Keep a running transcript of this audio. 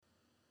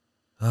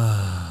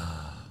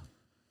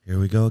Here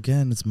we go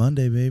again. It's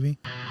Monday, baby.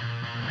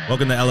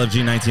 Welcome to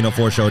LFG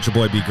 1904 show. It's your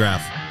boy B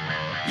Graph.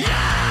 Yeah!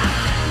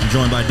 I'm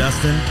joined by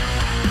Dustin.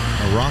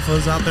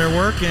 Rafa's out there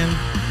working.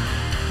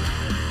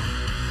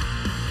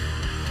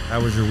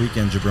 How was your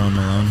weekend, Jabron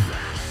Malone?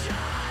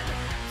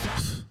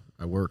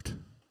 I worked.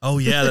 Oh,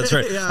 yeah, that's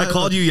right. I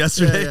called you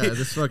yesterday. Yeah,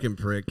 this fucking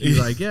prick. He's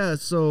like, yeah,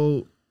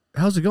 so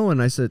how's it going?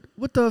 I said,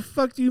 what the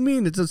fuck do you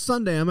mean? It's a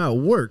Sunday. I'm at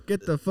work.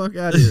 Get the fuck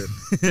out of here.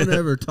 Don't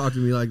ever talk to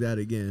me like that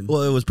again.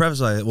 Well, it was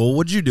prefaced like, well,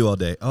 what'd you do all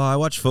day? Oh, I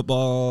watched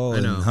football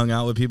and hung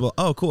out with people.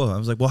 Oh, cool. I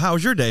was like, well, how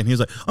was your day? And he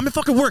was like, I'm at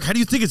fucking work. How do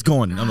you think it's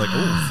going? And I'm like,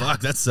 oh,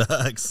 fuck, that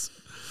sucks.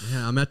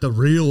 Yeah, I'm at the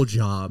real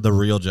job. The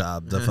real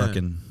job. The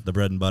fucking, the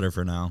bread and butter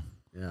for now.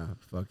 Yeah,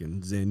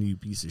 fucking Zen, you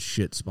piece of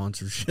shit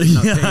sponsorship.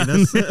 Not paying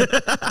us.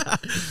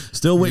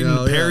 Still waiting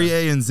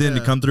Perrier and Zen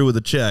to come through with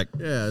a check.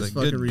 Yeah, it's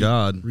like, fucking good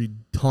God.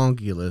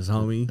 Redonkulous,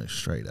 homie.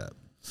 Straight up.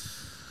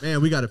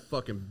 Man, we got a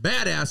fucking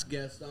badass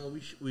guest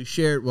on. We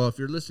shared, well, if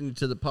you're listening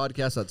to the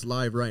podcast that's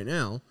live right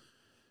now,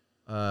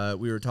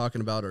 we were talking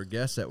about our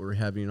guests that we're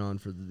having on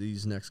for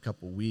these next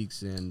couple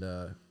weeks. And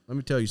let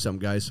me tell you something,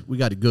 guys. We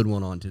got a good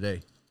one on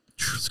today.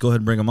 Let's go ahead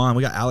and bring him on.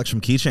 We got Alex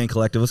from Keychain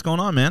Collective. What's going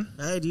on, man?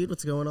 Hey, dude,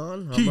 what's going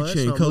on?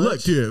 Keychain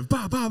Collective.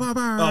 Bah, bah, bah,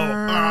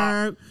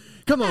 bah.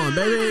 Come on,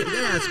 baby.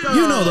 Let's go.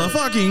 You know the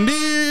fucking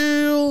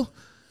deal.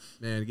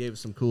 Man, gave us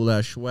some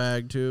cool-ass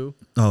swag, too.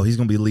 Oh, he's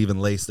going to be leaving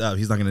laced up.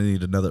 He's not going to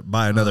need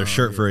buy another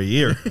shirt for a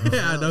year.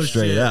 Yeah, no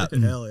Straight shit. up.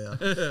 Hell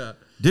yeah.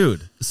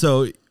 Dude,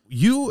 so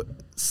you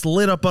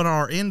slid up on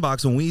our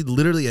inbox when we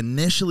literally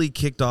initially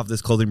kicked off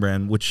this clothing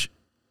brand, which,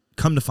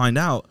 come to find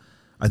out,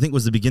 I think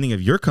was the beginning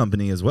of your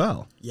company as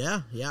well.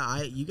 Yeah.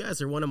 You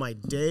guys are one of my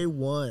day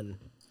one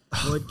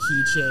wood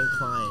keychain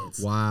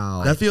clients.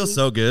 Wow. That feels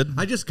so good.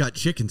 I just got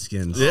chicken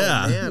skins.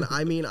 Yeah. Oh, man,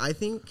 I mean, I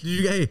think...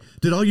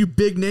 Did all you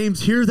big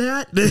names hear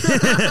that?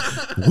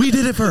 We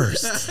did it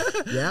first.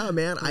 Yeah,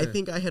 man, I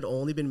think I had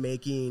only been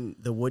making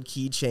the wood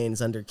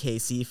keychains under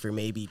KC for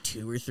maybe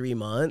 2 or 3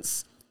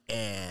 months.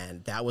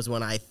 And that was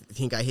when I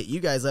think I hit you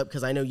guys up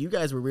because I know you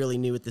guys were really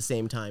new at the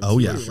same time. Oh,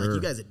 too. yeah. Like, Sure.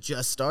 you guys had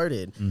just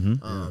started.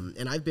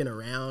 And I've been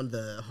around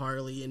the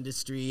Harley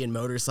industry and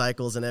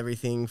motorcycles and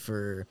everything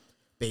for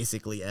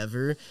basically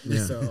ever.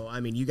 Yeah. So, I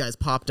mean, you guys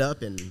popped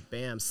up and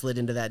bam, slid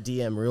into that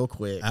DM real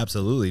quick.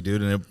 Absolutely,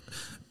 dude. And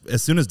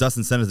as soon as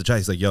Dustin sent us the chat,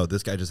 he's like, yo,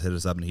 this guy just hit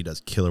us up and he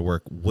does killer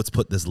work. Let's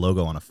put this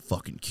logo on a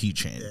fucking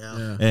keychain.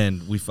 Yeah.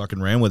 And we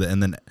fucking ran with it.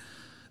 And then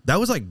that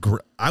was like,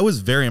 I was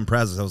very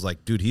impressed. I was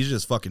like, dude, he's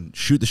just fucking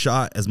shoot the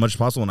shot as much as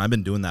possible. And I've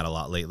been doing that a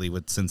lot lately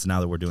since now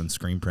that we're doing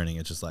screen printing.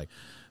 It's just like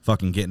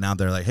fucking getting out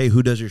there like, hey,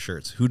 who does your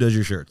shirts? Who does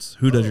your shirts?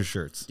 Who does your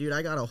shirts? Dude,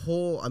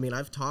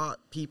 I've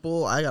taught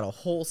people, I got a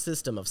whole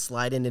system of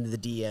sliding into the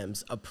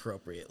DMs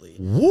appropriately.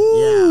 Woo!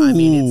 Yeah, I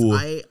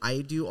mean,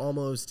 I do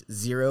almost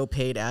zero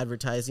paid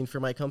advertising for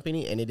my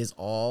company, and it is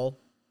all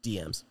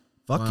DMs.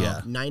 Fuck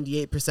yeah.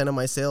 98% of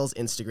my sales,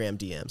 Instagram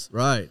DMs.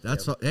 Right.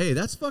 Hey,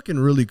 that's fucking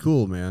really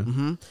cool, man.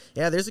 Mm-hmm.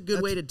 Yeah, there's a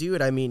good way to do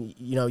it. I mean,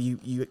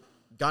 you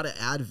got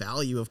to add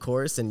value, of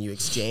course, and you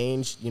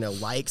exchange,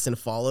 likes and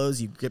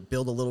follows. You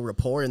build a little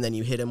rapport, and then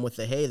you hit them with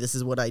the, hey, this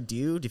is what I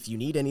do. If you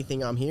need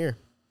anything, I'm here.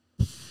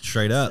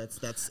 Straight up.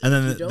 That's and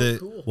then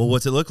cool. Well,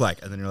 what's it look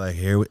like? And then you're like,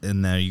 here,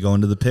 and now you go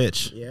into the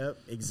pitch. Yep,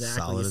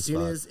 exactly.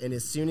 Solid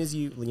As soon as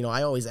you,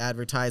 I always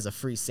advertise a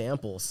free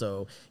sample.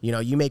 So,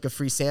 you make a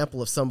free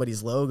sample of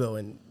somebody's logo,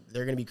 and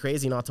they're going to be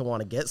crazy not to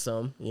want to get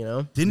some,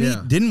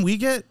 Didn't we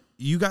get,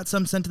 you got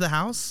some sent to the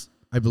house?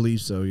 I believe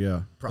so,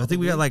 yeah. Probably. I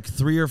think we got like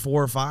 3 or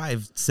 4 or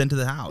 5 sent to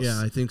the house.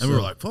 Yeah, I think so. And we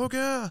were like, fuck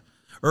yeah.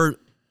 Or,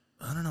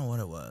 I don't know what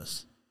it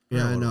was.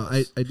 Yeah, I know.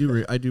 I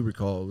do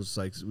recall. It was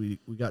like we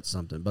got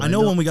something. But I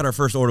know when we got our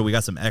first order, we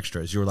got some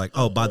extras. You were like,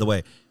 oh, by the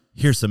way,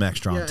 here's some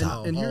extra on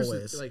top. And here's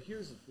Always. the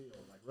deal,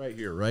 like right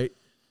here, right?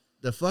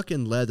 The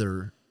fucking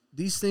leather.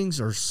 These things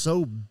are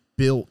so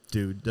built,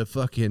 dude. To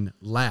fucking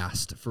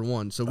last for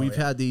one. So we've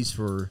had these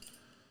for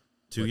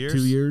 2 years. 2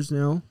 years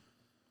now.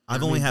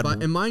 I've only had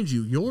and mind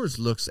you, yours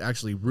looks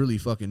actually really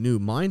fucking new.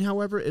 Mine,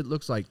 however, it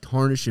looks like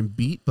tarnish and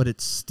beat, but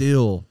it's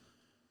still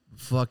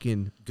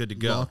fucking good to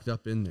go, locked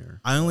up in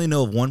there. I only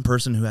know of one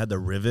person who had the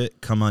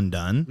rivet come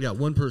undone. Yeah,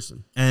 one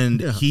person,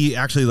 and he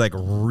actually like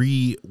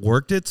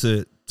reworked it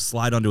to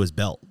slide onto his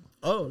belt.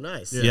 Oh,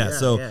 nice. Yeah.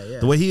 So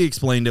the way he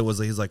explained it was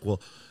he's like, well,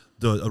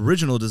 the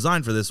original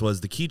design for this was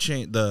the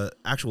keychain, the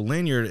actual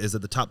lanyard is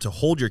at the top to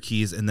hold your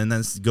keys, and then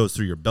this goes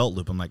through your belt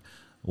loop. I'm like,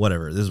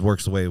 whatever, this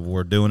works the way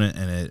we're doing it,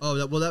 and it.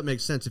 That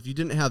makes sense. If you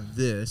didn't have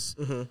this,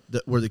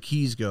 where the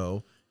keys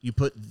go, you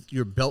put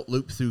your belt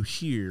loop through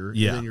here,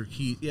 yeah, and then your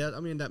key. Yeah, I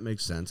mean that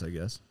makes sense, I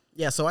guess.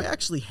 Yeah, so I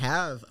actually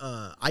have.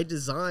 I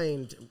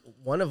designed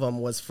one of them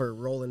was for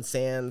Roland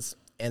Sands,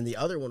 and the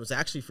other one was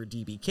actually for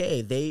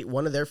DBK.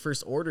 One of their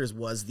first orders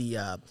was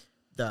the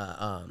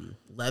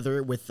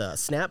leather with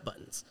snap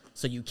buttons,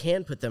 so you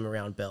can put them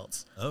around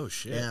belts. Oh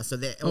shit! Yeah, so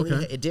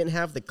it didn't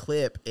have the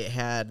clip; it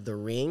had the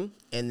ring,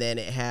 and then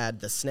it had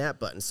the snap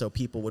button, so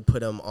people would put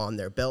them on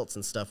their belts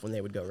and stuff when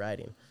they would go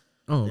riding.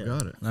 Oh,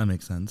 got it. That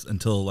makes sense.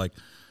 Until like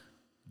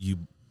you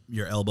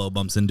your elbow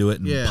bumps into it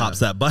and Yeah. pops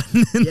that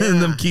button, and then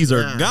them keys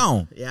are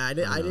gone. Yeah, I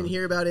didn't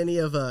hear about any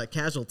of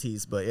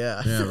casualties, but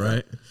yeah. Yeah,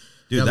 right.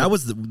 Dude, Yeah, that but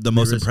was the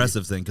most risky.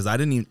 impressive thing because I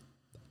didn't even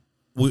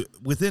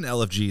within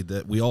LFG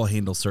that we all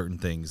handle certain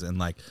things, and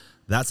like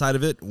that side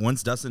of it.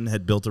 Once Dustin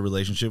had built a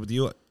relationship with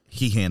you,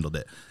 he handled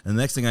it, and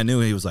the next thing I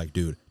knew, he was like,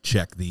 "Dude,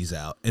 check these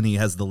out," and he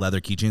has the leather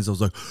keychains. I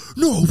was like,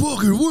 "No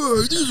fucking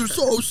way, these are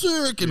so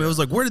sick!" And I was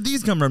like, "Where did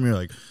these come from?" And you're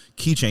like,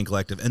 "Keychain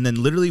Collective," and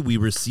then literally we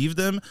received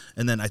them,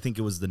 and then I think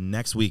it was the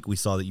next week we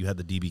saw that you had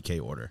the DBK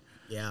order.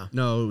 Yeah.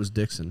 No, it was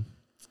Dixon.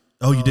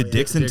 Oh, you did yeah.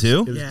 Dixon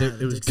Dixon. too? It was Yeah,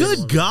 It was Dixon Good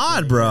one.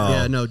 God, bro!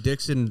 Yeah, no,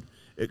 Dixon,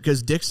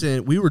 because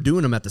Dixon, we were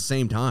doing them at the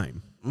same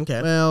time.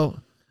 Okay.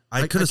 Well,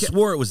 I could have can't-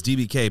 swore it was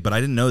DBK, but I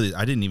didn't know that.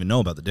 I didn't even know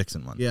about the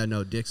Dixon one. yeah,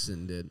 no,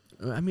 Dixon did.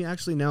 I mean,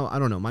 actually, now I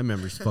don't know. My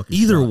memory's fucking.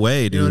 Either shot.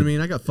 way, You know what I dude.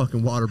 mean? I got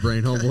fucking water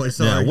brain, homeboy. Yeah,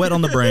 Sorry. wet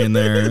on the brain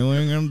there. What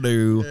are you gonna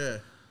do? Yeah.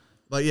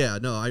 But yeah,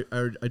 no,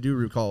 I do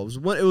recall.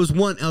 It was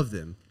one of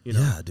them. You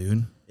know. Yeah,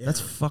 dude. That's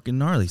fucking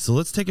gnarly. So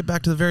let's take it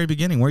back to the very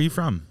beginning. Where are you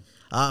from?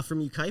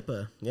 From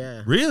Ukaipa.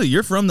 Yeah. Really?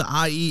 You're from the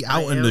IE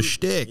out I in the am-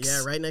 sticks.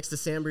 Yeah, right next to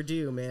San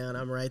Bernardino, man.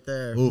 I'm right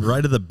there.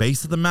 Right at the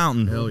base of the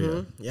mountain. Hell yeah.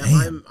 Mm-hmm. Yeah,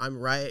 Damn. I'm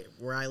right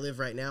where I live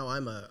right now.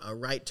 I'm a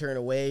right turn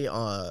away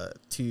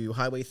to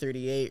Highway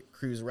 38,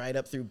 cruise right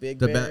up through Big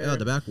The Bear. back,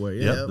 the back way.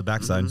 Yep, Yeah. the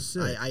backside.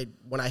 Sick. I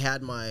when I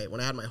had my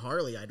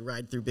Harley, I'd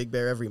ride through Big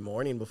Bear every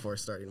morning before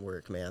starting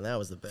work. Man, that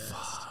was the best.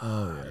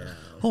 Oh yeah.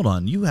 Hold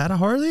on. You had a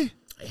Harley?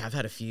 I've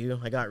had a few.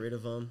 I got rid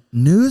of them.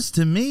 News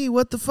to me.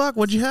 What the fuck?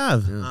 What'd you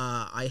have?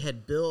 I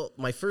had built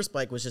my first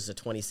bike was just a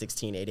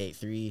 2016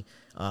 883.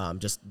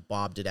 Just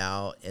bobbed it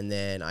out, and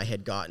then I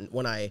had gotten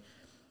when I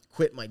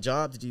quit my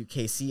job to do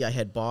KC, I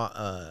had bought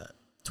a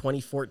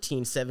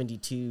 2014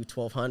 72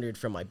 1200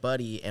 from my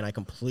buddy, and I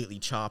completely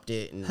chopped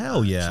it and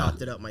Hell yeah.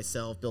 chopped it up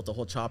myself. Built a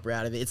whole chopper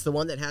out of it. It's the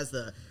one that has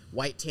the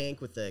white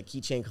tank with the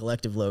Keychain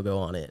Collective logo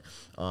on it,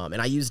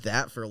 and I used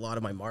that for a lot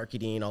of my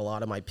marketing, a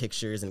lot of my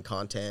pictures and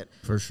content.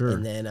 For sure.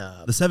 And then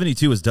The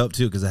 72 was dope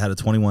too because it had a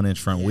 21-inch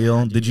front Yeah,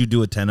 wheel. dude. Did you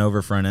do a 10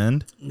 over front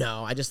end?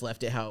 no, I just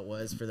left it how it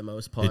was for the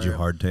most part. Did you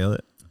hardtail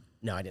it?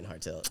 No, I didn't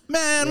hardtail it.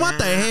 Man, what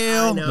the Yeah,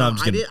 hell? I know. No, I'm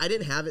just kidding. I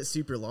didn't have it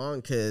super long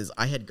because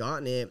I had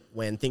gotten it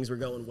when things were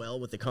going well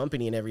with the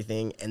company and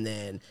everything. And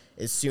then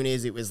as soon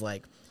as it was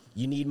like,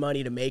 you need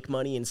money to make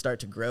money and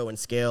start to grow and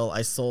scale,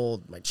 I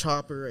sold my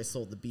chopper, I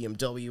sold the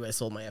BMW, I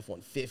sold my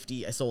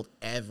F-150, I sold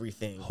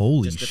everything.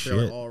 Holy just to throw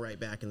shit. it all right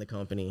back in the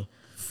company.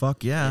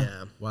 Fuck yeah.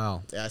 Yeah.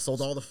 Wow. Yeah, I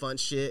sold all the fun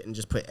shit and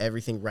just put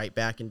everything right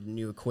back into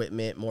new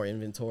equipment, more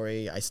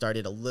inventory. I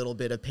started a little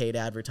bit of paid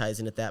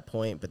advertising at that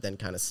point, but then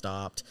kind of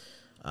stopped.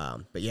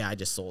 But yeah, I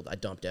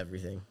dumped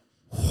everything.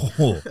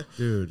 Oh,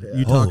 Dude,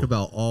 you talk Oh.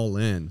 about all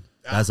in.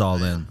 that's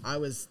all in. I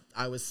was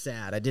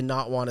sad. I did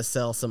not want to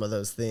sell some of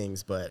those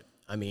things, but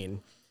I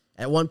mean,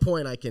 at one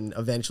point I can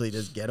eventually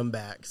just get them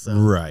back. So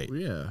Right.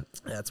 Yeah.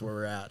 that's where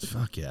we're at.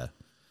 Fuck yeah.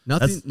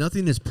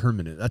 Nothing is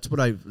permanent. That's what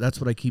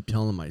I keep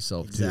telling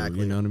myself too.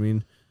 Exactly. You know what I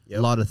mean? Yep.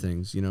 A lot of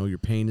things. You know, your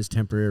pain is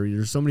temporary.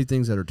 There's so many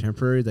things that are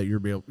temporary that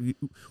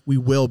we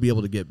will be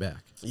able to get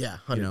back. Yeah,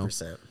 You know?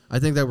 100%. I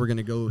think that we're going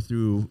to go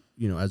through,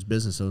 as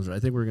business owners, I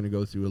think we're going to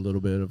go through a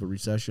little bit of a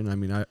recession. I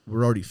mean,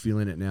 we're already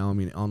feeling it now. I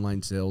mean,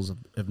 online sales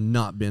have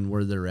not been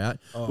where they're at,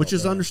 which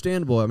is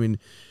understandable. I mean,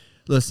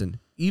 listen,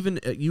 even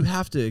you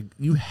have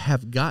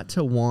got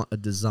to want a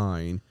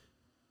design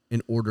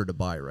in order to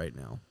buy right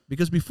now.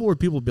 Because before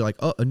people would be like,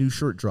 oh, a new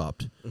shirt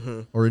dropped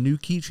or a new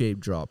keychain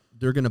dropped.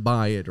 They're going to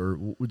buy it or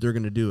they're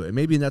going to do it.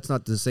 Maybe that's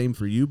not the same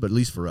for you, but at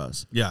least for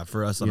us. Yeah,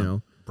 for us on You a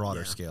know?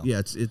 broader scale. Yeah,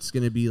 it's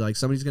going to be like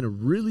somebody's going to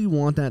really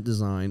want that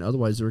design.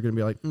 Otherwise, they're going to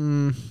be like,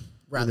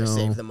 Rather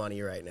save the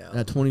money right now.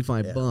 that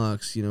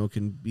 $25,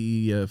 can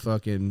be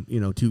fucking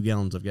 2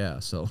 gallons of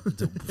gas. So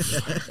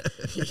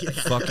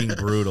Fucking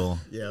brutal.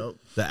 Yep.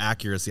 The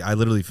accuracy. I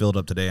literally filled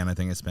up today, and I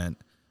think I spent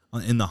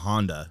in the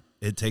Honda.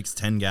 It takes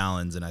 10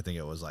 gallons, and I think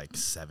it was like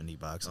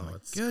 $70. I'm like,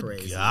 it's good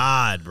crazy.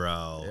 God,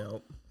 bro.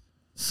 Yep.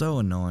 So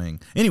annoying.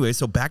 Anyway,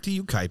 so back to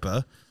you,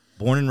 Kaipa.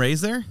 Born and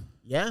raised there?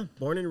 Yeah,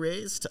 born and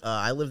raised.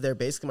 I lived there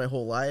basically my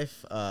whole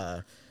life.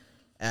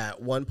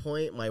 At one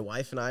point, my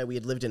wife and I, we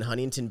had lived in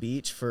Huntington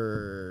Beach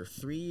for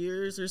 3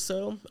 years or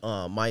so.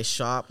 My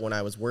shop, when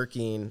I was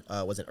working,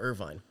 was in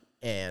Irvine.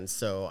 And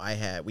so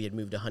we had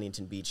moved to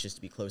Huntington Beach just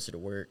to be closer to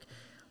work.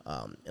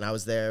 And I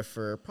was there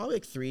for probably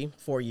like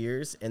 3-4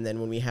 years. And then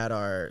when we had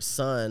our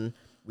son,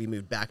 we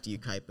moved back to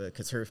Ukaipa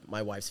because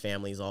my wife's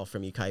family is all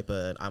from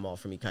Ukaipa and I'm all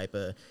from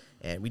Ukaipa.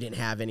 And we didn't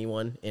have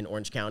anyone in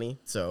Orange County.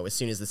 So as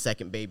soon as the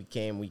second baby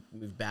came, we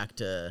moved back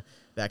to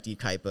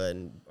Ukaipa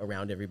and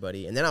around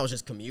everybody. And then I was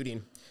just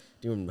commuting,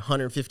 doing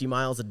 150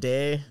 miles a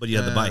day. But you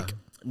had the bike.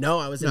 No,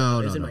 I was in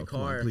my come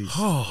car. on, please.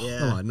 Yeah.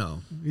 Come on,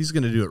 no. He's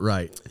going to do it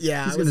right.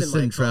 Yeah, He's I going to was in sit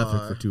my in traffic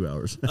car. for 2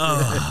 hours.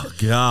 Oh,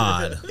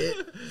 God.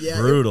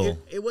 Brutal. Brutal.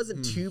 It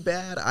wasn't too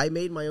bad. I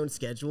made my own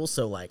schedule,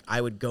 so like I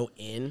would go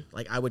in,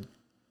 like I would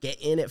get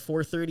in at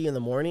 4:30 in the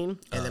morning,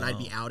 and then I'd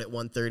be out at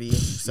 1:30.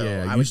 So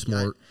Yeah, I you would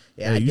smart.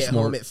 I'd you get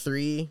smart. home at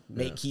 3,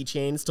 make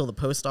keychains till the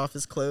post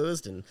office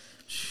closed, and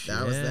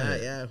that was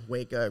that. Yeah,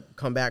 wake up,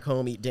 come back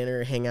home, eat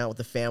dinner, hang out with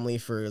the family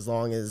for as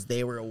long as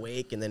they were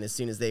awake, and then as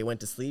soon as they went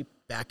to sleep,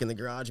 back in the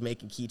garage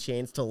making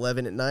keychains till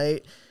 11 at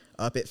night.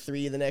 Up at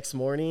 3 the next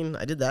morning.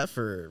 I did that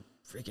for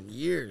freaking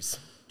years.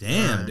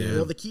 Damn, dude.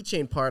 Well, the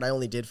keychain part I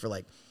only did for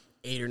like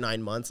 8 or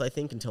 9 months, I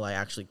think, until I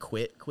actually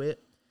quit.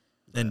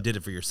 And did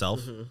it for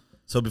yourself?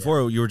 So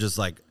before you were just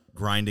like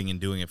grinding and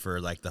doing it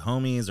for like the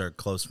homies or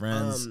close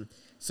friends?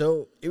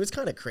 So it was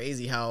kind of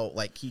crazy how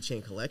like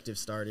Keychain Collective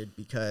started,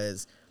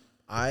 because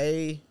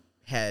I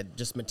had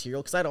just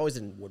material, because I'd always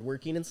been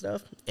woodworking and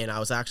stuff, and I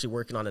was actually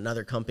working on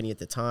another company at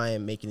the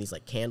time making these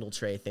like candle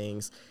tray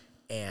things,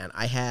 and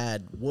I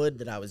had wood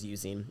that I was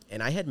using,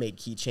 and I had made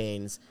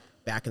keychains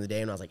back in the day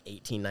when I was like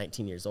 18,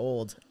 19 years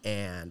old,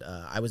 and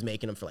I was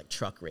making them for like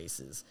truck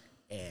races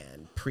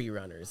and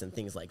pre-runners and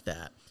things like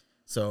that.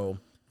 So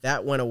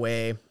that went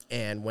away,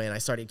 and when I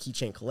started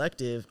Keychain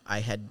Collective, I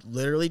had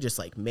literally just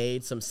like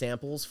made some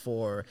samples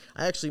for,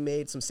 I actually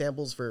made some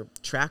samples for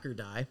Tracker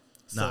Die.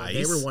 So Nice.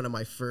 they were one of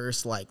my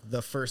first, like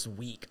the first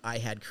week I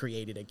had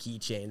created a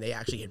keychain. They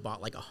actually had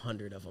bought like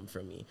 100 of them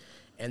from me.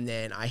 And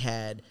then I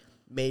had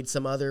made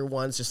some other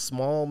ones, just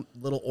small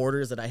little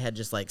orders that I had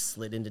just like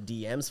slid into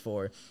DMs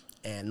for.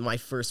 And my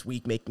first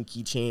week making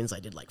keychains, I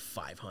did like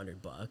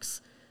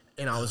 $500.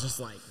 And I was just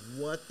like,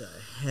 what the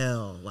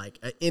hell? Like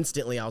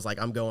instantly I was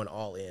like, I'm going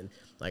all in.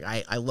 Like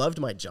I loved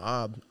my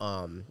job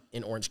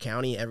in Orange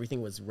County.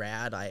 Everything was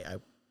rad. I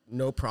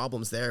no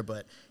problems there.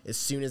 But as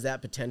soon as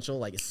that potential,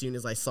 like as soon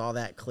as I saw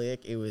that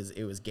click, it was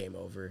game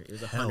over. It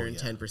was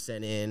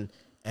 110% in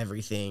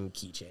everything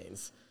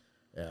keychains.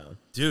 Yeah,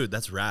 Dude,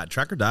 that's rad.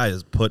 Tracker Die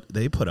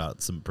they put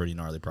out some pretty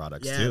gnarly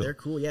products too. Yeah, they're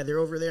cool. Yeah, they're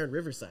over there in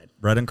Riverside.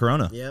 Right in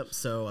Corona. Yep.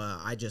 So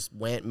I just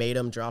went, made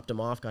them, dropped them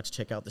off, got to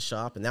check out the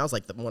shop, and that was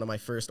like one of my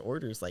first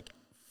orders, like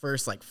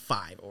first like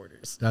 5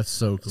 orders. That's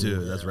so cool.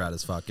 Dude, that's rad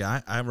as fuck.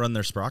 Yeah, I run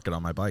their sprocket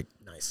on my bike.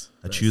 Nice.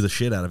 I chew the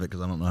shit out of it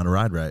because I don't know how to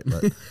ride right.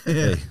 But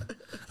hey,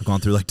 I've gone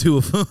through like 2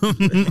 of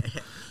them.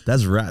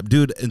 That's rad.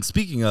 Dude, and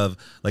speaking of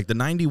like the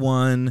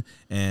 91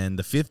 and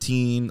the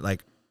 15,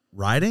 like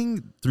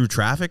riding through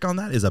traffic on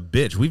that is a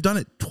bitch. We've done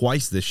it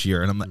twice this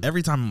year, and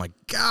every time I'm like,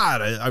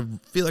 God, I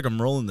feel like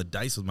I'm rolling the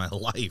dice with my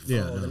life.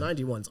 Yeah. Oh, the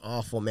 91's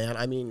awful, man.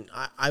 I mean,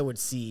 I would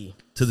see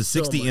To the so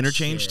 60 much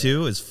interchange shit.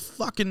 too is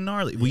fucking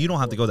gnarly. Well, you don't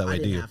have to go that I way,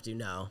 do didn't you? have to,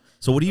 no.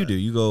 So what do you do?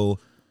 You go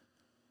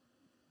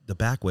the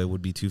back way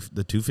would be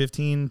the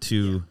 215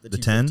 to the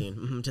 10?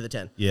 215, to the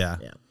 10. Yeah.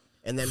 Yeah.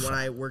 And then when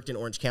I worked in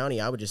Orange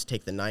County, I would just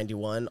take the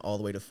 91 all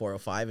the way to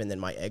 405, and then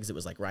my exit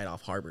was like right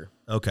off Harbor.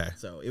 Okay.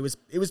 So it was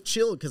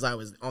chill because I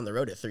was on the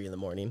road at 3 in the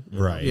morning.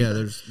 Right. Yeah,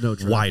 there's no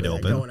traffic. Wide Like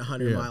open. going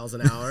 100 miles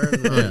an hour,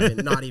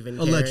 and not even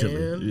Allegedly.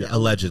 carrying. Yeah,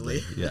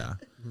 allegedly. Yeah.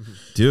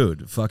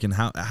 Dude, fucking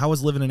how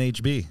was living in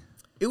HB?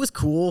 It was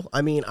cool.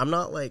 I mean, I'm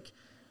not like,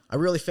 I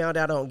really found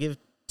out I don't give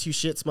 2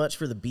 shits much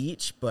for the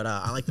beach, but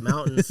I like the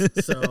mountains.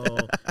 So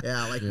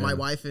yeah, like my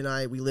wife and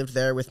I, we lived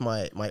there with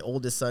my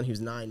oldest son,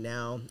 who's 9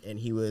 now, and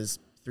he was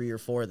 3 or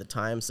 4 at the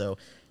time. So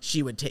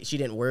she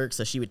didn't work,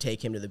 so she would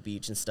take him to the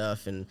beach and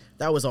stuff, and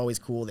that was always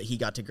cool that he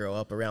got to grow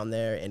up around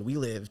there. And we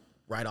lived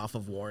right off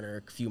of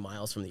Warner, a few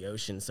miles from the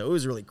ocean, so it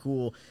was really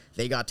cool.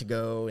 They got to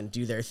go and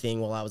do their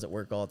thing while I was at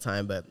work all the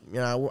time. But you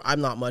know,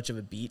 I'm not much of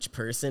a beach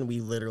person.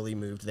 We literally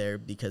moved there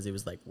because it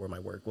was like where my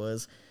work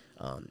was.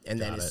 And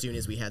then as soon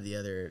as we had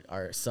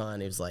our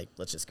son, it was like,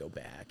 let's just go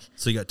back.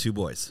 So you got 2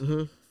 boys.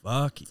 Mm-hmm.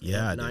 Fuck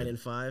yeah, 9 dude. and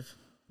 5.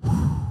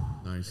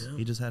 Nice.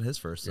 He just had his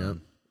first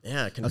son.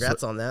 Yeah,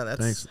 congrats on that.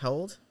 That's Thanks. how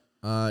old?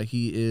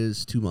 He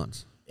is 2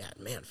 months. Yeah,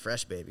 man,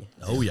 fresh baby.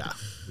 Oh yeah.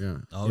 Yeah.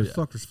 Oh, Your yeah.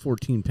 fucker's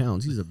 14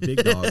 pounds. He's a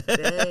big dog. I'm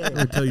Dang.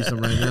 gonna tell you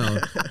something right now.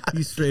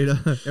 He's straight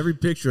up. Every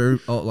picture,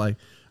 like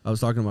I was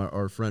talking about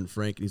our friend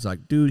Frank, and he's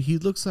like, dude, he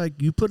looks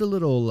like you put a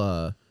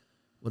little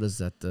what is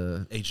that?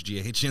 The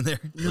HGH in there?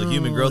 The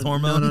human growth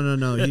hormone?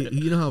 No.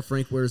 You know how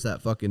Frank wears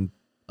that fucking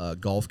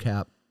golf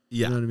cap?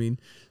 Yeah. You know what I mean?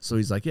 So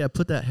he's like, yeah,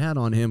 put that hat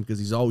on him because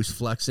he's always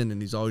flexing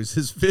and he's always,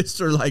 his fists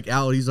are like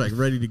out. He's like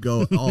ready to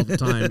go all the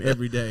time,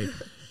 every day.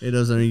 It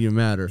doesn't even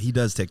matter. He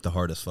does take the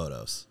hardest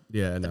photos.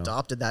 Yeah, I know.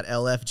 Adopted that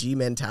LFG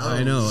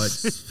mentality. I know.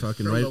 It's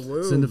fucking From right. the womb.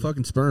 It's in the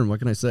fucking sperm. What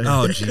can I say?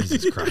 Oh,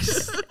 Jesus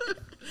Christ.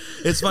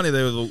 It's funny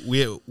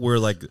that we're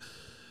like,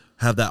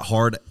 have that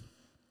hard,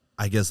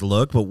 I guess,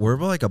 look, but we're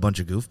like a bunch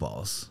of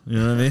goofballs. You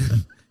know what I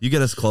mean? You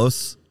get us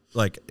close,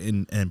 like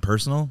in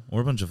personal,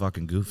 we're a bunch of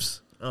fucking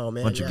goofs. Oh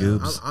man, Bunch of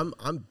goobs.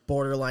 I'm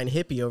borderline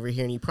hippie over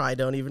here, and you probably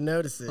don't even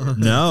notice it.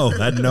 No,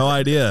 I had no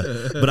idea.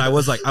 But I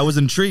was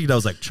intrigued. I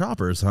was like,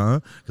 choppers,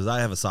 huh? Because I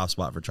have a soft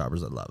spot for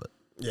choppers. I love it.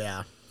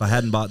 Yeah, If I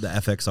hadn't bought the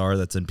FXR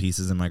that's in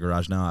pieces in my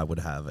garage now, I would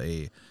have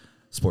a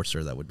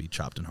Sportster that would be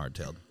chopped and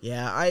hardtailed.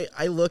 Yeah,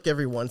 I look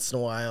every once in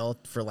a while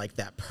for like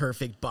that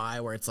perfect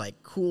buy where it's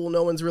like, cool,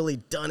 no one's really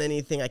done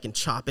anything. I can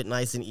chop it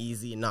nice and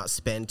easy and not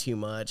spend too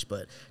much.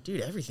 But dude,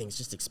 everything's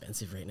just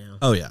expensive right now.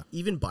 Oh yeah.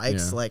 Even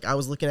bikes, like I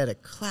was looking at a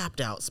clapped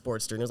out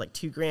Sportster and it was like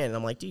 $2,000. And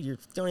I'm like, dude, you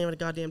don't even have a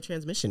goddamn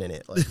transmission in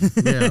it. Like,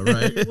 Yeah,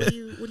 right. what are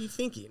you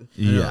thinking?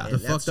 Yeah. The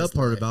fucked up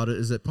part about it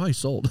is it probably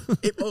sold. For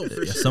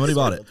sure. Somebody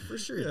bought it. For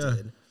sure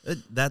it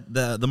did.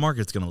 The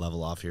market's gonna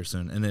level off here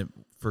soon, and it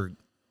for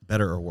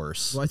better or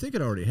worse. Well, I think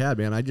it already had,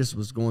 man. I just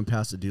was going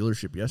past the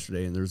dealership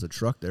yesterday, and there's a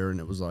truck there, and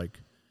it was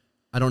like,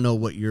 I don't know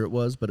what year it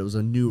was, but it was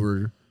a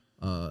newer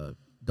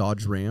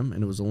Dodge Ram,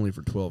 and it was only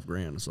for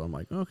 $12,000. So I'm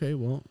like, okay,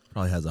 well,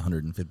 Probably has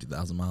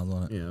 150,000 miles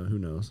on it. yeah, who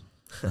knows?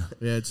 Yeah,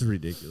 it's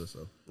ridiculous.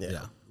 So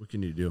Yeah. what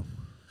can you do?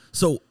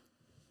 So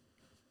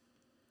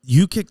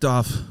you kicked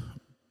off,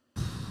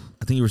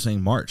 I think you were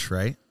saying March,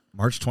 right?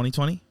 March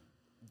 2020?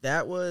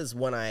 That was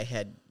when I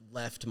had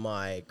left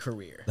my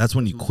career. That's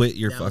when you quit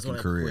your That was fucking when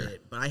I career.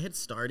 quit. But I had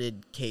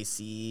started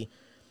KC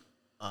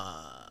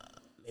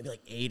maybe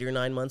like 8 or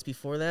 9 months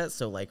before that.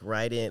 So like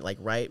right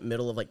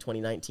middle of like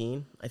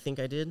 2019, I think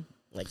I did.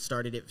 Like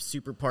started it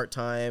super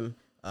part-time.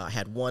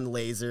 Had one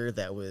laser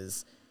that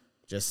was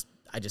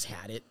I just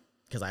had it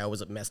because I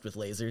always messed with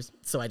lasers.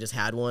 So I just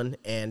had one.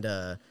 And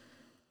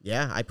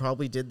yeah, I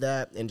probably did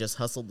that and just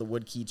hustled the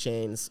wood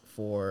keychains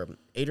for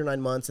 8 or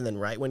 9 months. And then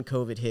right when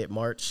COVID hit,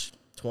 March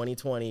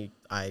 2020,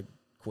 I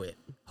quit.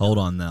 Hold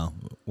on now.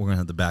 We're going to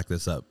have to back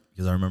this up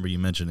because I remember you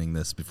mentioning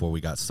this before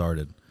we got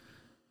started.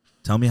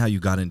 Tell me how you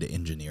got into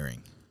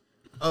engineering.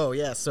 Oh,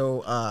 yeah.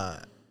 So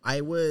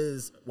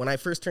when I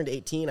first turned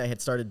 18, I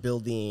had started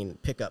building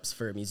pickups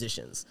for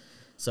musicians.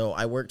 So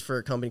I worked for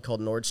a company called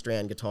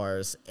Nordstrand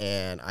Guitars,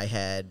 and I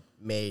had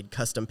made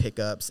custom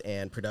pickups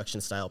and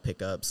production-style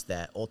pickups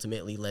that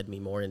ultimately led me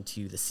more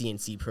into the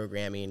CNC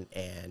programming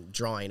and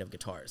drawing of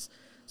guitars.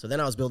 So then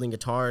I was building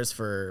guitars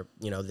for,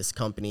 this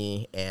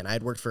company, and I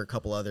had worked for a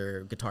couple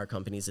other guitar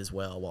companies as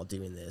well while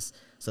doing this.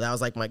 So that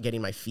was like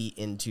getting my feet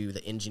into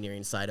the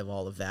engineering side of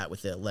all of that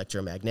with the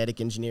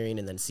electromagnetic engineering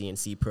and then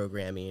CNC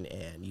programming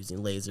and using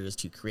lasers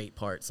to create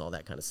parts, all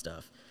that kind of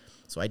stuff.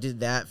 So I did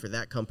that for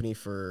that company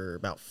for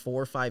about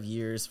 4 or 5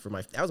 years.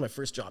 That was my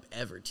first job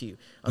ever, too.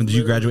 And did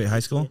you graduate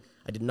high school?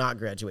 I did not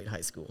graduate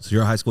high school. So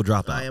you're a high school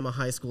dropout. I am a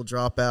high school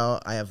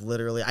dropout. I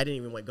didn't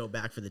even go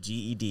back for the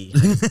GED. I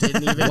just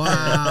didn't even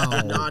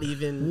Wow. not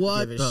even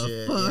What give a the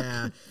shit. fuck?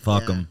 Yeah.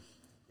 Fuck them.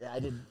 Yeah, I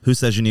did. Who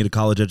says you need a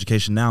college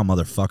education now,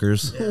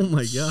 motherfuckers? Oh my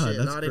God, Shit,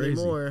 that's not crazy.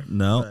 anymore.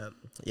 No. But,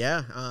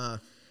 yeah.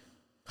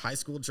 High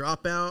school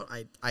dropout.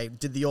 I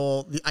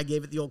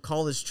gave it the old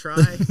college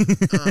try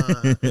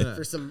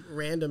for some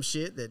random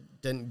shit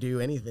that didn't do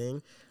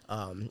anything.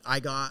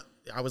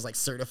 I was like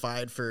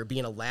certified for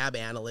being a lab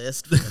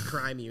analyst for the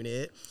crime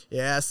unit.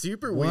 Yeah,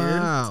 super weird.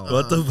 Wow.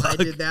 What the fuck?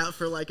 I did that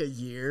for like a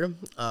year.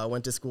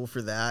 Went to school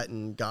for that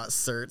and got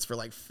certs for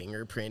like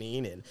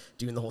fingerprinting and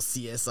doing the whole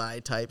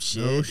CSI type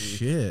shit. Oh, And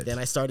shit. Then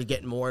I started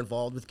getting more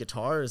involved with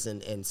guitars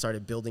and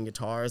started building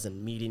guitars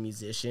and meeting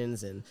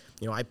musicians. And,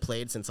 I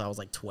played since I was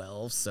like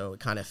 12, so it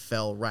kind of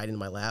fell right in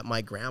my lap.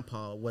 My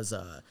grandpa was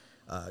a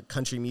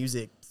country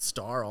music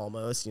star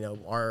almost.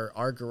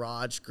 Our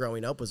garage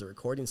growing up was a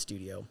recording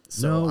studio.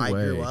 So No I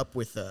grew way. up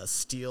with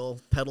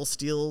pedal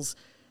steels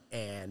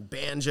and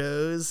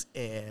banjos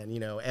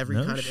and, every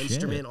No kind of shit.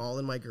 instrument all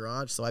in my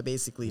garage. So I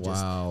basically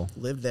just Wow.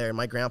 lived there.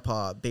 My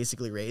grandpa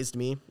basically raised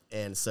me.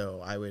 And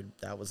so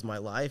that was my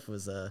life,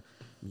 was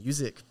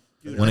music.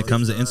 When it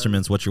comes to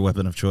instruments, what's your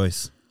weapon of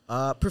choice?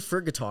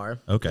 Prefer guitar.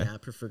 Okay. Yeah, I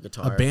prefer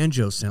guitar. A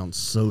banjo sounds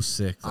so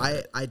sick.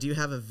 I do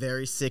have a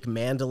very sick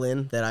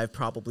mandolin that I've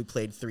probably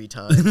played 3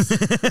 times.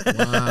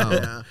 Wow.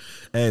 Yeah.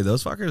 Hey,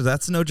 those fuckers,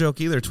 that's no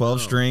joke either.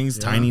 12 strings,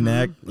 tiny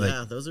neck.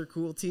 Yeah, those are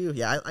cool too.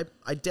 Yeah,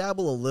 I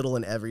dabble a little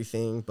in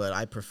everything, but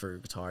I prefer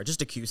guitar.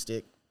 Just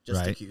acoustic.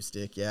 Right.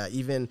 Acoustic. Yeah,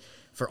 even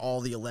for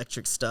all the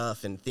electric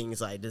stuff and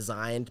things I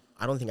designed,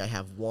 I don't think I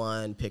have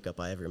one pickup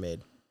I ever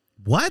made.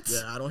 What?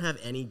 Yeah, I don't have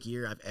any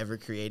gear I've ever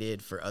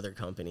created for other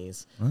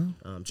companies.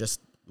 Just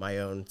my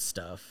own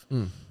stuff.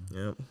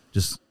 Yep.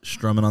 Just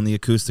strumming on the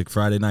acoustic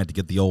Friday night to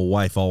get the old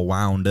wife all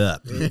wound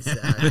up.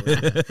 Exactly.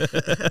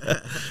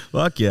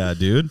 Fuck yeah,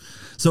 dude.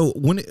 So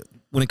when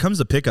it comes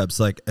to pickups,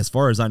 like as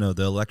far as I know,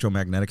 the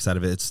electromagnetic side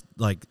of it, it's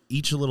like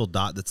each little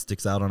dot that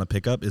sticks out on a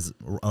pickup is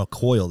a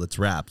coil that's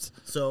wrapped.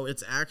 So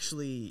it's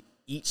actually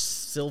each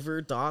silver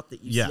dot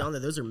that you Yeah. see on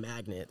there, those are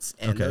magnets,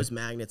 and Okay. those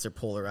magnets are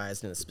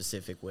polarized in a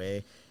specific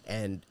way,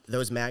 and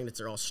those magnets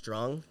are all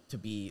strung to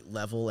be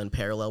level and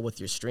parallel with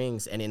your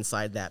strings, and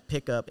inside that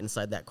pickup,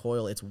 inside that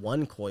coil, it's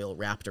one coil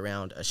wrapped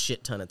around a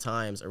shit ton of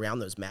times around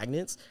those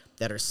magnets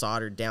that are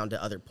soldered down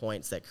to other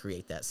points that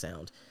create that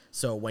sound.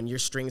 So when your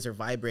strings are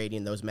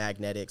vibrating, those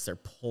magnetics are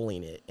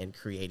pulling it and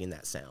creating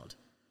that sound.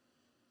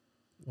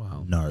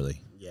 Wow.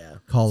 Gnarly. Yeah.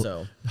 Call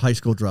so high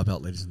school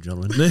dropout, ladies and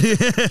gentlemen.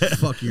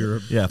 Fuck your.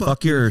 Yeah,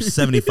 fuck your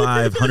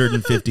 $75,000,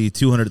 $150,000,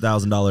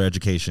 $200,000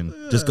 education.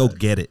 Just go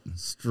get it.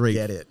 Straight.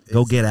 get it.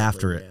 Go get Exactly,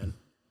 after it. man.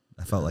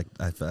 I felt like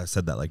I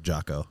said that like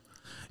Jocko.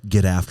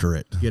 Get after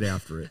it. Get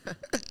after it.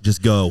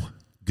 Just go.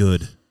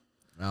 good.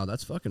 Wow,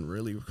 that's fucking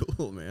really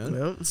cool, man.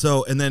 Yep.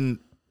 So, and then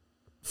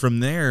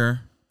from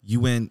there,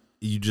 didn't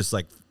you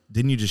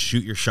just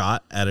shoot your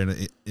shot at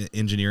an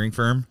engineering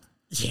firm?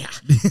 Yeah.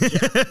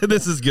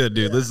 This is good,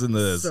 dude. Listen to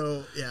this.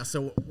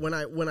 So when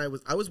I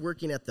was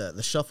working at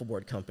the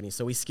shuffleboard company,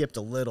 so we skipped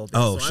a little bit.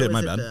 Oh, so shit,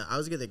 my bad. I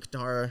was at the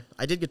guitar.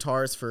 I did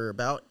guitars for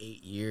about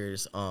 8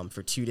 years,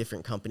 for 2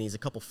 different companies, a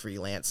couple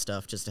freelance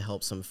stuff just to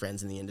help some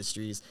friends in the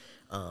industries.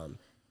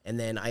 And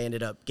then I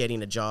ended up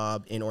getting a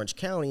job in Orange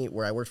County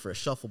where I worked for a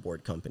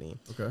shuffleboard company.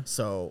 Okay.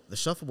 So the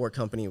shuffleboard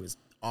company was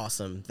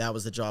awesome. That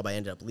was the job I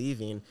ended up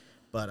leaving.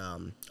 But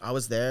I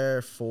was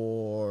there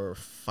for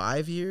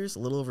 5 years, a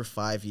little over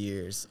 5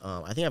 years.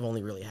 I think I've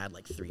only really had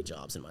like 3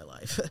 jobs in my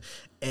life.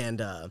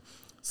 And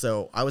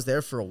so I was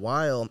there for a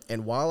while.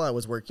 And while I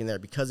was working there,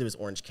 because it was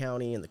Orange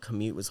County and the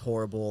commute was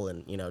horrible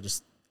and,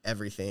 just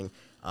everything,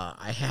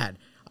 I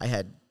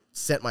had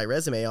sent my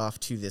resume off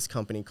to this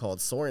company called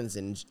Soren's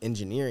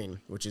Engineering,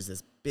 which is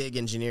this big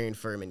engineering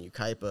firm in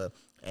Yucaipa,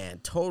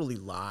 and totally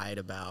lied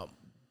about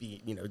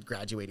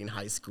graduating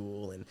high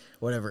school and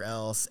whatever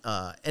else.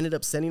 Ended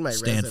up sending my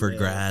Stanford resume.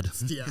 grad.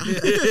 Yeah.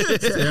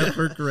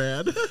 Stanford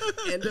grad.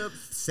 Ended up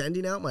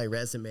sending out my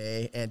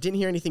resume and didn't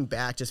hear anything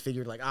back. Just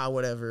figured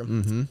whatever.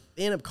 Mm-hmm.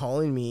 They ended up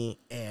calling me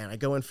and I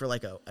go in for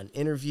like an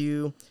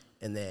interview.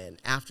 And then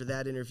after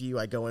that interview,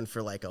 I go in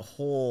for like a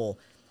whole,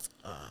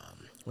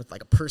 with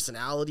like a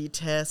personality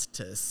test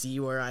to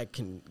see where I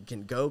can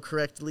go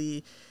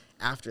correctly.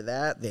 After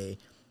that, they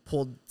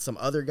pulled some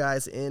other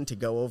guys in to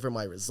go over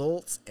my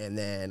results, and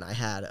then I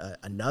had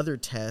another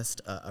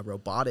test, a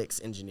robotics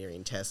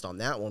engineering test on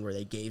that one, where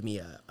they gave me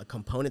a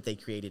component they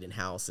created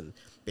in-house and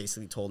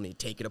basically told me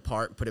take it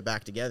apart and put it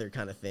back together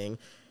kind of thing.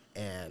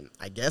 And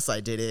I guess I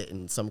did it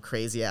in some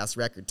crazy-ass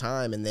record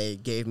time, and they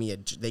gave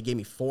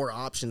me 4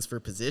 options for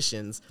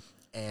positions,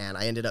 and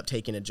I ended up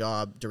taking a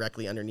job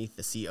directly underneath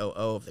the COO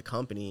of the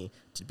company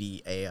to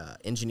be a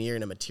engineer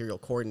and a material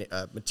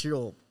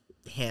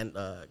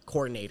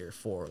coordinator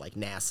for like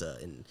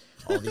NASA and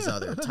all these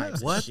other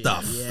types of What shit.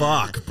 the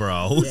fuck,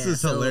 bro? This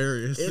is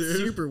hilarious, It's dude.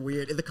 super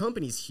weird. The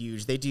company's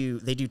huge. They do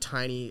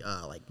tiny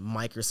like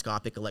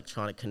microscopic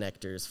electronic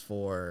connectors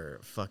for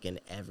fucking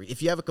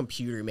if you have a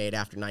computer made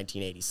after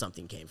 1980,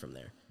 something came from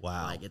there.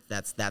 Wow. Like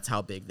that's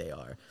how big they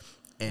are.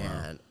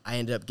 And I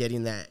ended up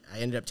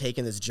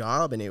taking this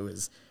job, and it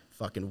was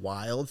fucking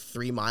wild.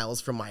 3 miles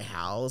from my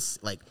house,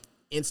 like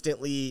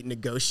instantly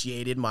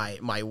negotiated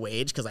my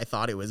wage because I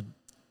thought it was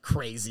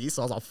crazy.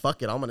 So I was all,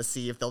 fuck it, I'm gonna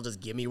see if they'll just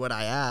give me what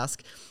I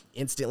ask.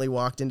 Instantly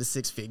walked into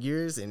 6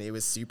 figures, and it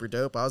was super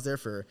dope. I was there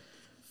for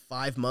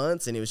 5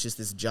 months, and it was just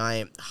this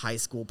giant high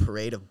school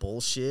parade of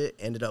bullshit.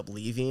 Ended up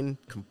leaving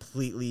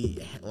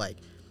completely, like,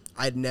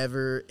 I'd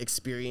never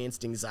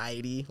experienced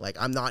anxiety. Like,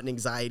 I'm not an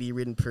anxiety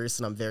ridden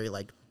person. I'm very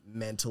like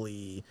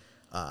mentally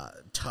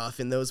tough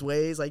in those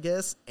ways, I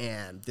guess.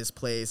 And this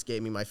place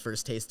gave me my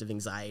first taste of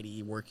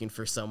anxiety, working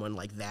for someone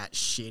like that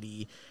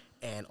shitty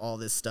and all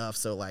this stuff.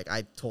 So like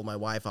I told my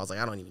wife, I was like,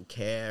 I don't even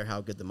care how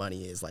good the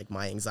money is. Like,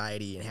 my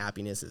anxiety and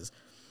happiness is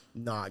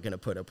not going to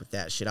put up with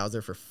that shit. I was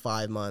there for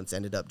 5 months,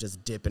 ended up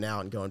just dipping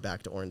out and going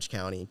back to Orange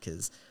County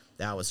because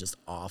that was just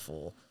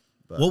awful.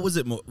 But What was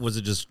it? Was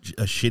it just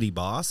a shitty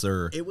boss,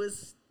 or it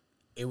was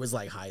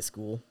like high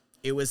school.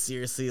 It was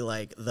seriously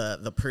like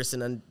the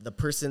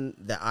person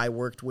that I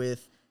worked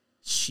with,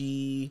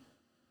 she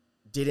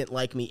didn't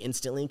like me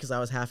instantly because I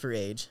was half her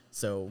age.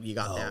 So you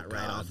got that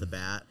right off the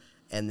bat.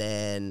 And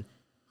then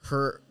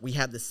we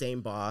had the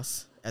same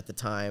boss at the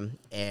time,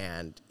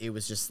 and it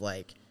was just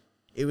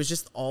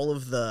all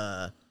of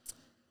the,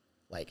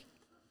 like,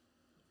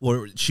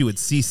 or she would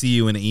CC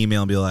you in an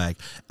email and be like,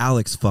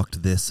 Alex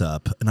fucked this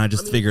up. And I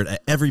figured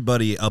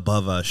everybody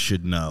above us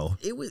should know.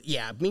 it was,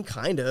 yeah, I mean,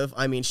 kind of.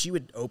 I mean, she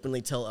would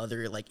openly tell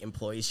other, like,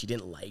 employees she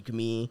didn't like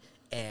me.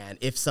 And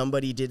if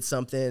somebody did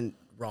something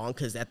wrong,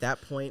 because at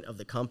that point of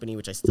the company,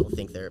 which I still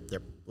think they're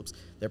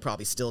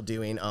probably still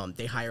doing,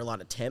 they hire a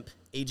lot of temp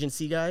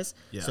agency guys.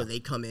 Yeah. So they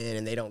come in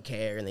and they don't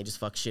care and they just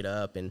fuck shit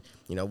up. And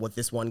what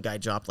this one guy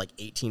dropped like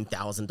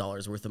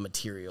 $18,000 worth of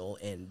material,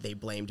 and they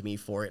blamed me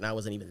for it, and I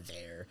wasn't even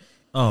there.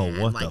 Oh, And,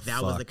 what like, the that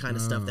fuck? was the kind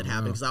of stuff that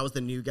happened, because I was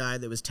the new guy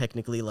that was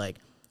technically like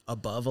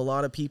above a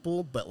lot of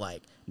people, but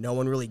like no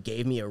one really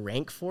gave me a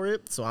rank for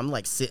it. So I'm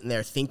like sitting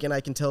there thinking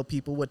I can tell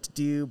people what to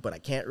do, but I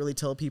can't really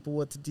tell people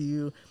what to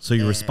do. So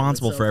you're And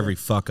responsible when for every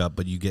fuck up,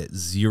 but you get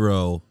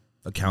zero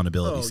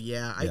accountability. Oh,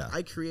 yeah.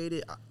 I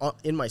created,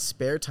 in my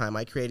spare time,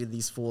 I created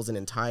these fools an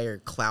entire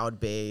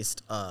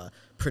cloud-based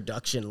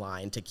production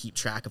line to keep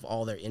track of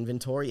all their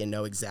inventory and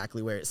know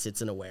exactly where it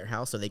sits in a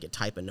warehouse, so they could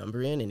type a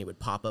number in and it would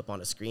pop up on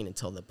a screen and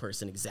tell the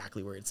person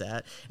exactly where it's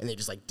at, and they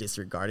just like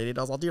disregarded it.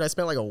 I was like, dude, I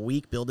spent like a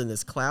week building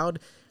this cloud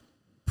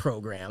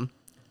program,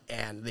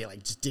 and they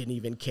like just didn't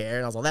even care.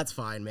 And I was like, that's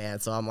fine, man.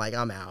 So I'm like,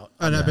 I'm out.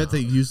 And I bet they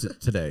use it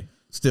today.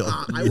 Still,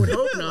 I would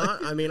hope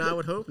not. I mean, I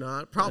would hope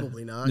not.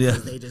 Probably not. Yeah.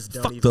 They just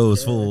don't Fuck even those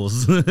care.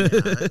 fools. Yeah,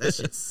 that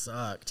shit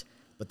sucked.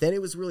 But then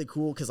it was really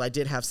cool because I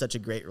did have such a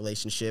great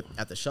relationship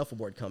at the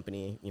shuffleboard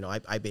company. You know,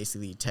 I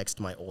basically texted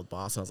my old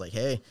boss and I was like,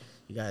 hey,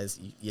 you guys,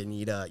 you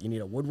need a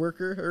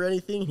woodworker or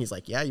anything? He's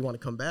like, yeah, you want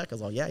to come back? I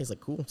was like, yeah. He's like,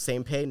 cool.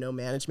 Same pay, no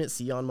management.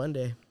 See you on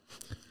Monday.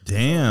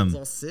 Damn. I was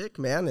all sick,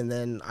 man. And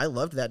then I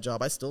loved that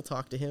job. I still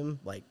talk to him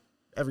like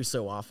every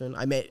so often.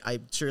 I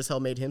sure as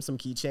hell made him some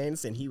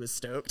keychains and he was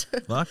stoked.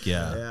 Fuck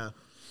yeah. Yeah.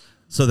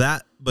 So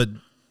but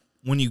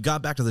when you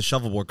got back to the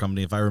shuffleboard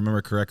company, if I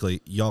remember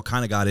correctly, y'all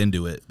kind of got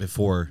into it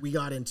before. We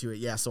got into it,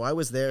 yeah. So I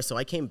was there. So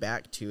I came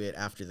back to it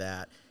after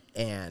that.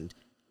 And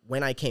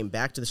when I came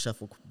back to the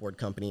shuffleboard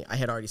company, I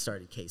had already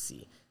started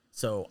KC.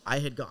 So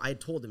I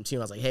told him too,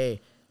 and I was like, hey,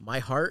 my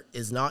heart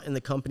is not in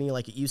the company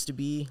like it used to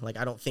be. Like,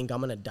 I don't think I'm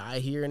going to die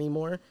here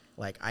anymore.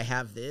 Like, I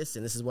have this,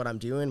 and this is what I'm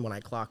doing. When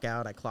I clock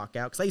out, I clock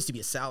out. Because I used to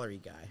be a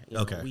salary guy. You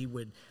know, okay.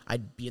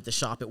 I'd be at the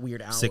shop at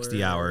weird hours.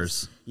 60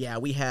 hours. Yeah,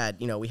 we had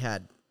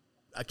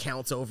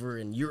accounts over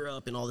in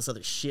Europe and all this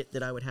other shit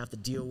that I would have to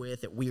deal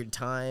with at weird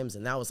times,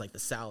 and that was like the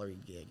salary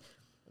gig.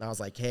 And I was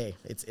like, hey,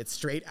 it's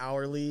straight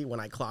hourly. When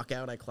I clock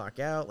out, I clock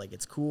out. Like,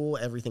 it's cool.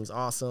 Everything's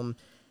awesome.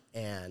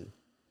 And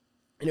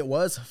it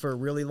was for a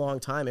really long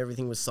time.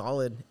 Everything was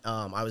solid.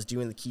 I was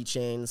doing the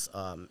keychains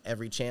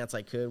every chance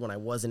I could when I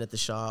wasn't at the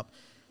shop.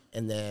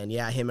 And then,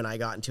 yeah, him and I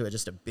got into it,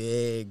 just a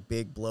big,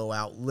 big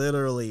blowout.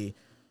 Literally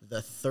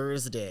the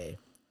Thursday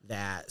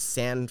that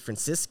San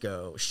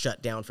Francisco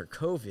shut down for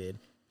COVID,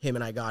 him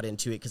and I got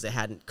into it because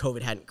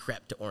COVID hadn't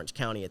crept to Orange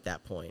County at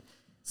that point.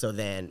 So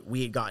then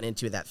we had gotten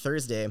into it that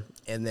Thursday,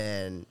 and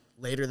then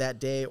later that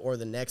day or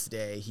the next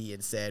day, he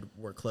had said,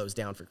 we're closed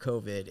down for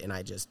COVID, and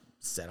I just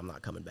said, I'm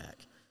not coming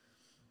back.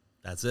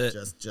 That's it.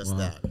 Just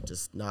that.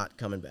 Just not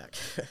coming back.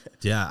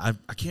 Yeah,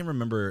 I can't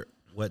remember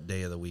what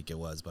day of the week it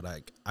was, but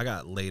I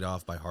got laid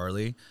off by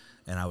Harley,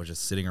 and I was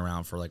just sitting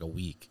around for like a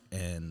week,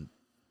 and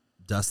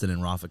Dustin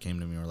and Rafa came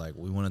to me and were like,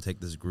 we want to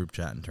take this group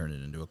chat and turn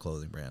it into a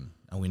clothing brand.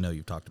 And we know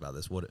you've talked about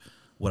this.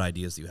 What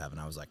ideas do you have?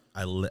 And I was like,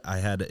 I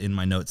had in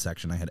my notes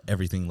section, I had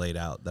everything laid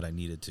out that I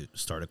needed to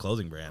start a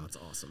clothing brand. That's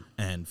awesome.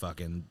 And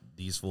fucking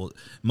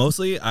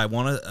mostly I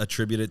want to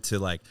attribute it to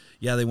like,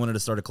 yeah, they wanted to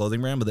start a clothing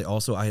brand, but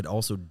I had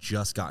also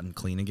just gotten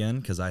clean again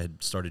because I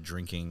had started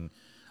drinking.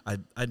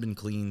 I'd been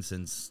clean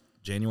since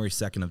January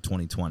 2nd of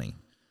 2020.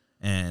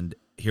 And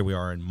here we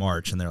are in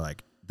March, and they're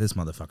like, this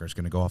motherfucker's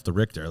going to go off the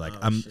Richter. Like,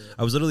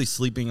 I was literally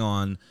sleeping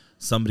on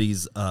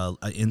somebody's,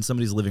 in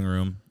somebody's living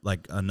room,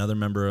 like another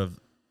member of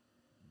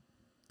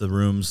the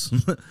rooms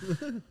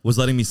was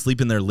letting me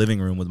sleep in their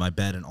living room with my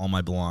bed and all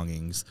my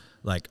belongings.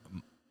 Like,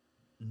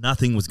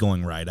 nothing was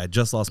going right. I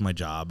just lost my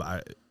job.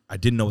 I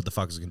didn't know what the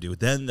fuck I was going to do.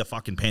 Then the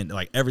fucking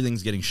like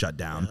everything's getting shut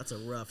down. Yeah, that's a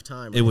rough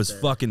time. It was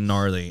fucking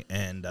gnarly.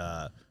 And,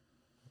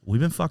 we've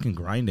been fucking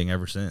grinding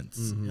ever since.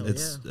 Mm-hmm.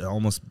 It's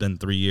almost been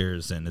 3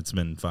 years, and it's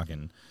been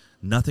fucking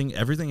nothing.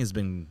 Everything it's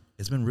been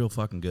real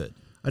fucking good.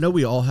 I know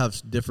we all have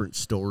different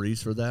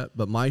stories for that,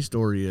 but my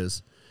story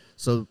is,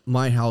 so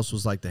my house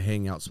was like the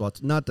hangout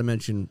spot. Not to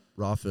mention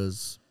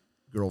Rafa's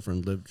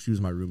girlfriend lived; she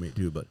was my roommate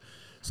too. But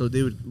so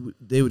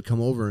they would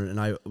come over, and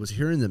I was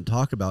hearing them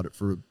talk about it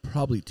for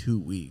probably 2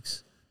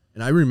 weeks,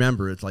 and I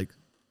remember it's like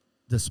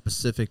the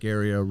specific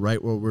area right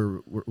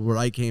where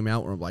I came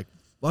out, where I'm like,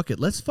 fuck it,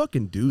 let's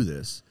fucking do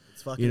this.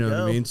 Let's fucking you know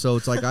go. what I mean? So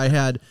it's like I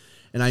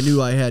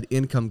knew I had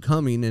income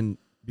coming, and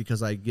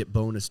because I get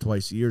bonus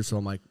twice a year, so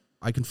I'm like,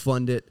 I can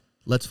fund it.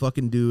 Let's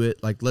fucking do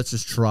it. Like, let's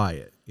just try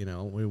it. You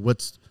know,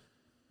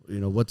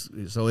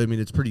 so I mean,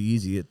 it's pretty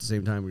easy at the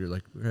same time. You're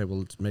like, okay, well,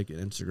 let's make an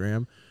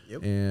Instagram,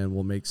 and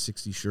we'll make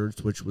 60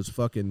 shirts, which was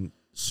fucking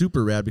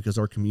super rad because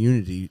our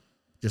community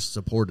just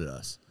supported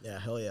us. Yeah,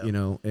 hell yeah. You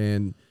know,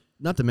 and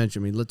not to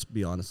mention, I mean, let's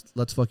be honest,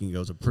 Let's Fucking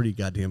Go is a pretty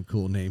goddamn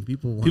cool name.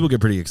 People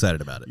get pretty excited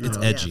about it. It's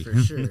edgy. Yeah, for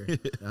sure.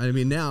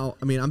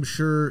 I'm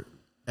sure,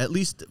 at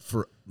least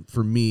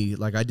for me,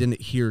 like, I didn't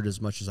hear it as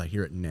much as I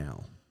hear it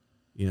now.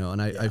 You know,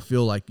 and I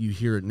feel like you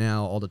hear it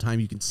now all the time.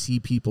 You can see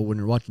people when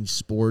you're watching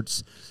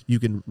sports. You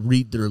can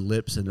read their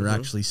lips, and they're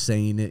actually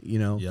saying it, you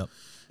know. Yep.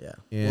 Yeah.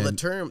 And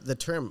well, the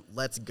term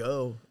 "let's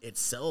go"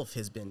 itself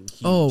has been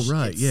huge. Oh,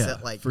 right. It's Yeah.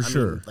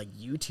 Sure. Like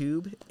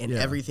YouTube and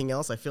everything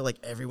else. I feel like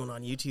everyone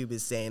on YouTube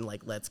is saying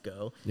like "let's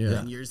go." Yeah.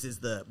 And yours is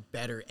the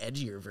better,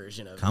 edgier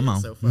version of it. Come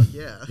on. So fuck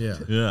yeah. Yeah.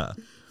 Yeah.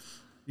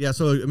 Yeah.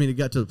 So I mean, it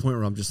got to the point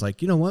where I'm just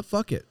like, you know what?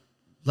 Fuck it.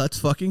 Let's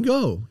fucking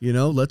go. You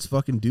know, let's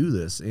fucking do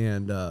this.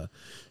 And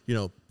you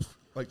know,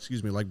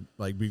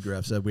 like B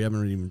Graph said, we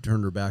haven't even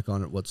turned our back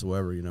on it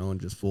whatsoever, you know,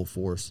 and just full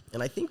force.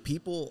 And I think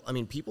people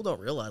don't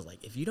realize,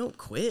 like, if you don't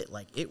quit,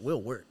 like, it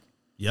will work.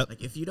 Yep.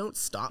 Like, if you don't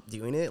stop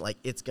doing it, like,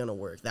 it's going to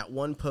work. That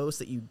one post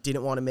that you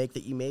didn't want to make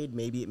that you made,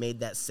 maybe it made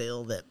that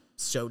sale that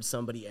showed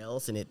somebody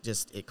else, and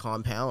it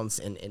compounds,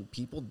 and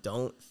people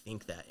don't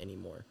think that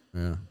anymore.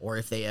 Yeah. Or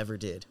if they ever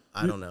did.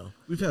 I don't know.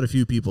 We've had a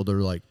few people that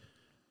are like,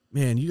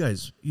 man, you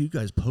guys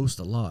post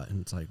a lot. And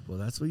it's like, well,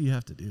 that's what you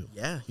have to do.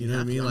 Yeah. You know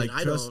what I mean? Like,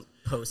 I don't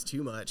post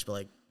too much, but,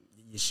 like,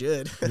 you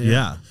should.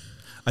 Yeah.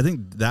 I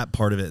think that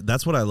part of it,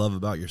 that's what I love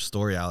about your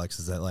story, Alex,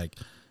 is that, like,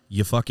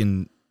 you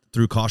fucking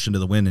threw caution to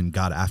the wind and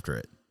got after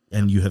it.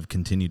 And you have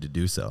continued to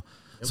do so.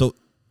 Yep. So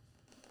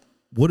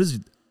what is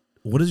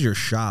your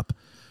shop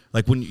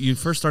like when you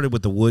first started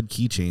with the wood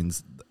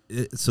keychains?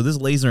 So this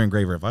laser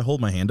engraver, if I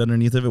hold my hand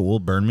underneath of it, will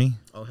it burn me?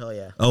 Oh hell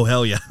yeah. Oh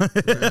hell yeah.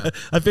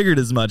 I figured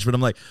as much, but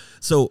I'm like,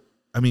 so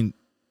I mean,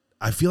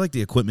 I feel like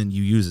the equipment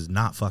you use is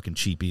not fucking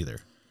cheap either.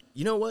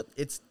 You know what?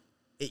 It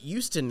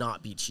used to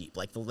not be cheap.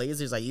 Like the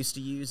lasers I used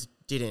to use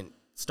didn't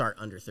start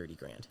under 30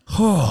 grand.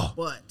 Oh.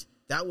 But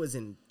that was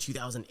in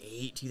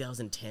 2008,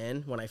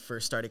 2010 when I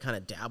first started kind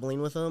of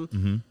dabbling with them.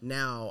 Mm-hmm.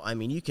 Now, I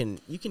mean, you can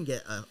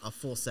get a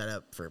full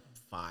setup for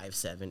 $5,000,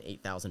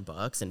 $7,000,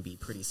 $8,000 and be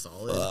pretty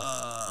solid.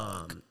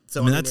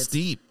 So I mean, that's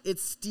steep.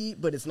 It's steep,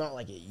 but it's not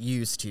like it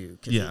used to,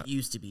 because it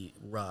used to be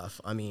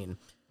rough. I mean,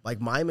 like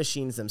my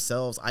machines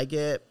themselves, I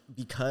get,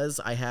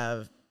 because I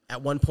have,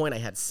 at one point I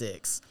had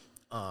 6.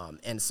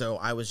 And so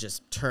I was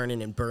just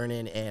turning and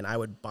burning, and I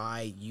would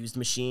buy used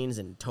machines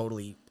and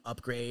totally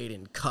upgrade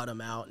and cut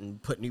them out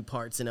and put new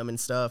parts in them and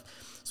stuff.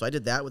 So I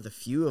did that with a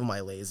few of my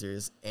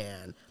lasers,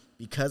 and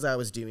because I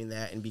was doing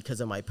that and because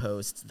of my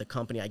posts, the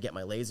company I get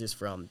my lasers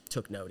from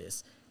took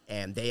notice,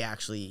 and they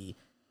actually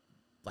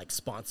like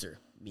sponsor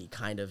me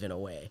kind of in a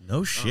way.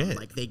 No shit.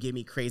 Like they give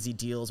me crazy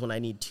deals when I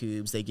need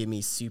tubes. They give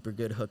me super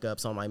good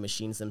hookups on my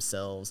machines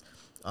themselves.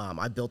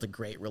 I built a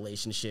great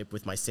relationship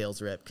with my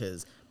sales rep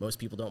because most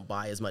people don't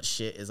buy as much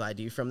shit as I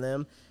do from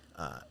them.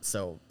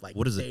 So like,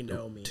 what is they it?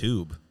 know me.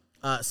 Tube.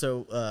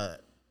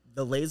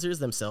 The lasers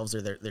themselves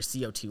are they're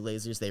CO2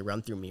 lasers. They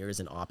run through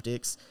mirrors and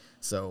optics.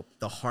 So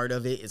the heart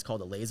of it is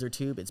called a laser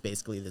tube. It's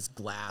basically this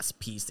glass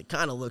piece that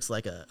kind of looks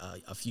like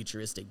a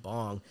futuristic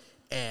bong.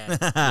 And you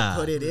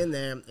put it in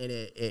there, and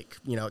it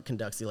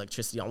conducts the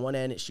electricity on one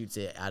end. It shoots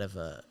it out of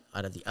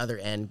the other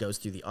end, goes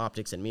through the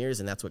optics and mirrors,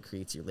 and that's what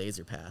creates your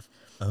laser path.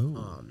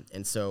 Oh.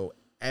 And so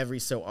every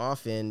so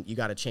often, you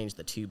got to change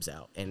the tubes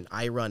out. And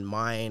I run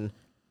mine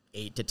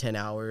 8 to 10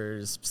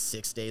 hours,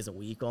 6 days a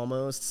week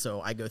almost.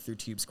 So I go through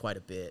tubes quite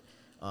a bit.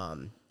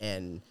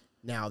 And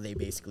now they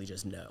basically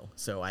just know.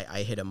 So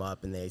I hit them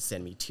up, and they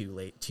send me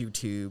two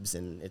tubes,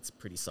 and it's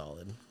pretty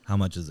solid. How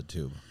much is a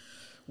tube?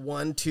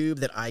 One tube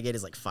that I get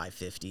is like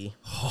 $550.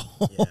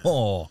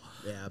 Oh,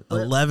 yeah.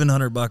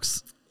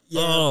 $1,100. Yeah.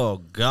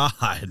 Oh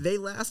God. They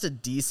last a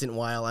decent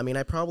while. I mean,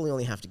 I probably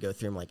only have to go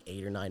through them like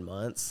 8 or 9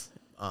 months.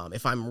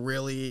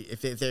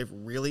 If they're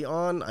really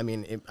on, I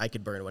mean, I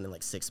could burn one in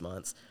like 6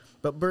 months.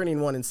 But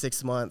burning one in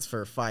 6 months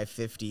for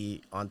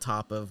 $550 on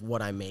top of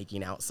what I'm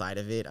making outside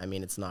of it, I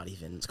mean, it's not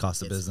even. It's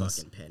cost of business.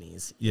 Fucking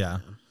pennies. Yeah.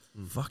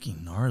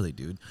 Fucking gnarly,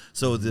 dude.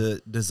 So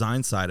the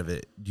design side of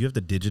it, do you have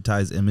to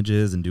digitize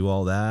images and do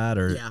all that,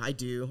 or? Yeah, I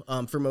do.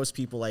 For most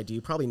people, I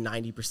do. Probably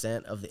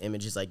 90% of the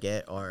images I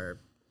get are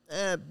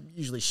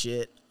usually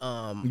shit.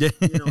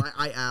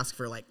 I ask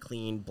for like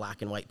clean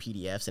black and white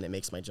PDFs, and it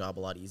makes my job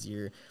a lot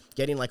easier.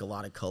 Getting like a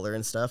lot of color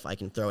and stuff, I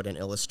can throw it in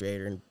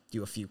Illustrator and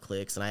do a few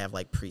clicks, and I have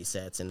like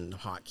presets and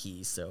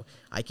hotkeys, so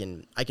I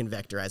can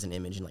vectorize an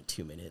image in like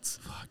 2 minutes.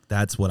 Fuck,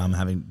 that's what I'm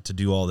having to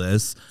do all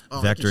this.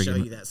 Oh, I can show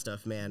you that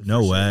stuff, man.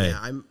 No way.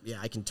 Yeah,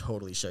 I can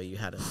totally show you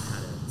how to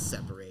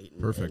separate.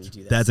 Perfect. And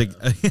do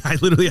that I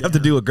literally have to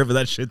do a grip of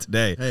that shit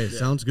today. Hey,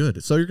 sounds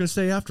good. So you're gonna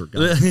stay after,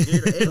 guys.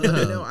 Dude, hey, let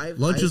me know.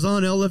 Lunch is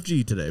on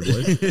LFG today,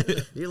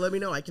 boys. Dude, let me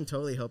know. I can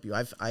totally help you.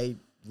 I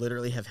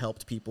literally have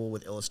helped people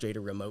with Illustrator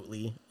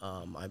remotely.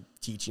 I'm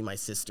teaching my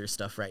sister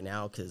stuff right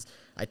now because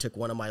I took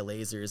one of my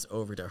lasers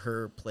over to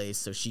her place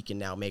so she can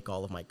now make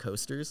all of my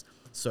coasters.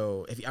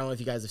 So I don't know if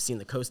you guys have seen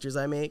the coasters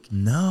I make.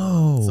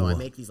 No. So I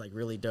make these like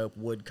really dope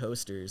wood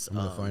coasters. I'm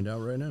gonna find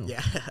out right now.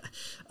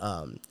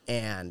 Yeah.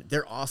 And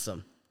they're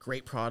awesome.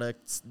 Great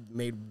products,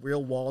 made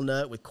real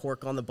walnut with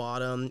cork on the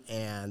bottom,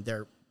 and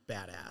they're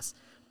badass.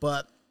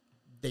 But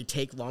they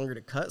take longer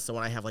to cut, so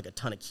when I have like a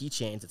ton of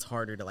keychains, it's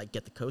harder to like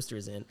get the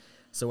coasters in.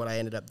 So what I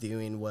ended up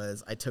doing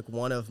was I took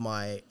one of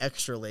my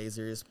extra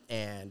lasers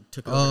and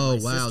took it over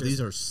to my sister's.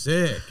 These are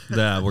sick.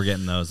 Yeah, we're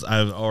getting those.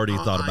 I've already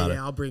thought about it.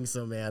 Yeah, I'll bring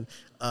some, man.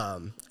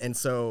 And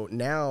so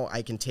now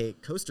I can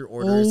take coaster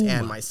orders,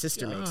 and my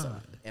sister makes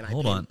them. And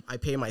I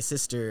pay my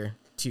sister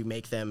to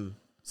make them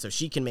so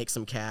she can make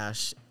some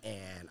cash,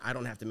 and I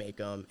don't have to make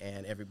them,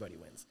 and everybody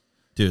wins.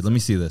 Dude, let me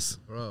see this.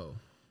 Bro.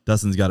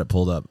 Dustin's got it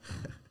pulled up.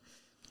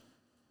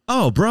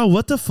 Oh, bro,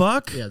 what the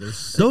fuck? Yeah,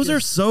 those are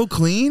so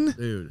clean.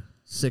 Dude,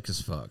 sick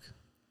as fuck.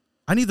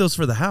 I need those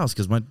for the house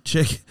because my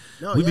chick.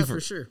 No, yeah,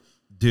 for sure.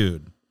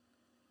 Dude.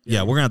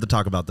 Yeah, we're going to have to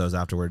talk about those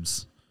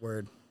afterwards.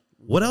 Word.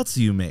 What else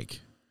do you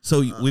make?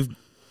 So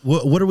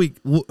what are we?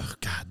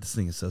 God, this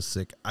thing is so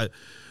sick.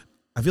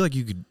 I feel like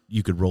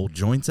you could roll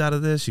joints out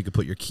of this. You could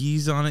put your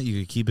keys on it. You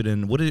could keep it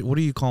in. What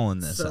are you calling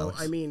this, So, Alex?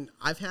 I mean,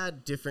 I've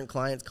had different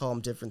clients call them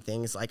different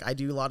things. Like, I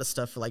do a lot of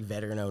stuff for, like,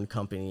 veteran-owned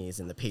companies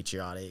and the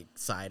patriotic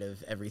side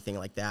of everything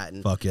like that.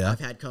 And fuck yeah. I've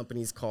had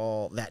companies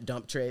call that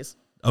dump trays.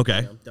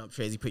 Okay. You know, dump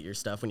trays, you put your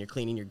stuff when you're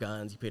cleaning your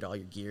guns. You put all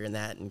your gear in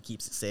that and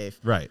keeps it safe.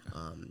 Right.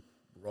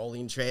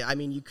 rolling tray. I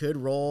mean, you could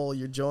roll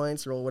your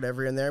joints, roll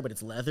whatever in there, but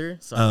it's leather,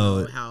 so I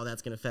don't know how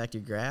that's going to affect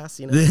your grass,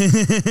 you know.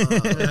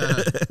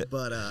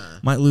 But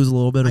might lose a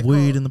little bit of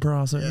weed in the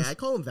process. Yeah, I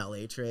call them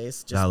valet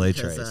trays. Just valet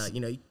because, trays.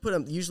 You put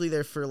them. Usually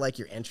they're for like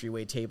your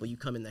entryway table. You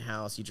come in the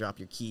house, you drop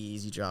your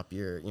keys, you drop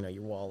your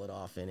your wallet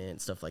off in it,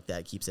 and stuff like that.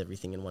 It keeps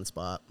everything in one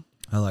spot.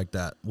 I like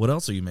that. What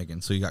else are you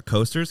making? So you got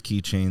coasters,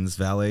 keychains,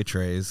 valet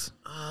trays.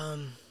 I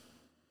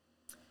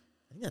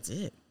think that's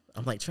it.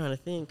 I'm like trying to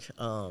think.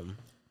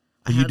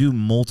 You do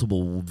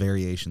multiple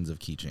variations of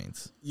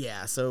keychains.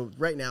 Yeah, so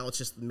right now it's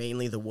just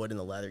mainly the wood and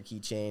the leather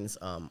keychains.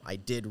 I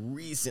did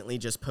recently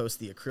just post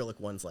the acrylic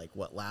ones like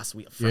last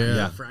week,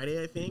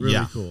 Friday I think.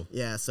 Really cool.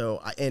 Yeah,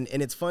 so and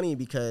it's funny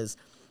because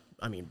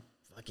I mean,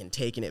 fucking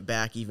taking it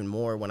back even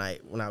more when I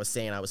was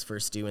saying I was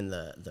first doing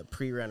the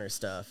pre-runner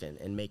stuff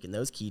and making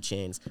those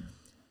keychains,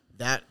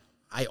 that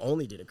I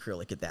only did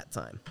acrylic at that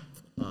time.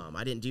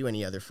 I didn't do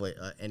any other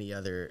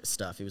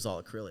stuff. It was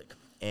all acrylic.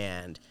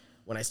 And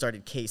when I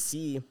started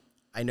KC,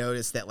 I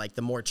noticed that like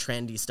the more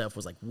trendy stuff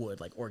was like wood,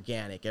 like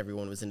organic.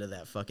 Everyone was into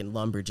that fucking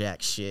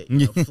lumberjack shit,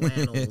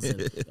 flannels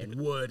and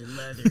wood and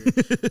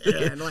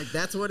leather, and like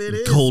that's what it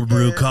is. Cold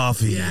brew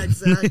coffee. Yeah,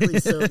 exactly.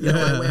 So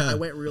I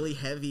went really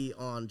heavy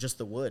on just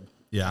the wood.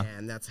 Yeah,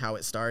 and that's how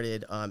it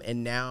started.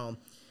 And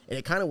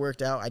it kind of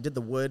worked out. I did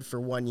the wood for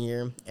 1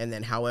 year, and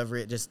then however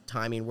it just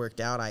timing worked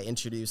out, I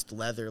introduced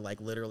leather like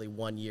literally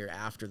 1 year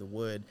after the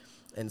wood,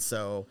 and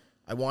so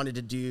I wanted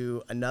to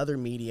do another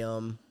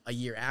medium a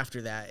year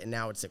after that, and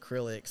now it's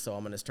acrylic, so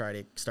I'm going to try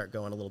to start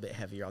going a little bit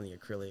heavier on the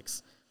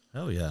acrylics.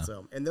 Oh, yeah.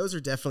 So, and those are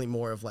definitely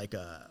more of like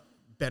a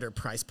better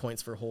price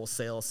points for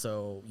wholesale,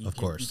 so you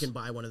can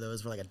buy one of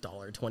those for like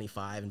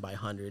 $1.25 and buy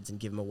hundreds and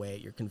give them away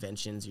at your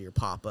conventions, your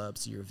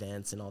pop-ups, your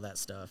events, and all that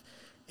stuff.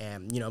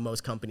 And,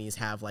 most companies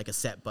have like a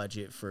set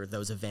budget for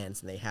those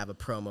events, and they have a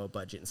promo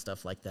budget and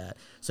stuff like that.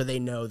 So they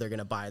know they're going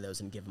to buy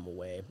those and give them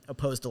away,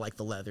 opposed to like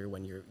the leather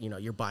when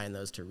you're buying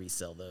those to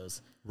resell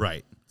those.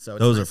 Right. So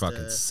those are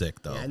fucking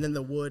sick, though. Yeah, and then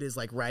the wood is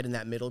like right in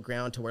that middle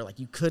ground to where like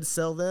you could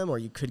sell them or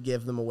you could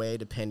give them away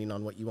depending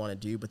on what you want to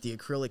do. But the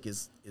acrylic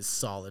is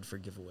solid for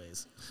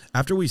giveaways.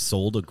 After we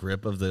sold a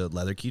grip of the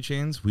leather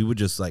keychains, we would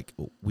just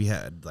we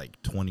had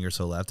like 20 or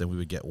so left, and we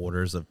would get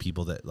orders of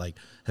people that like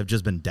have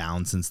just been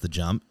down since the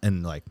jump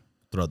and like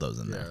throw those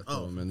in there.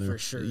 Oh, for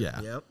sure. Yeah.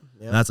 Yep.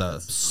 That's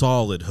a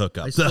solid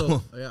hookup. I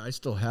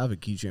still have a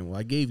keychain. Well,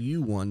 I gave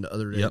you one the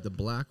other day, the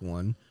black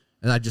one.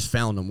 And I just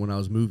found them when I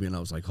was moving. I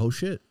was like, oh,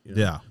 shit.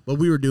 Yeah. But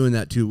we were doing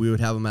that, too. We would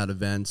have them at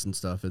events and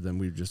stuff, and then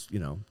we would just,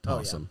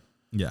 toss them.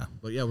 Yeah.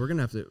 But, yeah, we're going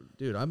to have to –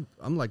 dude, I'm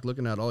like,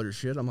 looking at all your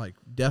shit. I'm, like,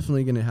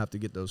 definitely going to have to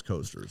get those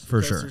coasters.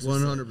 For sure.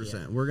 100%.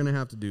 Yeah. We're going to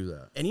have to do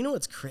that. And you know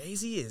what's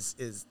crazy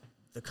is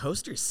the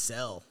coasters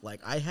sell.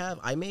 Like,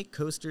 I make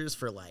coasters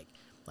for, like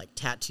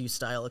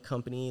tattoo-style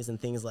companies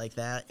and things like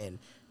that. And,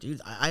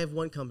 dude, I have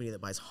one company that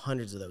buys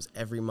hundreds of those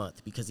every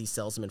month because he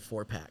sells them in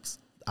 4-packs.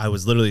 I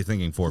was literally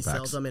thinking 4-packs. He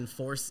sells them in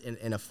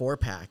a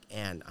 4-pack,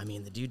 and I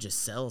mean the dude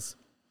just sells.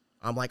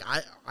 I'm like,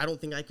 I don't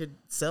think I could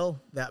sell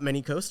that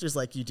many coasters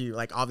like you do.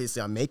 Like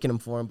obviously I'm making them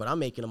for him, but I'm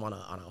making them on a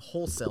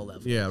wholesale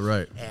level. Yeah,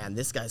 right. And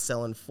this guy's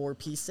selling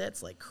 4-piece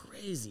sets like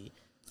crazy.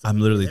 So I'm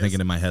literally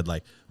thinking in my head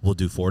like, we'll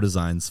do 4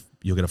 designs.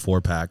 You'll get a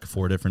 4-pack,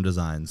 4 different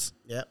designs.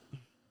 Yep.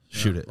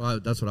 Shoot it. Well,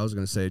 that's what I was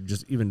going to say.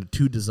 Just even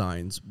 2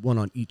 designs, one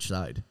on each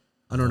side.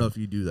 I don't know if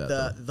you do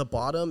that. The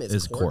bottom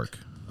is cork.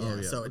 Yeah, oh,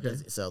 yeah. So it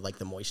does, so like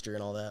the moisture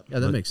and all that. Yeah,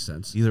 that makes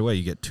sense. Either way,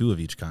 you get 2 of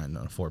each kind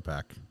on a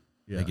 4-pack.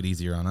 Yeah. Make it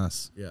easier on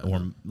us. Yeah.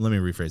 Or let me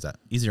rephrase that.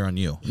 Easier on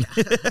you.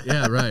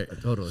 Yeah, right.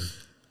 Totally.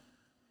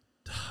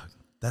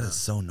 That is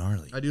so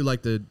gnarly. I do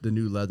like the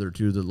new leather,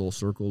 too, the little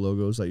circle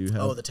logos that you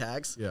have. Oh, the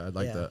tags? Yeah, I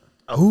like that.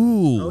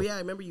 Ooh. Oh, yeah, I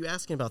remember you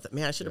asking about that.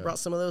 Man, I should have brought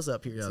some of those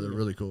up here, Yeah, too. they're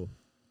really cool.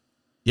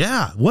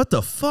 Yeah. What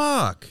the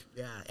fuck?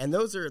 Yeah, and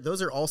those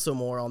are also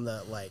more on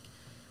the, like,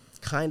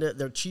 kind of,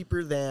 they're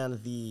cheaper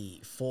than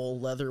the full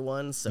leather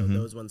ones, so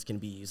those ones can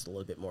be used a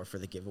little bit more for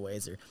the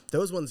giveaways. Or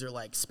those ones are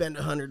like spend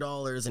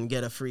 $100 and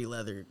get a free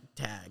leather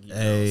tag.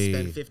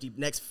 Spend 50,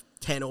 next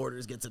 10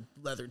 orders gets a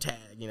leather tag.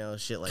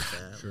 Shit like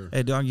that. Sure.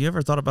 Hey, dog, you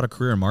ever thought about a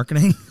career in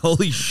marketing?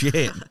 Holy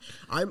shit!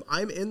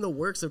 I'm in the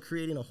works of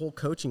creating a whole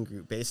coaching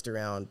group based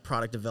around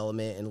product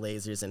development and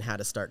lasers and how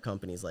to start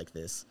companies like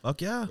this.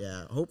 Fuck yeah!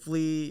 Yeah,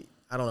 hopefully.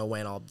 I don't know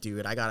when I'll do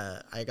it. I got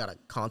a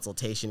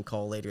consultation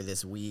call later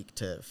this week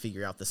to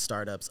figure out the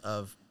startups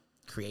of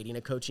creating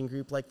a coaching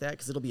group like that,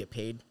 because it'll be a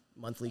paid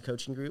monthly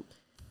coaching group.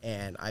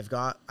 And I've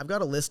got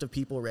a list of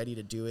people ready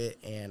to do it,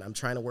 and I'm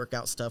trying to work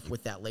out stuff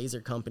with that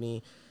laser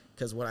company,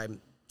 because what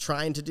I'm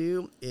trying to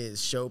do is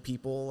show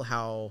people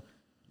how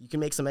you can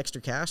make some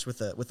extra cash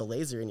with a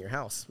laser in your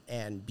house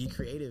and be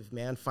creative,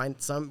 man. Find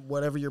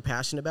whatever you're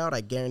passionate about. I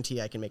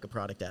guarantee I can make a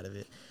product out of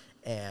it.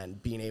 And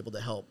being able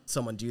to help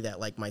someone do that,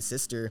 like my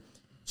sister.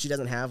 She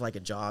doesn't have like a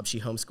job. She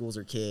homeschools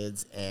her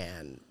kids,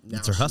 and now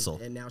it's her hustle.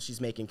 And now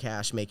she's making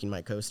cash making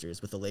my coasters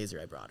with the laser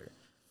I brought her.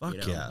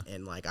 Fuck yeah!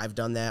 And like I've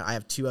done that. I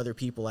have 2 other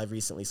people I've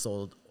recently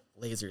sold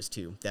lasers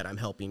to that I'm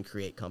helping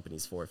create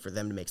companies for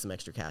them to make some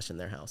extra cash in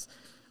their house.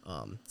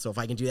 So if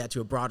I can do that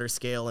to a broader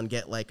scale and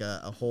get like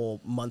a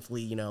whole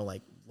monthly, you know,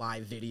 like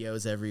live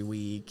videos every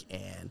week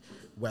and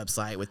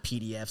website with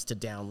PDFs to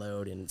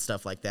download and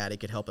stuff like that, it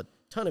could help a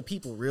ton of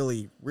people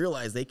really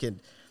realize they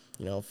could,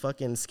 you know,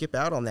 fucking skip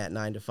out on that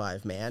 9 to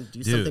 5, man.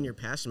 Do something you're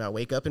passionate about.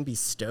 Wake up and be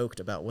stoked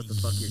about what the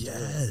fuck you're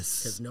doing.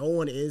 Because no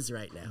one is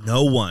right now.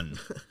 No one.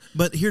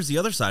 But here's the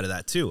other side of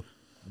that too.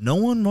 No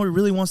one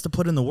really wants to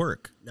put in the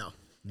work. No.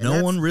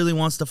 No one really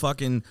wants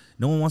to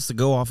no one wants to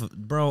go off of,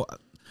 bro.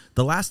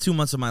 The last 2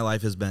 months of my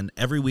life has been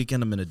every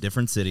weekend I'm in a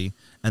different city,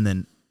 and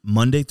then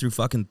Monday through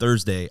fucking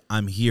Thursday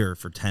I'm here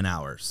for 10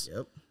 hours.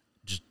 Yep.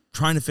 Just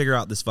trying to figure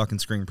out this fucking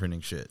screen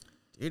printing shit.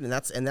 Dude, and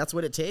that's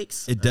what it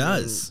takes. It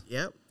does.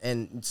 Yep.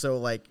 And so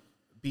like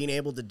being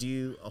able to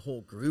do a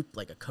whole group,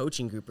 like a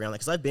coaching group around, like,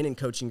 because I've been in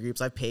coaching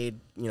groups, I've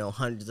paid, you know,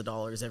 hundreds of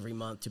dollars every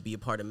month to be a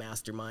part of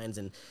masterminds,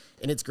 and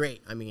it's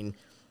great. I mean,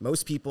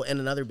 most people, and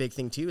another big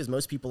thing too is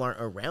most people aren't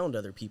around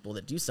other people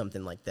that do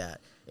something like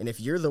that. And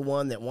if you're the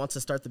one that wants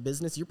to start the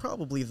business, you're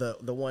probably the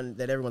one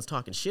that everyone's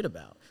talking shit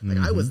about. Like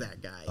I was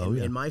that guy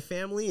in my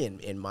family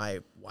and in my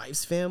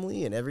wife's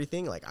family and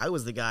everything. Like I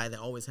was the guy that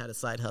always had a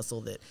side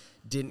hustle that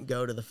didn't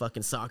go to the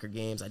fucking soccer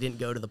games. I didn't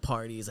go to the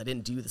parties. I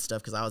didn't do the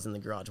stuff because I was in the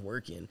garage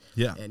working.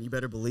 Yeah. And you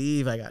better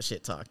believe I got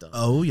shit talked on.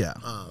 Oh yeah.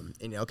 And,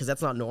 you know, because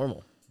that's not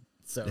normal.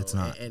 So it's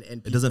not. And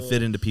it doesn't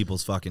fit into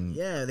people's fucking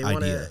they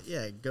want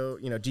to go,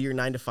 you know, do your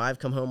 9 to 5,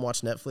 come home,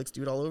 watch Netflix,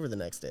 do it all over the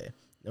next day.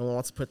 No one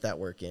wants to put that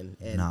work in,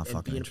 and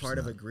being part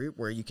of a group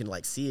where you can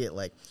like see it.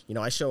 Like, you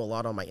know, I show a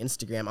lot on my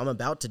Instagram. I'm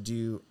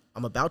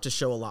about to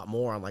show a lot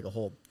more on like a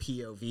whole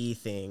POV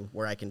thing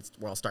where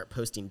I'll start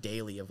posting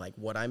daily of like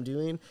what I'm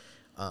doing.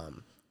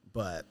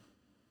 But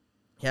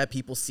yeah,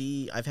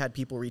 I've had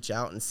people reach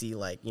out and see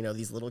like, you know,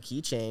 these little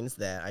keychains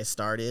that I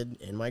started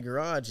in my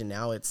garage, and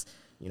now it's,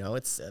 you know,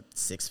 it's a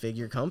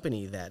 6-figure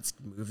company that's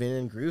moving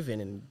and grooving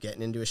and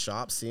getting into a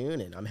shop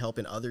soon. And I'm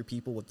helping other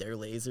people with their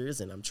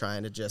lasers, and I'm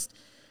trying to just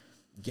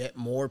get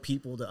more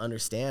people to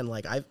understand.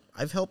 Like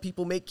I've helped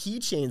people make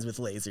keychains with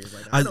lasers.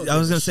 Like I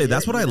was gonna say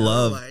that's what I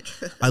love. Like,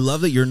 I love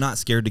that you're not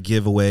scared to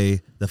give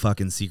away the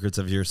fucking secrets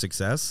of your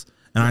success.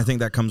 And I think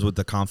that comes with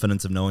the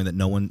confidence of knowing that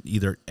no one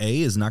either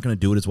A is not going to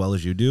do it as well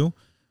as you do,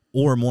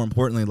 or more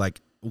importantly,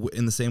 like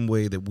in the same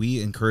way that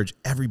we encourage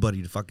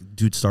everybody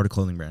to start a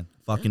clothing brand.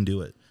 Fucking do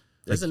it.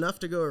 There's enough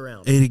to go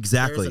around.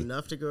 Exactly. There's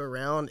enough to go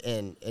around,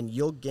 and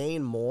you'll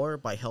gain more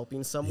by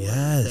helping someone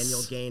than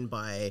you'll gain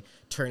by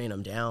turning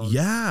them down.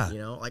 Yeah. You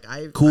know, like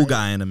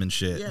guying them and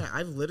shit. Yeah,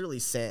 I've literally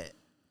sent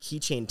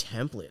keychain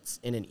templates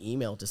in an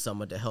email to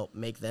someone to help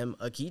make them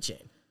a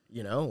keychain.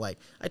 You know, like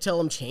I tell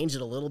them change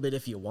it a little bit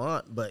if you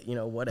want, but you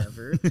know,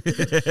 whatever.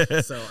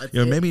 So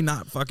you know, maybe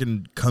not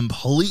fucking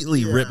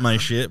completely rip my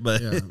shit,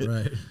 but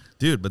right,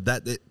 dude. But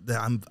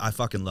I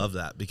fucking love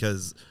that,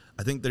 because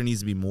I think there needs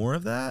to be more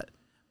of that.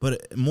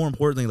 But more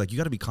importantly, like, you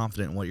got to be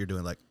confident in what you're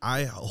doing. Like,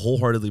 I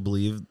wholeheartedly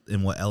believe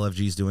in what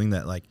LFG is doing,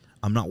 that, like,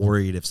 I'm not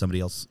worried if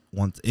somebody else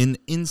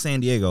in San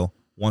Diego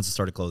wants to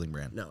start a clothing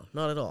brand. No,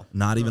 not at all.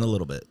 Not even a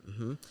little bit.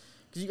 Because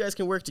you guys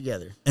can work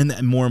together. And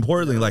more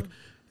importantly, like,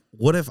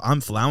 what if I'm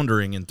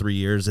floundering in 3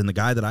 years and the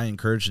guy that I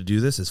encouraged to do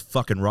this is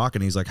fucking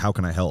rocking? He's like, how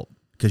can I help?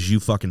 Because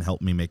you fucking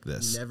helped me make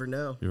this. You never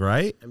know.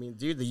 Right? I mean,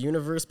 dude, the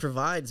universe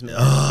provides, man.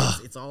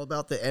 It's all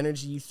about the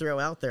energy you throw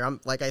out there.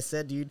 I'm, like I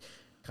said, dude,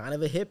 kind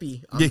of a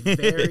hippie. I'm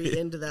very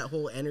into that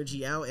whole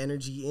energy out,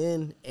 energy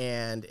in,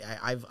 and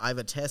I've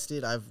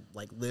attested. I've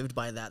like lived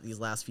by that these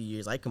last few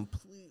years. I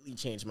completely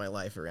changed my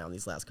life around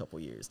these last couple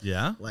years.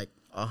 Yeah, like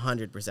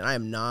 100%. I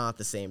am not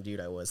the same dude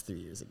I was 3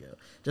 years ago.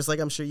 Just like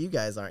I'm sure you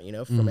guys aren't. You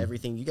know, from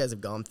everything you guys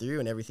have gone through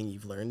and everything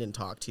you've learned and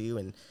talked to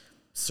and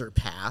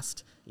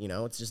surpassed. You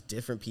know, it's just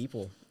different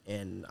people,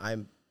 and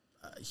I'm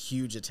a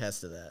huge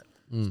attest to that.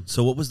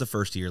 So, what was the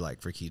first year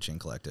like for Keychain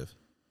Collective?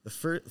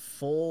 The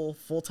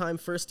full-time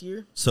first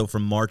year? So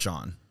from March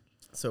on.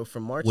 So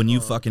from March when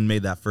you fucking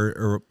made that first,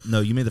 or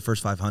no, you made the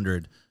first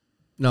 500.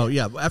 No,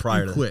 yeah,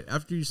 after you quit.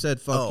 After you said,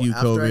 fuck you,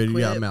 COVID,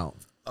 yeah, I'm out.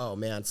 Oh,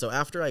 man. So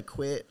after I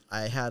quit,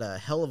 I had a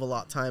hell of a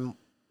lot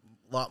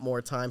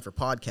more time for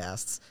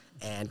podcasts,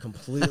 and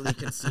completely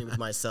consumed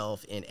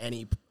myself in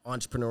any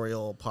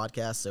entrepreneurial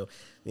podcast. So,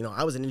 you know,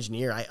 I was an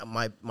engineer.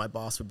 My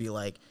boss would be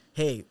like,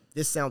 hey,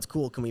 this sounds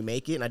cool. Can we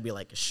make it? And I'd be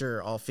like,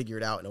 sure, I'll figure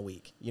it out in a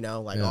week. You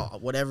know, like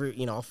whatever,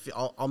 you know,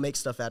 I'll make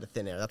stuff out of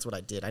thin air. That's what I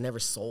did. I never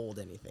sold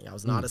anything. I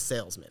was not a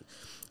salesman.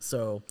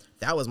 So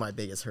that was my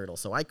biggest hurdle.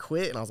 So I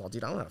quit, and I was like,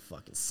 dude, I don't know how to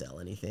fucking sell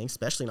anything,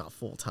 especially not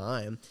full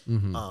time.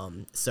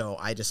 So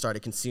I just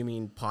started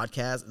consuming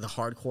podcasts. The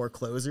Hardcore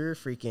Closer,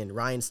 freaking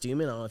Ryan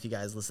Stewman. I don't know if you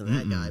guys listen to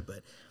that guy,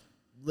 but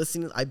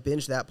I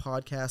binged that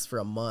podcast for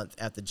a month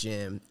at the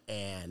gym,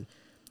 and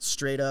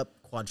straight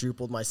up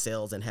quadrupled my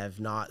sales and have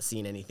not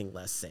seen anything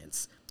less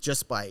since,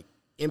 just by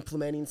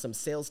implementing some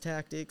sales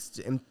tactics,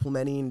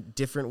 implementing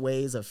different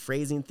ways of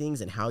phrasing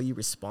things and how you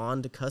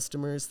respond to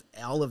customers,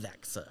 all of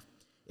that stuff.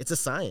 It's a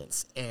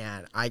science,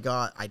 and I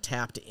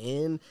tapped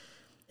in,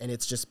 and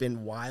it's just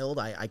been wild.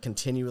 I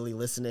continually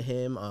listen to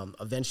him.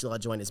 Eventually I'll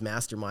join his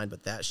mastermind,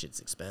 but that shit's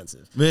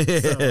expensive.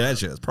 That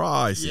shit is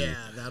pricey. Yeah,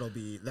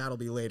 that'll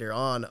be later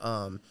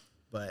on.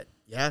 But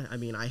yeah, I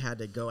mean, I had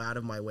to go out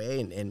of my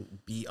way and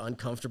be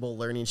uncomfortable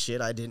learning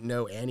shit I didn't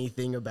know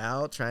anything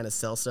about, trying to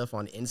sell stuff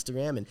on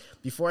Instagram. And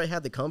before I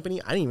had the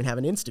company, I didn't even have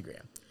an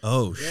Instagram.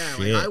 Oh, Yeah,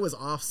 shit. like I was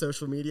off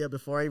social media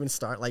before I even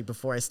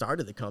before I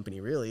started the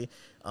company, really.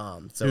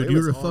 So Dude, it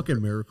you're was a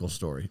fucking miracle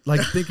story.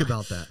 Like, think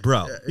about that.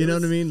 Bro. You know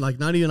what I mean? Like,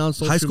 not even on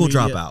social High school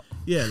media. dropout.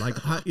 Yeah, like,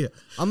 yeah.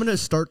 I'm going to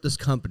start this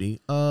company.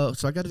 So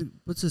I got to,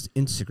 what's this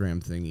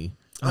Instagram thingy?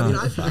 I mean,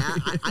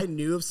 I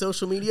knew of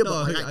social media,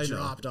 but like I I know.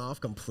 dropped off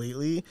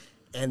completely,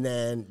 and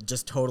then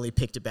just totally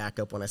picked it back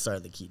up when I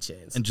started the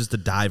keychains. And just to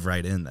dive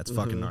right in, that's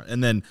fucking gnarly.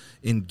 And then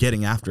in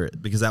getting after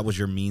it, because that was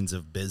your means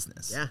of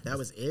business. Yeah, that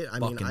was it. I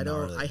mean, Fucking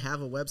gnarly. I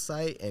have a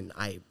website, and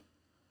I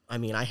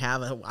mean, I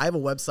have a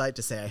website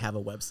to say I have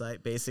a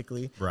website,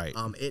 basically. Right.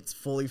 It's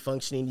fully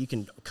functioning. You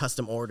can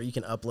custom order. You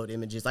can upload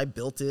images. I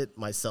built it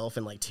myself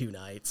in like 2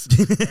 nights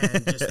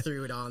and just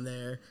threw it on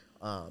there.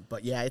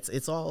 But yeah,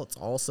 it's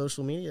all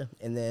social media.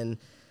 And then,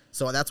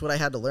 so that's what I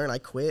had to learn. I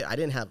quit.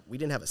 We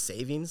didn't have a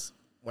savings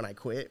when I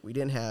quit. We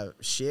didn't have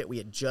shit. We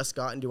had just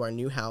gotten to our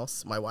new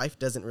house. My wife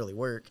doesn't really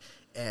work.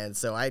 And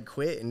so I had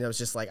quit, and it was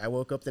just like, I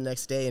woke up the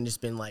next day and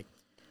just been like,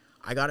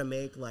 I got to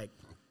make like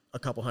a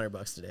couple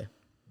 $100 today.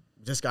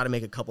 Just got to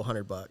make a couple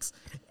 $100.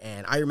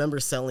 And I remember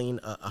selling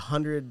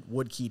 100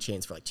 wood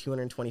keychains for like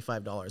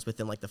 $225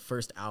 within like the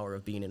first hour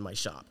of being in my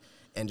shop,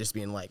 and just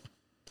being like,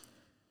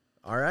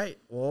 all right,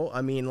 well,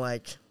 I mean,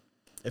 like,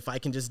 if I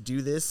can just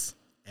do this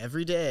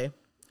every day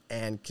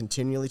and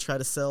continually try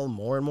to sell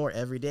more and more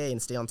every day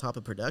and stay on top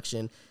of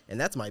production, and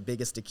that's my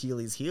biggest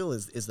Achilles heel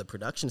is the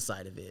production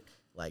side of it.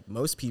 Like,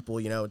 most people,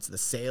 you know, it's the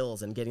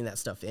sales and getting that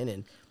stuff in,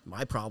 and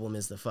my problem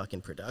is the fucking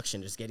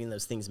production. Just getting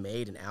those things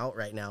made and out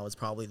right now is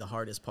probably the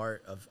hardest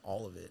part of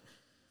all of it.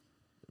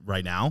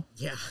 Right now?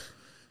 Yeah.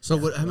 So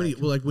what? How many?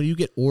 Well, like when you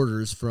get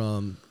orders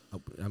from,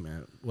 I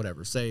mean,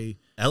 whatever. Say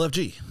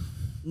LFG.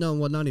 no,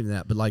 well, not even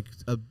that, but like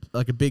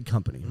a big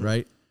company,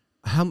 right?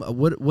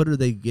 What are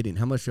they getting?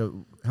 How many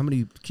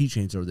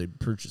keychains are they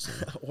purchasing?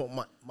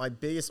 Well, my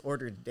biggest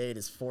order to date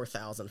is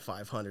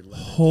 4,500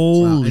 leather.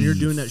 Holy Wow, and you're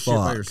doing that shit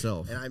by fuck.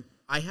 yourself. And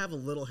I have a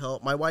little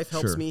help. My wife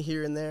helps Sure. me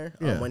here and there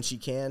Yeah. when she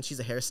can. She's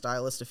a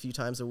hairstylist a few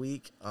times a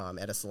week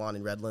at a salon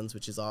in Redlands,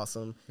 which is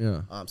awesome.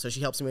 Yeah. So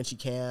she helps me when she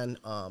can.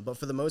 But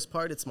for the most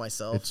part, it's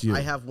myself. It's you. I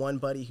have one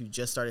buddy who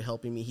just started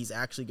helping me. He's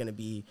actually going to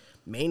be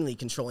mainly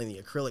controlling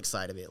the acrylic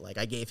side of it. Like,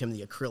 I gave him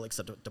the acrylics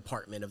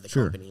department of the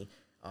Sure. company.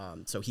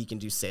 So he can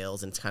do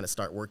sales and kind of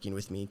start working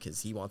with me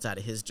because he wants out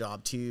of his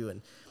job too,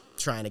 and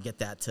trying to get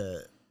that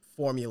to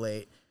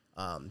formulate.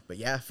 But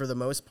yeah, for the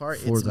most part,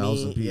 it's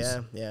 4,000 me. piece.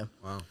 Yeah.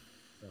 Wow.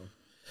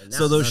 And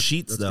So those that's-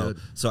 sheets, that's though.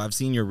 good. So I've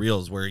seen your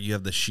reels where you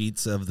have the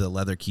sheets of the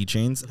leather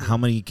keychains. How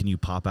many can you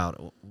pop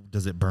out?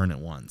 Does it burn at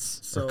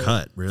once or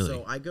cut? Really?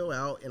 So I go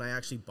out and I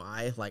actually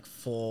buy like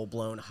full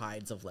blown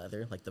hides of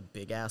leather, like the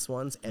big ass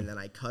ones, and then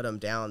I cut them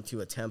down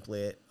to a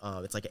template.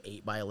 It's like an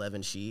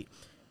 8x11 sheet,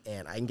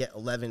 and I can get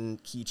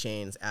 11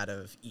 keychains out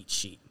of each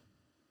sheet.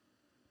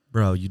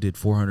 Bro, you did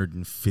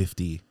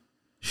 450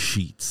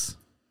 sheets.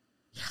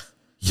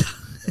 Yeah.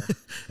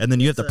 And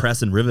then you have to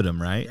press and rivet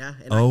them, right? Yeah.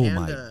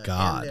 My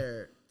God.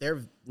 And they're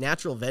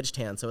natural veg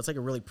tan, so it's like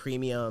a really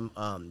premium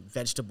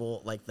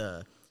vegetable. Like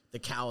the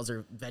cows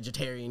are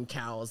vegetarian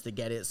cows that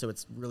get it, so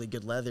it's really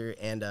good leather,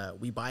 and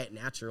we buy it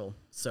natural.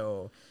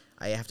 So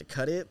I have to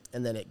cut it,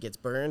 and then it gets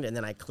burned, and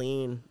then I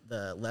clean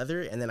the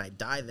leather, and then I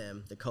dye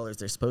them the colors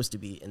they're supposed to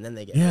be, and then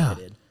they get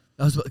riveted.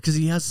 Because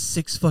he has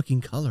 6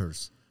 fucking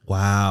colors.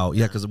 Wow.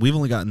 Yeah, because we've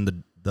only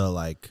gotten the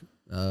like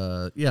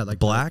Like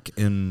black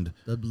and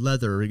the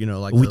leather. You know,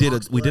 like we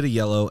the did a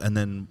yellow and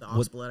then The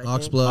what? oxblood, I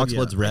ox think. blood.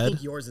 Oxblood's I red.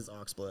 think yours is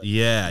oxblood.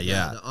 Yeah.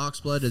 the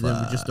oxblood, and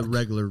then just the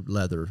regular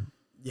leather.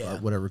 Yeah.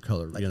 Whatever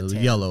color, Like you know, the the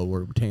tan. yellow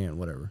or tan,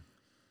 whatever.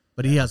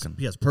 But he has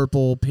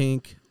purple,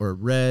 pink, or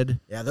red.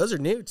 Yeah, those are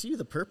new too.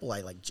 The purple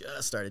I like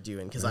just started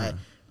doing because I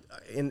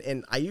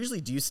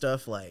usually do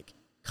stuff like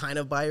kind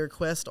of by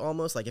request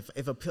almost. Like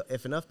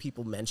if enough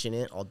people mention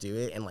it, I'll do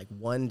it. And like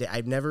one day,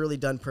 I've never really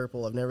done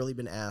purple. I've never really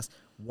been asked.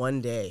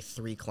 One day,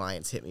 3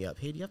 clients hit me up.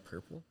 Hey, do you have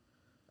purple?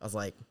 I was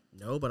like,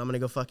 no, but I'm gonna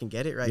go fucking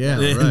get it right Yeah,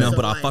 now. right. No, So,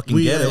 but I'll like, fucking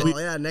get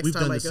it. Next We've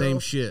time done I the go, same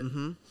shit.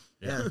 Mm-hmm.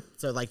 Yeah.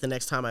 So like the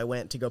next time I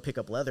went to go pick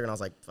up leather, and I was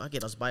like, fuck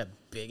it, I'll just buy a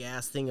big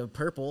ass thing of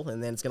purple,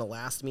 and then it's gonna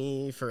last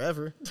me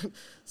forever.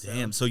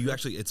 Damn. So you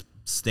actually it's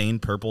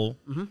stained purple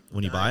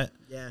when you buy it.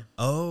 Yeah.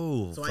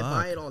 Oh. So fuck. I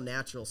buy it all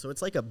natural. So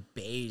it's like a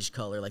beige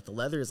color. Like the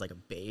leather is like a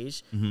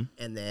beige.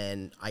 And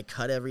then I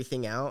cut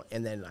everything out,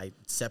 and then I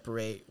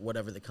separate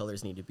whatever the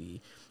colors need to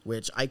be,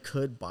 which I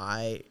could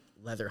buy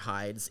leather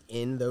hides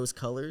in those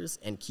colors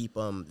and keep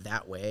them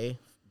that way.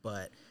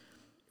 But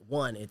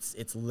one, it's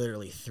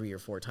literally 3 or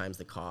 4 times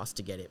the cost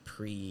to get it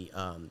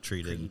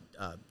Treated.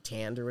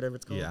 tanned or whatever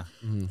it's called. Yeah.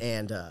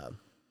 And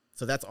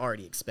so that's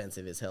already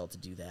expensive as hell to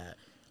do that.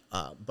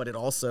 But it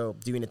also,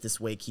 doing it this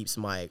way keeps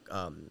my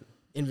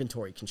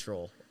inventory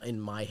control in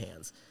my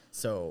hands.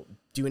 So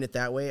doing it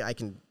that way, I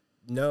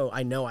know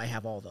I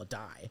have all the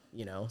dye,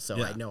 you know, so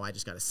Yeah. I know I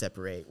just got to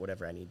separate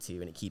whatever I need to,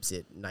 and it keeps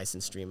it nice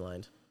and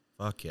streamlined.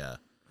 Fuck yeah.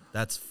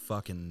 That's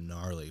fucking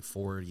gnarly.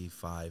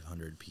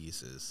 4,500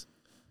 pieces.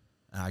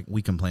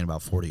 We complain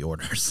about 40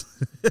 orders.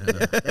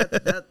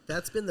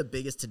 That's been the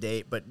biggest to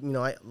date. But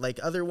I like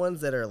other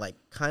ones that are like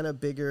kind of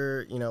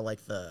bigger.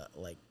 Like the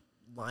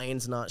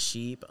lions not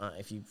sheep.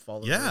 If you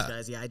follow those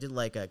guys, I did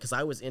because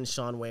I was in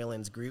Sean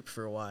Whalen's group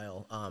for a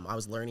while. I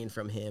was learning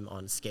from him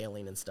on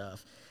scaling and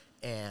stuff,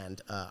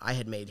 and I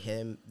had made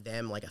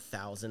them like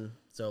 1,000.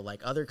 So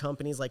like other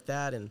companies like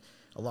that, and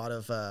a lot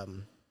of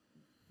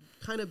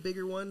kind of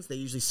bigger ones, they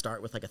usually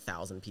start with like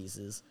 1,000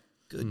 pieces.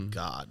 Good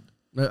God.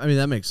 I mean,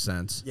 that makes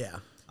sense. Yeah.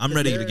 I'm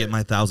ready to get my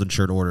 1,000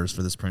 shirt orders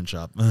for this print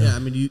shop. Yeah, I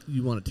mean,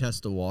 you want to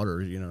test the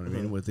water, you know what I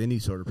mean, with any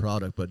sort of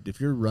product. But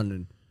if you're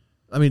running,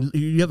 I mean,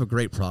 you have a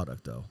great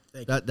product, though.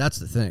 That's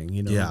the thing,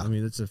 Yeah. I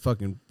mean, it's a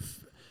fucking...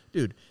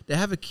 Dude, to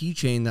have a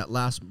keychain that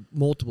lasts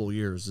multiple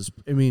years is,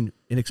 I mean,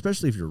 and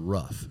especially if you're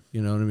rough,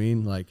 you know what I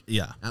mean? Like,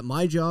 yeah. At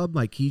my job,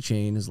 my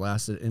keychain has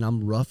lasted, and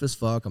I'm rough as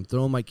fuck. I'm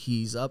throwing my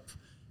keys up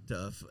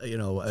to,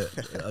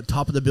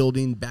 top of the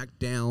building, back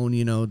down,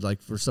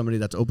 like for somebody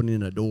that's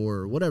opening a door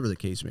or whatever the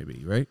case may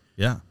be, right?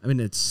 Yeah. I mean,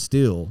 it's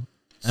still...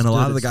 And a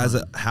lot of the guys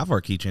that have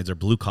our keychains are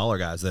blue-collar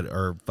guys that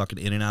are fucking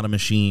in and out of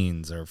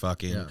machines or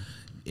fucking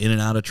in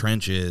and out of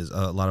trenches.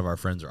 A lot of our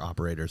friends are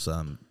operators.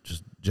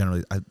 Just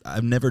generally, I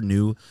never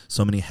knew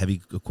so many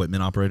heavy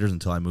equipment operators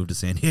until I moved to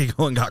San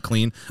Diego and got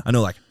clean. I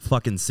know like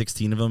fucking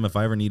 16 of them. If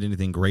I ever need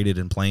anything graded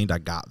and planed, I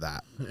got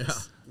that.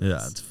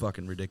 Yeah, it's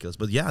fucking ridiculous.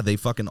 But yeah, they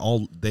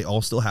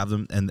all still have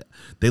them, and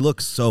they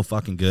look so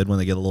fucking good when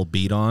they get a little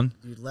beat on.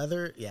 Dude,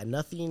 leather,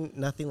 nothing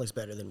looks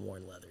better than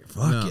worn leather.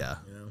 Fuck yeah.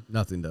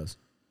 Nothing does.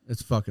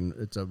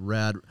 It's a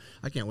rad.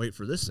 I can't wait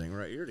for this thing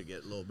right here to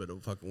get a little bit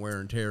of fucking wear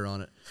and tear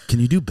on it.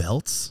 Can you do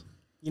belts?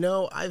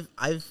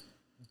 I've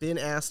been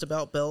asked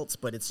about belts,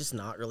 but it's just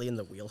not really in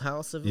the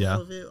wheelhouse of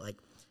all of it. Like,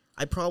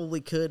 I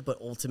probably could, but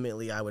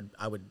ultimately I would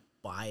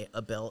buy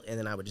a belt and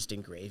then I would just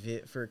engrave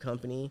it for a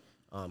company.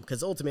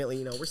 Because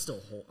ultimately,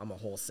 I'm a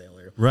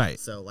wholesaler. Right.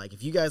 So, like,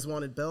 if you guys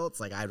wanted belts,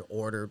 like, I'd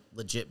order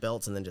legit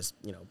belts and then just,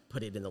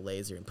 put it in the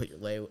laser and put your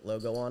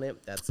logo on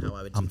it. That's how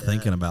I would do I'm that.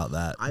 thinking about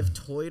that. I've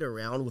toyed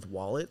around with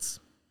wallets.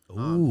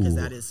 Ooh. Because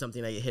that is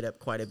something I get hit up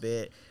quite a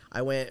bit.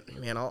 I went,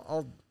 man,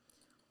 I'll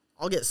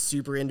get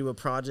super into a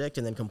project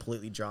and then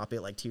completely drop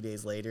it like 2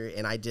 days later.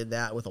 And I did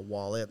that with a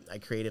wallet. I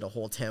created a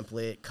whole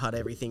template, cut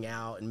everything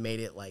out, and made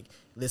it like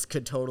this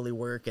could totally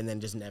work, and then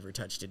just never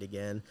touched it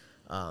again.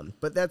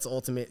 But that's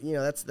ultimate,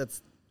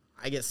 that's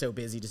I get so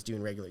busy just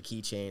doing regular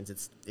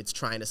keychains. It's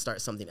trying to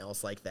start something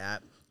else like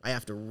that. I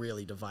have to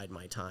really divide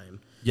my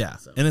time. Yeah,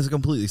 so. And it's a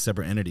completely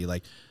separate entity.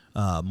 Like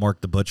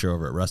Mark the Butcher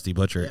over at Rusty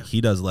Butcher, he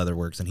does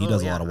Leatherworks, and he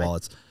does a lot of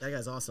wallets. That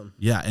guy's awesome.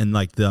 Yeah, and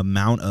like the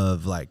amount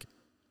of like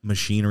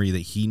machinery that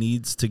he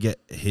needs to get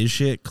his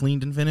shit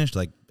cleaned and finished,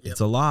 like it's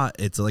a lot.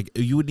 It's like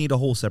you would need a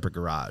whole separate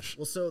garage.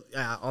 Well, so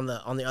on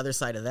the other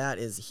side of that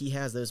is he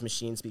has those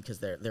machines because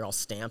they're all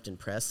stamped and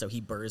pressed, so he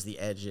burrs the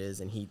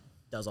edges and he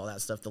does all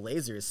that stuff. The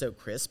laser is so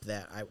crisp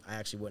that I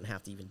actually wouldn't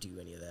have to even do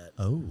any of that.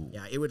 Oh.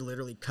 Yeah, it would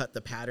literally cut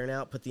the pattern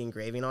out, put the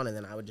engraving on, and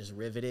then I would just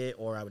rivet it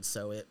or I would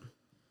sew it.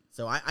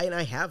 So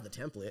I have the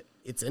template.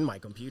 It's in my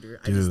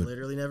computer. Dude, I just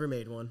literally never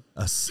made one.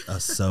 A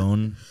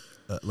sewn...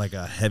 like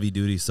a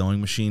heavy-duty sewing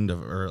machine,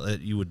 or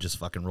you would just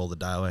fucking roll the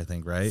dial, I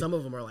think, right? Some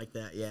of them are like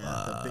that, yeah.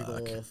 The big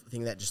old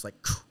thing that just like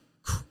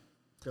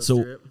goes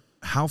so through it.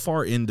 How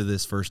far into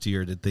this first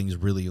year did things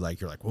really, like,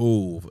 you're like,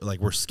 whoa, like,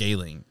 we're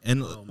scaling?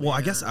 And, well,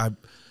 I guess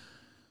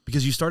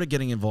because you started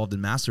getting involved in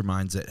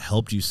masterminds that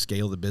helped you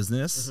scale the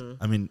business.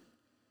 Mm-hmm. I mean,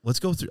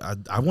 let's go through.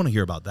 I want to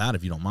hear about that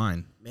if you don't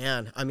mind.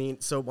 Man,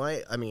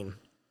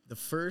 the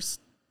first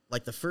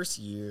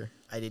year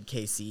I did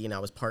KC and I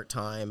was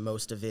part-time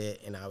most of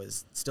it, and I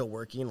was still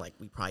working. Like,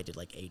 we probably did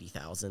like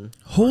 80,000.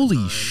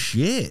 Holy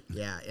shit.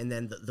 Yeah. And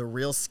then the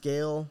real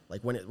scale,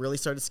 like when it really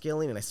started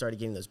scaling and I started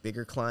getting those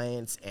bigger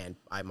clients and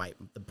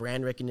the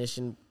brand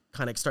recognition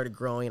kind of started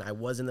growing. I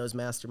was in those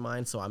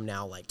masterminds. So I'm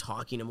now like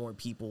talking to more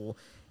people,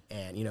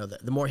 and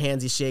the more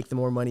hands you shake, the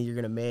more money you're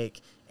going to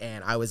make.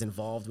 And I was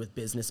involved with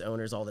business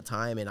owners all the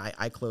time. And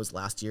I closed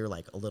last year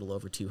like a little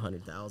over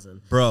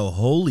 200,000. Bro,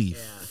 holy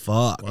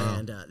fuck. Wow.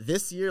 And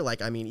this year,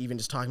 even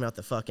just talking about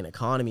the fucking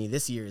economy,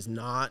 this year is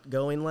not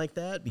going like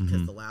that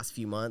because the last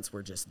few months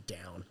were just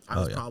down. I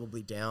was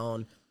probably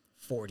down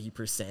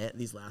 40%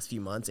 these last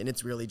few months. And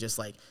it's really just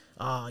like,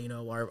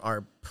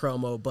 our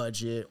promo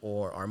budget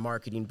or our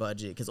marketing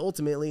budget. Because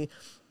ultimately,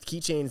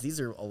 keychains,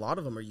 a lot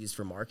of them are used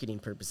for marketing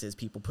purposes.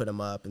 People put them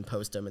up and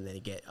post them, and they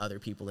get other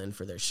people in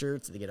for their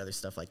shirts. They get other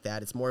stuff like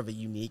that. It's more of a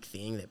unique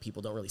thing that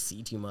people don't really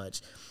see too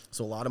much.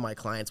 So a lot of my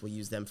clients will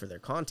use them for their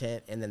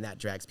content, and then that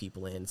drags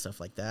people in, stuff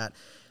like that.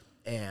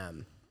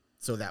 And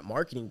so that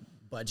marketing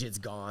budget's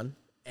gone.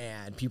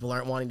 And people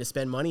aren't wanting to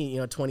spend money,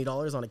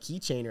 $20 on a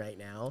keychain right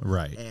now.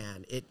 Right.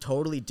 And it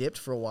totally dipped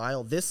for a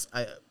while.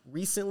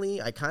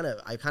 Recently, I kind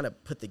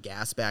of put the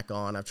gas back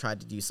on. I've tried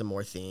to do some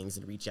more things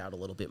and reach out a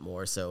little bit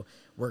more. So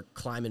we're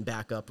climbing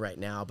back up right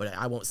now, but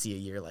I won't see a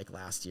year like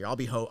last year. I'll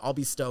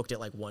be stoked at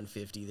like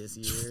 150 this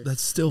year.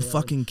 That's still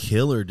fucking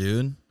killer,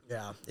 dude.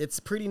 Yeah, it's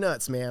pretty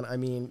nuts, man. I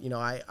mean,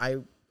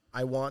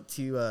 I want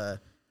to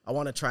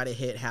try to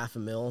hit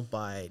 $500,000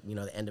 by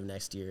the end of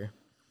next year.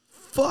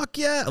 Fuck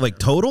yeah! Like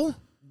total?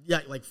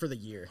 Yeah, like for the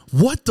year.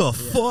 What the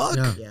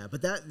fuck? Yeah,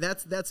 but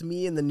that's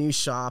me in the new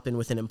shop and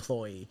with an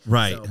employee.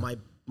 Right. So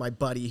my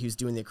buddy who's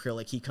doing the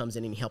acrylic, he comes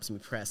in and he helps me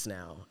press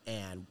now,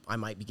 and I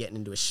might be getting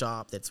into a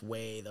shop that's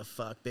way the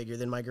fuck bigger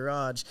than my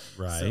garage.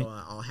 Right. So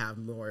I'll have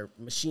more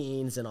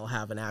machines and I'll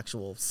have an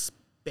actual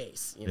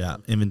space. Yeah,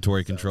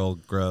 inventory control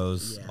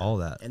grows, all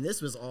that. And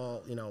this was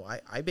all,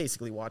 I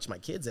basically watch my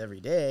kids every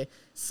day,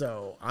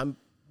 so I'm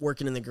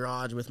working in the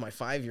garage with my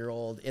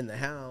 5-year-old in the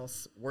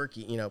house,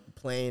 working,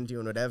 playing,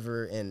 doing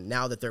whatever. And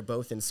now that they're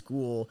both in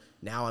school,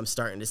 now I'm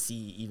starting to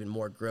see even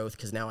more growth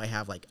because now I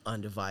have like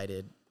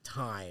undivided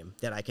time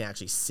that I can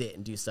actually sit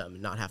and do something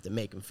and not have to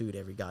make them food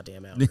every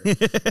goddamn hour.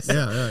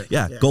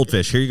 Yeah,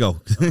 goldfish, here you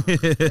go.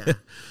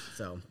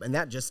 So, and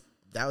that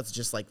was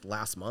just like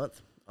last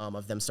month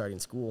of them starting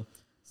school.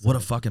 So, what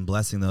a fucking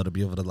blessing though to be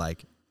able to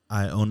like,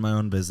 I own my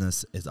own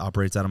business. It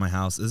operates out of my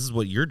house. This is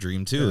what your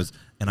dream too is,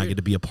 and I get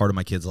to be a part of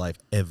my kid's life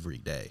every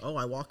day. Oh,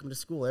 I walk them to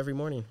school every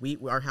morning.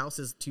 Our house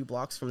is 2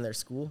 blocks from their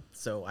school,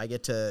 so I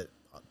get to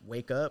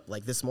wake up.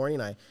 Like this morning,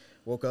 I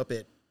woke up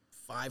at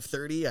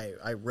 5:30.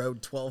 I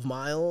rode 12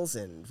 miles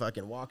and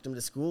fucking walked them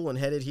to school and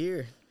headed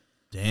here.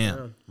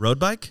 Damn, road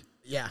bike?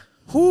 Yeah.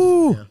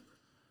 Whoo!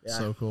 Yeah.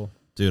 So cool.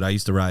 Dude, I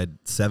used to ride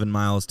 7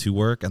 miles to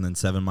work and then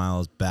 7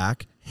 miles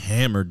back,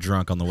 hammered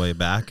drunk on the way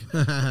back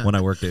when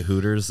I worked at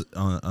Hooters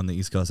on the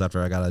East Coast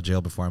after I got out of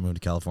jail before I moved to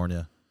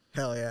California.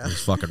 Hell yeah. It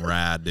was fucking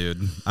rad,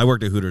 dude. I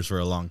worked at Hooters for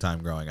a long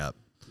time growing up.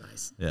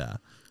 Nice. Yeah.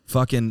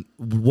 Fucking,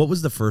 what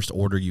was the first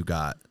order you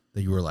got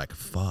that you were like,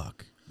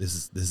 fuck,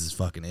 this is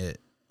fucking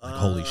it? Like,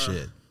 holy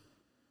shit.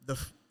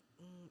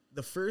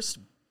 The first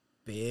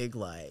big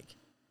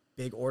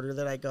order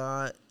that I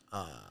got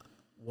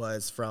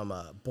was from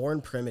Born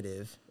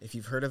Primitive. If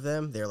you've heard of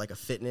them, they're like a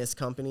fitness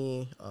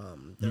company.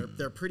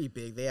 They're pretty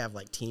big. They have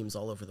like teams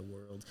all over the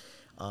world.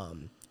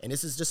 And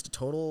this is just a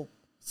total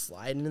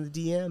slide into the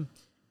DM.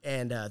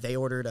 And they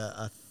ordered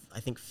I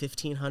think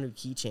 1,500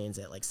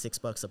 keychains at like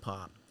 $6 a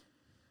pop.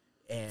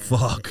 And,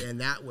 fuck.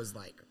 And that was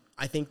like,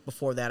 I think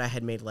before that I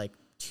had made like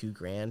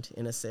 $2,000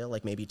 in a sale,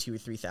 like maybe $2,000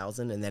 or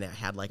 $3,000, and then I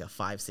had like a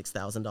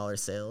 $5,000-$6,000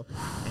 sale.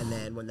 And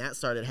then when that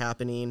started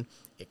happening,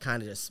 it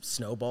kind of just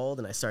snowballed,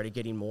 and I started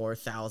getting more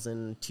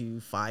 $1,000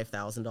 to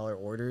 $5,000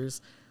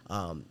 orders.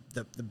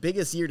 The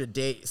biggest year to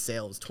date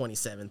sale was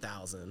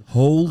 $27,000.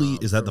 Holy,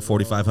 is that the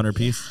 4,500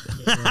 piece?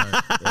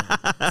 Yeah.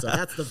 So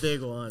that's the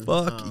big one.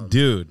 Fuck,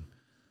 dude,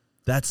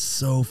 that's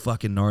so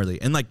fucking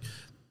gnarly. And like,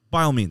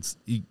 by all means,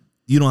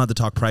 you don't have to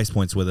talk price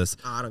points with us.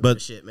 I don't but give a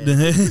shit,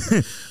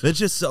 man. It's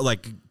just so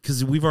like,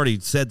 because we've already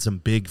said some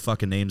big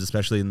fucking names,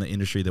 especially in the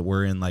industry that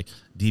we're in, like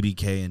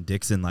DBK and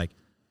Dixon. Like,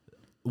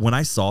 when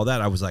I saw that,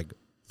 I was like,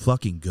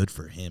 fucking good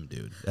for him,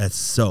 dude. That's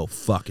so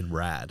fucking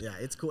rad. Yeah,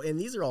 it's cool. And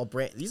these are all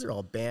brands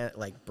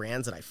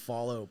that I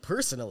follow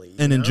personally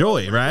and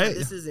enjoy, right?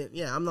 This isn't.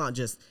 Yeah, I'm not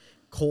just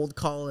cold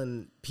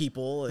calling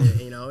people.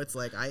 It's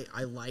like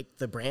I like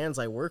the brands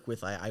I work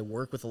with. I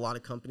work with a lot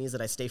of companies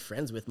that I stay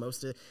friends with.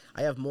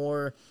 I have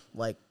more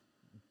like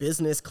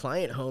business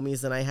client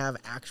homies than I have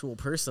actual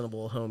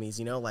personable homies.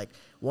 Like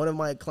one of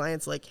my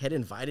clients like had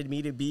invited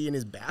me to be in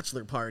his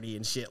bachelor party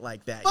and shit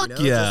like that. Fuck yeah.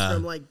 Just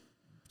from like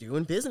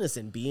doing business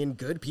and being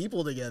good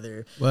people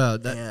together. Well,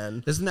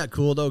 isn't that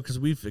cool though? Because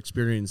we've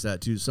experienced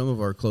that too. Some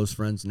of our close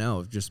friends now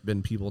have just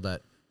been people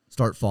that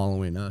start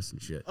following us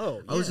and shit.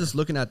 Oh, I was just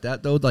looking at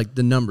that though, like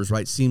the numbers,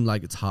 right, seemed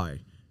like it's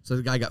high. So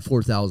the guy got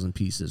 4,000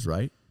 pieces,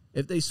 right?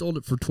 If they sold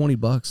it for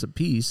 $20 a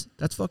piece,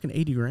 that's fucking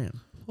 $80,000.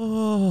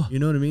 Oh, you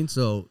know what I mean?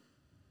 So,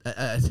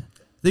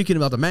 thinking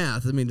about the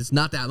math, I mean, it's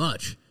not that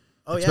much.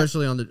 Oh,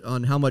 especially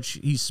on how much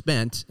he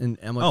spent and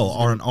how much. Oh,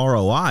 or an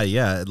ROI,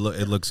 yeah, it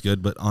looks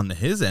good, but on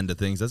his end of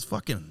things, that's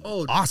fucking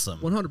awesome.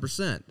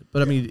 100%.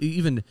 But I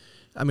mean,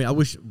 I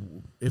wish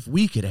if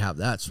we could have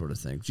that sort of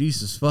thing.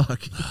 Jesus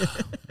fuck.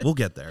 We'll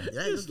get there.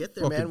 Yeah, you'll get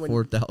there, man.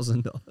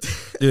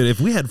 $4,000. Dude, if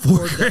we had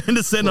 $4,000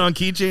 to send on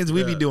keychains,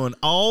 we'd be doing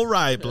all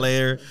right,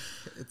 player.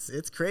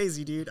 It's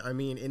crazy, dude. I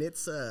mean, and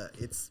it's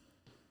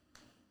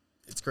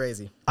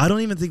crazy. I don't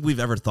even think we've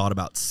ever thought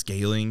about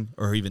scaling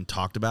or even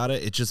talked about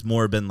it. It's just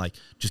more been like,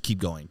 just keep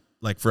going.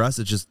 Like for us,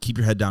 it's just keep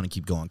your head down and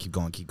keep going, keep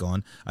going, keep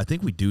going. I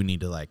think we do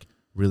need to like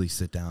really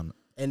sit down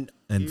and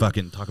dude,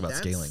 fucking talk about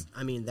scaling.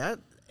 I mean,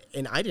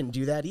 and I didn't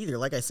do that either.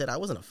 Like I said, I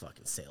wasn't a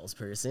fucking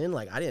salesperson.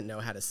 Like I didn't know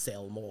how to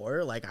sell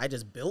more. Like I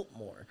just built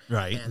more.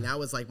 Right. And that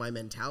was like my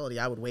mentality.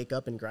 I would wake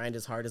up and grind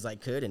as hard as I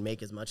could and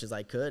make as much as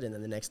I could. And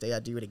then the next day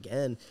I'd do it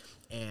again.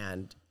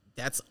 And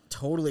that's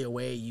totally a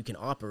way you can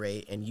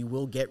operate and you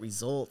will get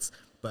results.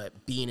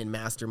 But being in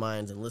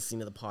masterminds and listening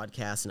to the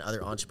podcast and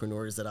other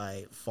entrepreneurs that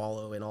I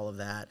follow and all of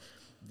that,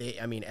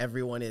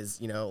 everyone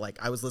is, like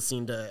I was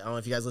listening to, I don't know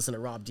if you guys listen to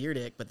Rob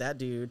Dyrdek, but that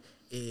dude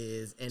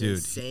is an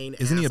insane.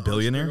 Isn't he a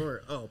billionaire?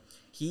 Entrepreneur. Oh,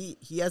 he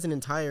has an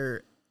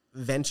entire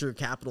venture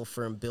capital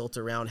firm built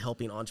around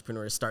helping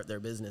entrepreneurs start their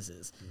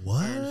businesses.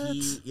 What? And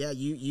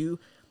you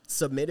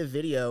submit a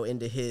video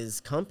into his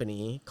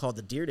company called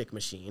the Dyrdek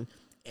Machine,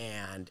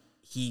 and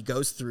he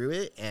goes through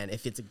it, and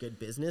if it's a good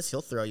business,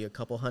 he'll throw you a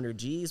couple hundred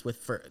G's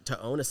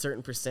to own a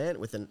certain percent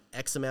with an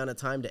X amount of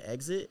time to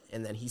exit,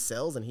 and then he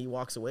sells and he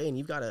walks away, and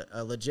you've got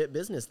a legit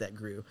business that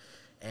grew.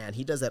 And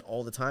he does that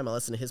all the time. I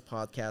listen to his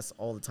podcast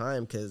all the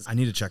time because I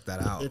need to check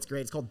that out. It's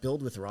great. It's called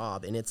Build with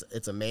Rob, and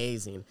it's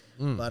amazing.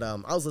 But I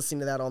was listening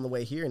to that on the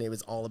way here, and it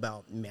was all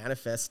about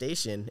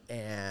manifestation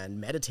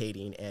and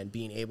meditating and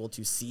being able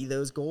to see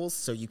those goals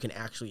so you can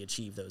actually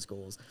achieve those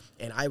goals.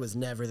 And I was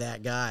never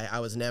that guy. I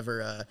was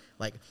never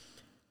like,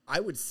 I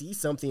would see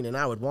something and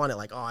I would want it,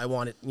 like, oh, I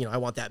want it, I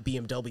want that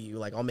BMW.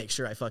 Like, I'll make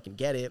sure I fucking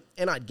get it,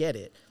 and I'd get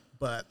it.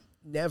 But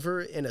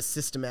never in a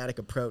systematic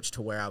approach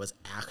to where I was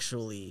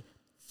actually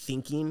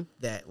thinking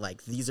that,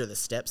 like, these are the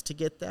steps to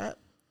get that.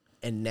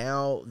 And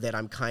now that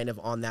I'm kind of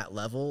on that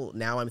level,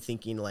 now I'm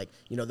thinking, like,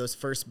 those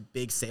first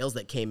big sales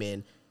that came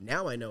in,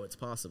 now I know it's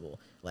possible.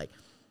 Like,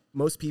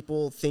 most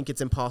people think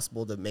it's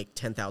impossible to make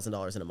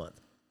 $10,000 in a month.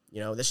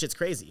 This shit's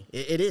crazy.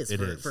 It is.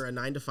 For a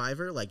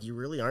 9-to-5er, like, you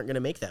really aren't going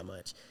to make that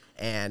much.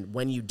 And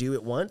when you do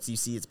it once, you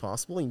see it's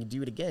possible, and you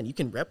do it again. You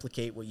can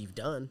replicate what you've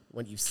done,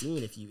 what you've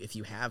seen, if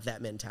you have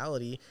that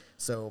mentality.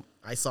 So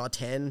I saw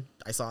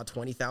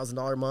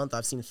 $20,000 a month.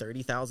 I've seen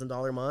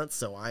 $30,000 a month.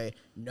 So I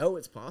know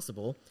it's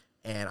possible,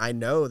 and I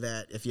know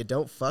that if you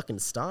don't fucking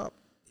stop,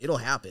 it'll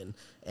happen.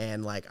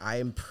 And, like, I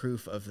am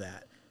proof of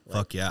that. Like,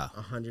 fuck yeah,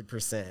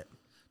 100%.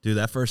 Dude,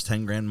 that first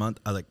 10 grand month,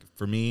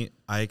 for me,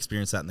 I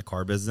experienced that in the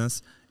car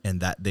business,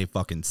 and that they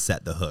fucking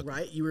set the hook.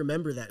 Right? You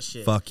remember that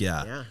shit. Fuck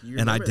yeah. Yeah, you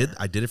and remember that.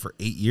 I did it for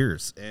 8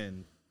 years,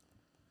 and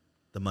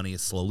the money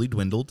has slowly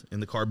dwindled in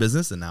the car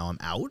business, and now I'm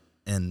out,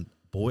 and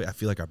boy, I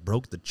feel like I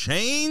broke the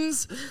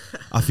chains.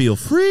 I feel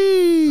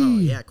free. Oh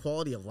yeah,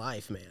 quality of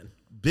life, man.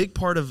 Big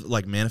part of,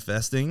 like,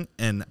 manifesting,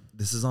 and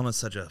this is on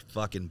such a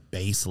fucking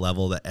base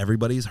level that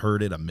everybody's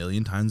heard it a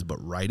million times, but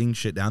writing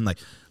shit down, like,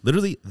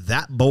 literally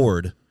that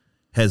board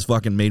has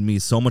fucking made me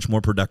so much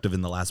more productive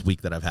in the last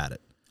week that I've had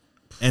it.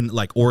 And,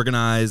 like,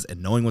 organize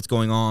and knowing what's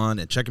going on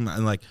and checking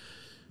and, like,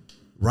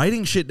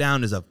 writing shit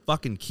down is a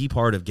fucking key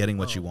part of getting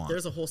what you want.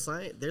 There's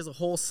a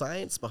whole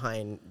science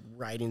behind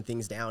writing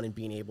things down and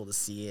being able to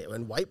see it.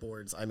 And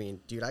whiteboards, I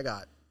mean, dude, I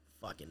got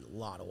fucking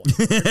lot of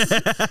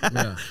whiteboards.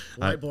 Yeah.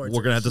 Whiteboards.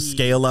 We're gonna have to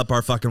scale up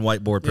our fucking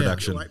whiteboard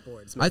production.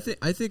 Whiteboards, man.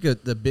 I think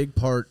the big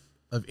part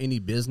of any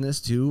business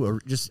too,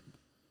 or just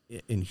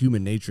in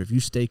human nature, if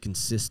you stay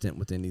consistent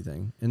with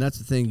anything, and that's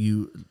the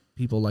thing,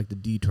 people like to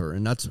detour,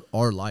 and that's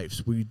our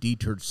lives. We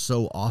detoured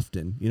so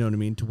often, you know what I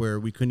mean, to where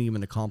we couldn't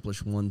even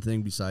accomplish one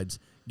thing besides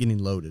getting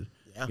loaded.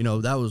 Yeah.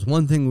 That was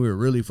one thing we were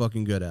really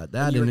fucking good at.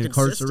 That and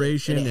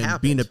incarceration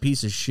and being a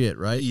piece of shit,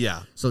 right?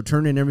 Yeah. So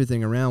turning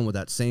everything around with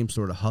that same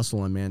sort of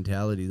hustle and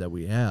mentality that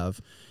we have,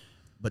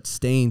 but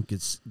staying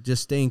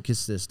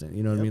consistent.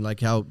 You know what I mean? Like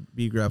how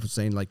B Graph was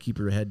saying, like, keep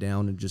your head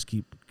down and just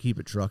keep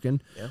it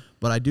trucking. Yeah.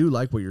 But I do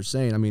like what you're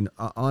saying. I mean,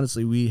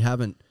 honestly, we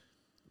haven't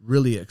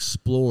really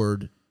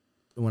explored.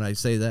 When I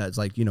say that, it's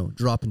like,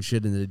 dropping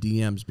shit in the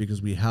DMs,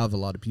 because we have a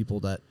lot of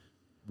people that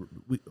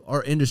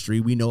our industry,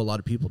 we know a lot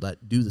of people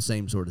that do the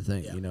same sort of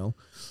thing,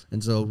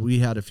 And so we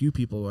had a few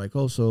people like,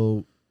 oh,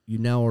 so you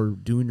now are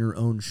doing your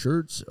own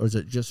shirts, or is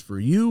it just for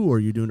you, or are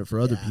you doing it for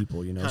other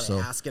people, So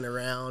asking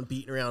around,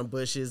 beating around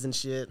bushes and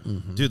shit.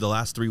 Mm-hmm. Dude, the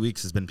last 3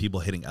 weeks has been people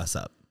hitting us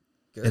up.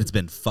 Good. And it's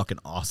been fucking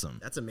awesome.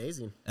 That's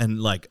amazing.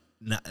 And, like,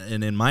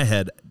 and in my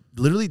head,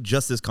 literally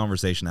just this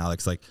conversation,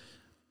 Alex, like,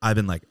 I've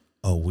been like,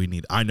 oh,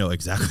 I know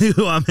exactly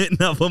who I'm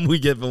hitting up when we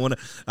get, but when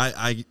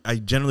I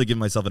generally give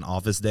myself an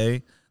office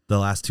day. The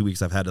last 2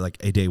 weeks I've had, like,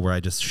 a day where I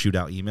just shoot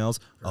out emails.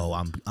 Perfect. Oh,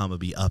 I'm gonna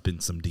be up in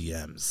some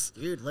DMs.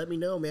 Dude, let me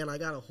know, man. I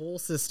got a whole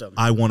system.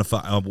 I want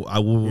to.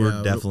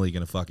 We're definitely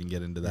gonna fucking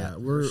get into that.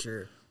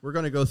 Yeah, we're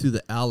gonna go through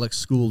the Alex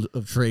School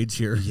of Trades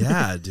here.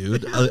 Yeah,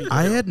 dude.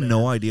 I had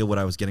no idea what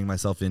I was getting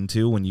myself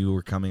into when you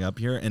were coming up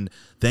here, and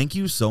thank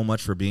you so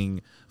much for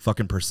being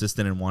fucking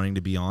persistent and wanting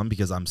to be on,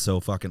 because I'm so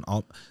fucking.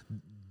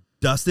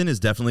 Dustin is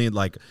definitely,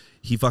 like,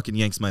 he fucking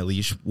yanks my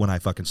leash when I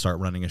fucking start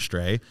running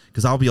astray,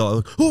 because I'll be all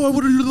like, oh, I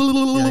would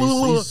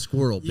have. He's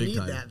squirrel big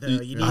time. That,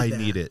 though. I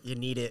need it. You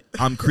need it.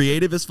 I'm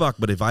creative as fuck,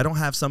 but if I don't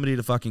have somebody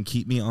to fucking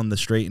keep me on the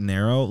straight and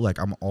narrow, like,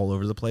 I'm all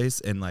over the place.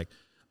 And, like,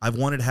 I've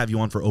wanted to have you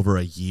on for over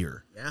a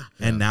year. Yeah.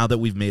 And now that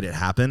we've made it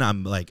happen,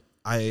 I'm like,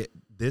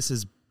 this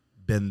has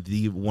been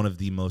one of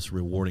the most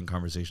rewarding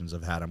conversations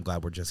I've had. I'm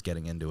glad we're just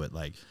getting into it.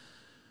 Like,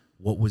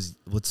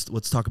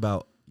 let's talk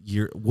about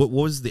what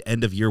was the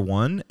end of year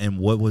one, and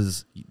what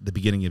was the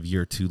beginning of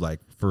year two, like,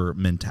 for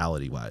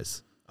mentality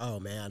wise? Oh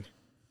man,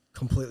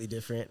 completely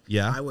different.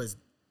 Yeah. I was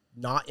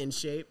not in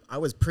shape. I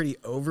was pretty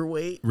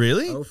overweight.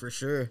 Really? Oh, for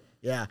sure.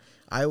 Yeah.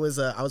 I was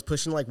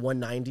pushing like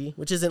 190,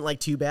 which isn't like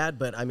too bad,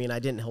 but I mean, I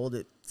didn't hold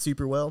it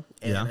super well,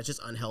 and it's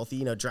just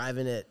unhealthy,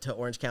 driving it to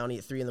Orange County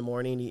at 3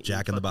 a.m,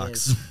 Jack in the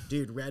Box.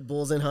 Dude, Red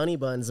Bulls and honey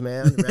buns,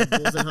 man. Red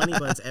Bulls and honey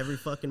buns every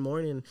fucking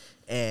morning.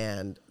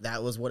 And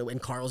that was what it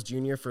went. Carl's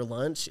Jr. for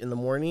lunch in the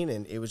morning,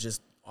 and it was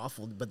just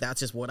awful, but that's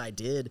just what I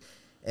did.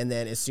 And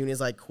then as soon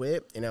as I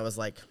quit, and I was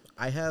like,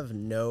 I have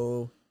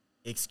no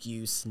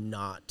excuse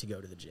not to go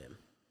to the gym.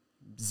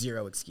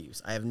 Zero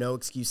excuse. I have no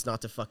excuse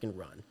not to fucking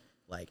run.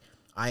 Like,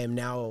 I am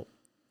now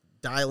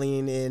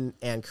dialing in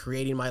and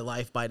creating my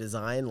life by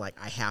design. Like,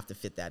 I have to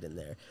fit that in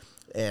there.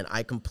 And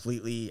I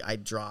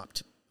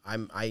dropped. I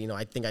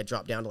think I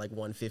dropped down to like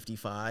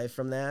 155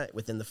 from that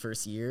within the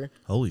first year.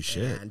 Holy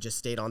shit. And just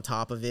stayed on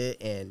top of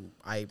it. And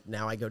I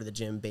go to the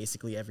gym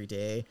basically every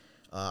day.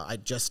 I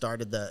just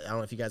started I don't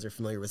know if you guys are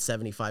familiar with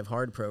 75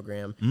 Hard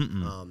program.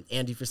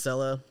 Andy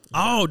Frisella.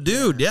 Oh,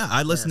 dude, yeah.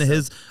 I listened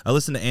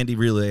to Andy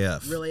Real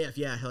AF. Real AF,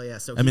 yeah, hell yeah.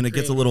 So I mean, it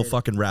gets a little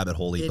fucking rabbit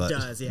hole-y, but. It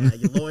does, yeah.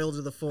 You're loyal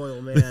to the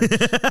foil, man.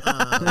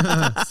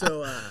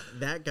 So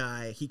that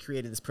guy, he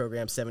created this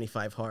program,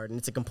 75 Hard, and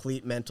it's a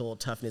complete mental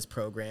toughness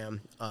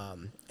program.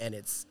 And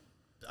it's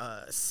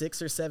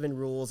 6 or 7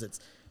 rules. It's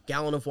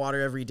gallon of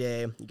water every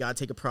day. You got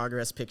to take a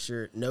progress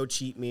picture. No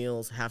cheat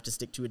meals. Have to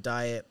stick to a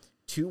diet.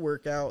 2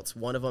 workouts.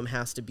 One of them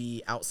has to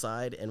be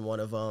outside, and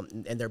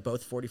they're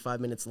both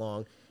 45 minutes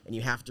long. And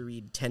you have to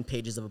read 10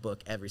 pages of a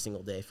book every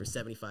single day for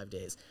 75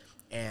 days.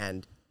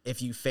 And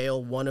if you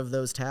fail one of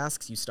those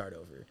tasks, you start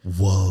over.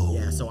 Whoa.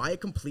 Yeah. So I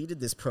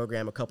completed this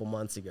program a couple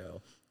months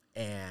ago,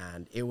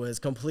 and it was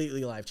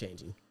completely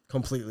life-changing.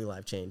 Completely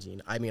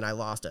life-changing. I mean, I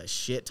lost a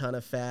shit ton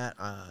of fat,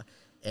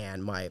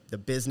 and the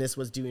business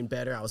was doing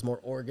better. I was more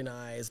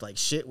organized. Like,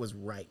 shit was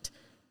right.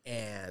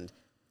 And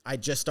I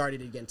just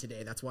started again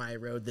today. That's why I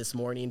rode this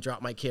morning,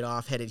 dropped my kid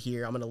off, headed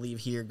here. I'm going to leave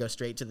here, go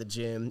straight to the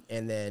gym,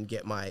 and then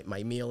get my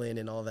meal in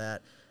and all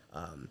that.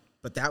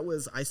 But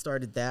I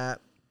started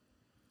that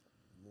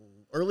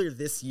earlier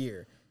this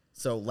year.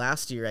 So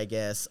last year, I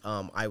guess,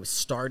 I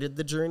started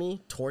the journey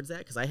towards that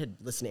because I had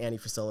listened to Andy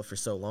Frisella for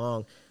so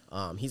long.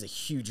 He's a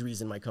huge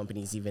reason my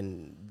company's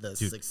even the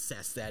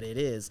success that it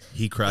is.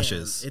 He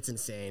crushes. And it's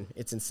insane.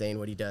 It's insane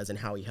what he does and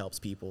how he helps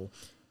people.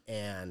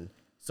 And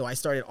so I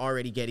started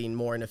already getting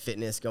more into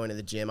fitness, going to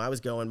the gym. I was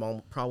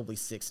going probably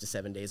 6 to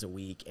 7 days a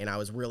week, and I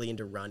was really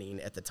into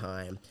running at the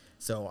time.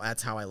 So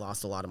that's how I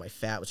lost a lot of my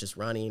fat, was just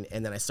running.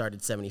 And then I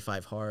started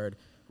 75 Hard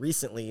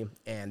recently,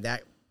 and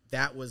that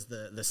was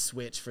the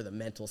switch for the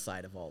mental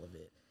side of all of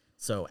it.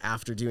 So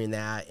after doing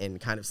that and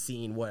kind of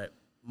seeing what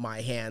my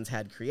hands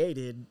had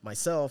created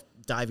myself,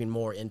 diving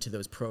more into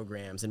those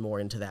programs and more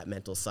into that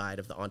mental side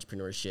of the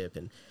entrepreneurship,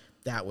 and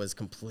that was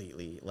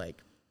completely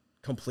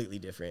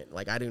different.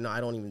 Like, I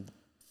don't even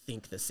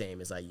think the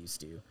same as I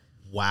used to.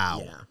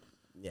 Wow.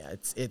 Yeah,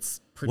 it's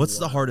pretty What's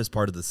the wild. hardest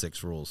part of the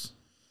 6 rules?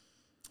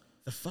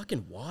 The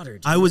fucking water,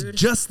 dude. I was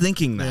just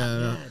thinking that.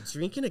 Yeah.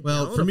 Drinking a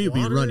Well, gallon for me, of it'd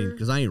be water. running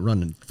because I ain't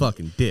running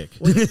fucking dick.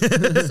 So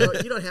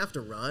you don't have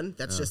to run.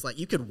 That's just like,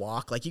 you could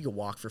walk. Like, you could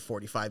walk for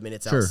 45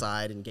 minutes Sure.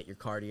 outside and get your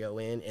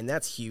cardio in, and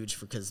that's huge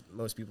because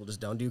most people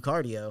just don't do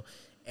cardio.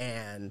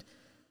 And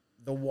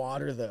the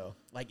water, though,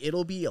 like,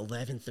 it'll be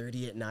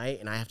 11:30 at night,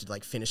 and I have to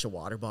like finish a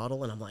water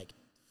bottle, and I'm like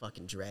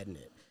fucking dreading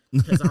it.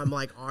 Because I'm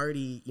like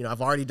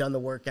I've already done the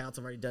workouts,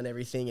 I've already done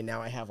everything, and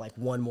now I have like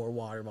one more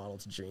water bottle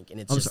to drink, and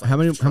it's just how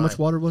like, much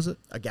water was it?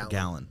 A gallon.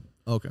 Gallon.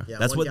 Okay. Yeah,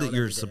 That's 1 what gallon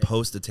you're every day.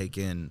 supposed to take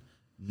in.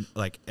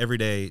 Like, every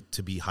day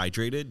to be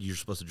hydrated, you're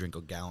supposed to drink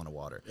a gallon of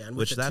water. Yeah, and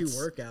with which the 2 that's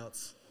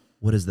workouts.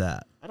 What is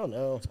that? I don't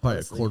know. It's probably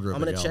a quarter of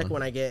I'm a gonna check gallon.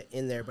 when I get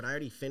in there, but I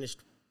already finished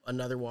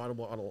another water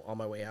bottle on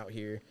my way out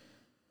here.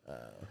 I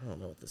don't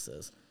know what this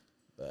is,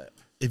 but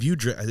If you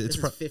drink, this it's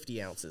is 50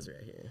 ounces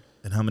right here.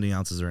 and how many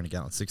ounces are in a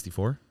gallon?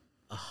 64.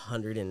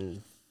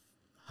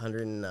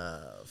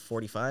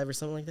 145 or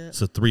something like that.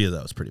 So 3 of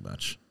those, pretty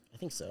much. I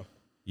think so.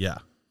 Yeah.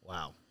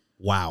 Wow.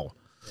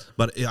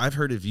 But I've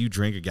heard if you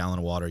drink a gallon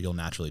of water, you'll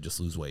naturally just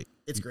lose weight.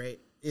 It's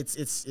great.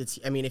 It's.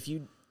 I mean, if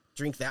you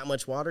drink that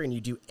much water and you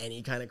do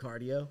any kind of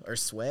cardio or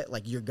sweat,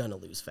 like, you're gonna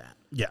lose fat.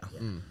 Yeah.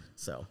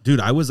 So, Dude,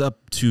 I was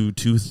up to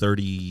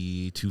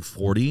 230,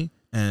 240,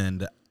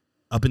 and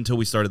up until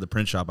we started the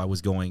print shop, I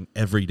was going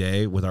every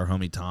day with our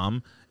homie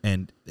Tom,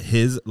 and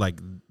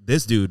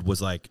this dude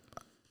was like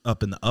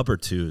up in the upper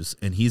 2s,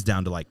 and he's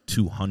down to like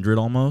 200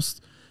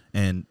 almost.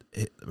 And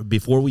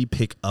before we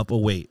pick up a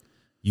weight,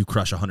 you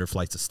crush 100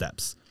 flights of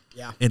steps.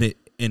 yeah.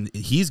 And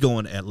he's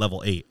going at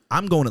level 8.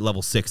 I'm going at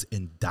level 6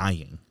 and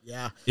dying.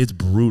 Yeah. It's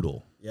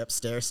brutal. Yep.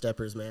 Stair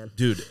steppers, man.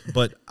 Dude,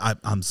 but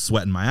I'm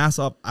sweating my ass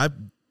off. I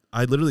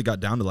literally got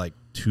down to like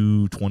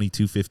 220,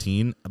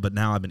 215, but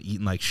now I've been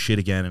eating like shit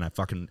again, and I'm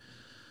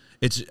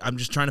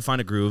just trying to find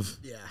a groove.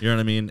 Yeah. You know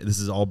what I mean? This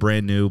is all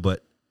brand new,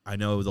 but I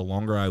know the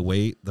longer I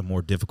wait, the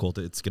more difficult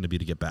it's going to be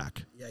to get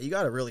back. Yeah, you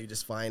got to really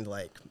just find,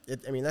 like,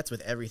 that's with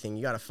everything.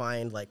 You got to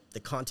find, like, the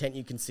content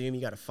you consume.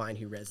 You got to find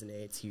who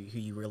resonates, who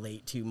you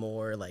relate to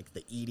more, like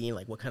the eating,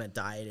 like what kind of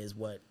diet is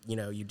what,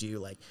 you do.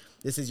 Like,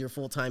 this is your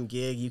full-time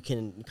gig. You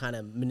can kind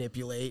of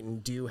manipulate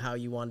and do how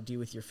you want to do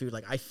with your food.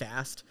 Like, I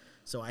fast,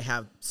 so I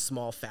have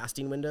small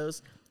fasting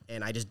windows,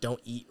 and I just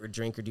don't eat or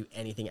drink or do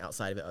anything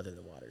outside of it other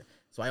than water.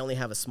 So I only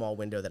have a small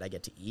window that I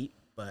get to eat,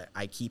 but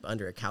I keep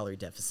under a calorie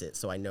deficit,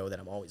 so I know that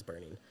I'm always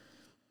burning.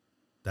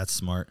 That's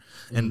smart.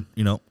 And,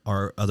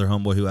 our other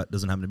homeboy who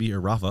doesn't happen to be here,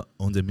 Rafa,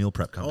 owns a meal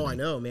prep company. Oh, I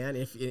know, man.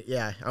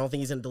 I don't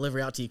think he's going to deliver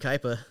out to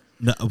Ukaipa.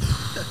 No,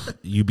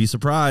 you'd be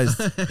surprised.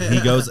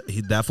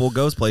 That fool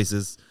goes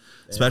places,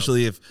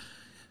 especially if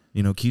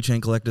you know,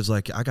 Keychain Collective's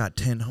like, I got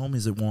 10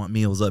 homies that want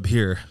meals up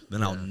here.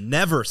 Then I'll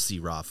never see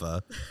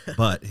Rafa.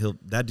 But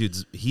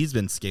he's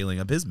been scaling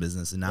up his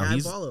business, and now I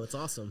follow. It's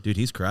awesome. Dude,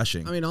 he's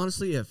crushing. I mean,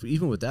 honestly,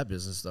 even with that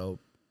business, though,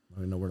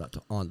 I know we're not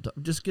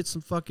just get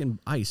some fucking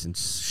ice and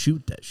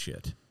shoot that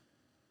shit.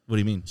 What do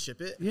you mean? Ship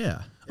it?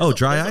 Yeah.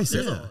 Dry ice.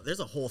 There's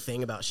a whole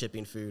thing about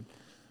shipping food.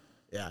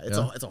 Yeah,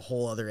 it's a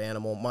whole other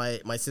animal.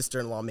 My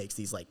sister-in-law makes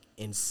these like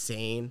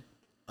insane,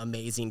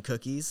 amazing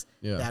cookies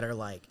that are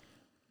like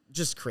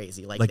just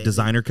crazy. Like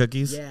designer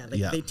cookies? Yeah,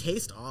 they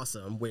taste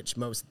awesome, which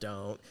most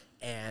don't.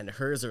 And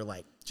hers are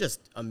like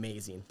just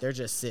amazing. They're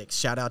just sick.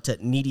 Shout out to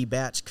Needy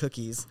Batch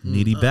Cookies.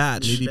 Needy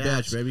Batch. Needy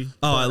Batch, baby.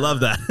 Oh, I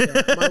love that.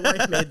 My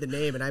wife made the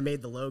name and I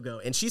made the logo,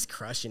 and she's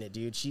crushing it,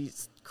 dude.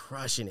 She's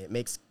crushing it.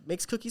 Makes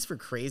cookies for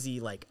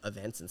crazy like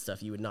events and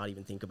stuff you would not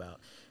even think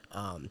about.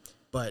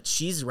 But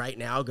she's right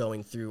now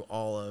going through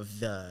all of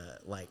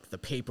the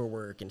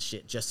paperwork and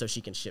shit just so she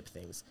can ship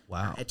things.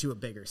 Wow. To a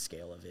bigger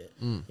scale of it.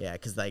 Yeah,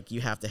 because like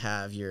you have to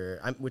have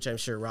which I'm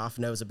sure Ralph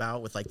knows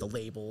about with like the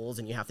labels,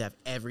 and you have to have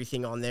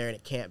everything on there, and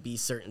it can't be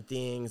certain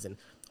things and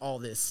all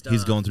this stuff.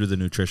 He's going through the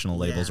nutritional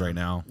labels right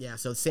now. Yeah,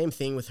 so same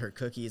thing with her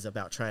cookies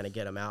about trying to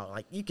get them out.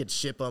 Like you could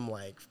ship them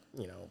like,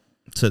 you know.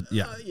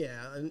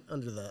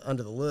 Under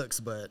the looks,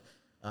 but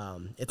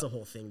it's a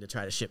whole thing to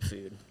try to ship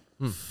food.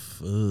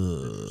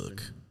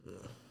 Fuck.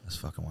 That's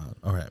fucking wild.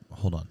 All right,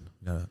 hold on.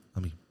 Let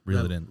me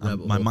reel it in.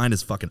 My mind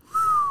is fucking.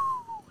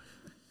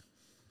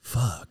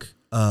 Fuck.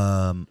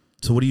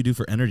 So what do you do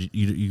for energy?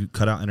 You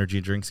cut out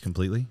energy drinks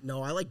completely?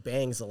 No, I like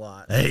Bangs a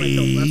lot.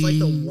 Hey. That's like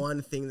the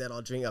one thing that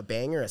I'll drink. A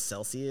Bang or a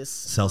Celsius.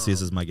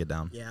 Celsius is my get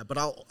down. Yeah, but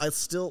I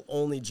still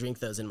only drink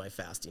those in my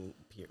fasting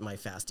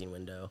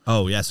window.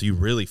 Oh yeah, so you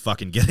really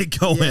fucking get it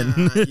going.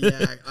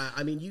 Yeah.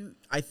 I mean,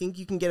 I think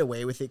you can get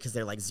away with it because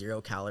they're like 0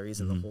 calories,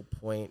 and the whole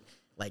point.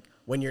 Like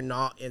when you're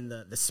not in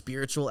the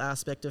spiritual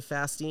aspect of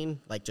fasting,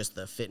 like just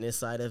the fitness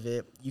side of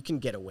it, you can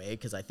get away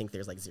because I think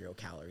there's like 0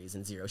 calories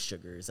and 0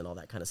 sugars and all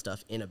that kind of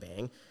stuff in a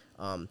Bang.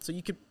 So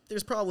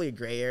there's probably a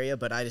gray area,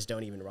 but I just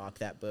don't even rock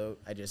that boat.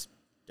 I just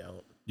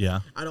don't. Yeah.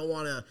 I don't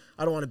want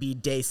to be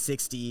day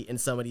 60 and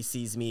somebody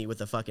sees me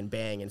with a fucking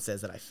Bang and says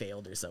that I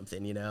failed or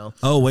something, you know?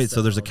 Oh wait,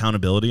 so there's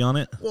accountability on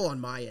it? Well,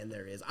 on my end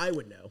there is. I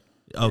would know.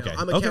 Okay.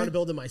 I'm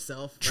accountable to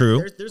myself.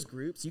 True. Like, there's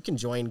groups. You can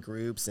join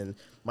groups, and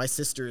my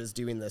sister is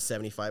doing the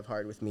 75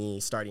 hard with me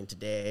starting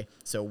today.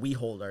 So we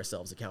hold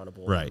ourselves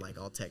accountable. Right. And, like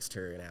I'll text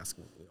her and ask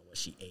what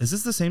she ate. Is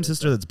this the same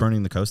sister that's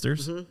burning the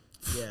coasters?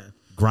 Mm-hmm. Yeah.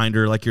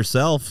 Grinder like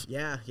yourself.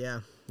 Yeah.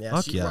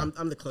 Fuck yeah.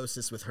 I'm the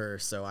closest with her,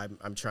 so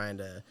I'm trying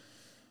to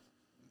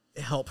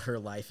help her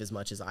life as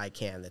much as I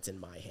can. That's in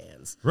my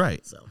hands.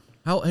 Right. So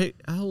How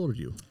old are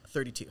you?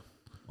 32.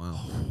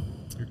 Wow.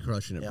 You're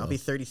crushing it, Yeah, bro. I'll be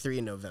 33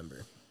 in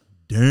November.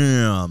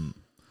 Damn.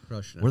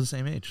 Crushing it. We're the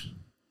same age.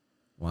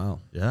 Wow.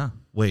 Yeah.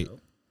 Wait.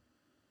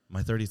 Am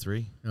I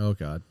 33? Oh,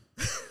 God.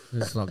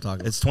 That's what I'm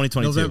talking about. It's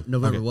 2022.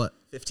 November Okay. what?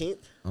 15th.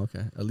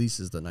 Okay. Elise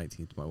is the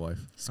 19th, my wife.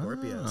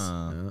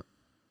 Scorpios. Yeah.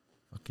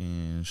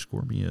 Fucking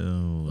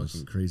Scorpios.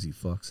 Fucking crazy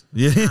fucks.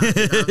 Yeah.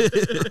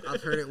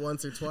 I've heard it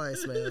once or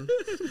twice, man.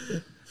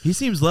 He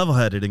seems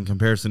level-headed in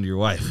comparison to your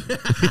wife.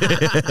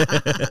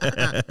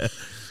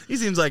 He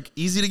seems like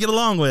easy to get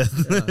along with.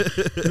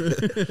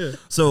 Yeah.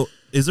 So,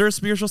 is there a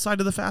spiritual side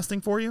to the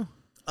fasting for you?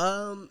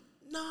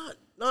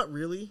 Not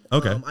really.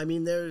 Okay. I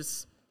mean,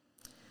 there's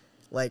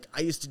like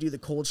I used to do the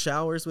cold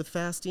showers with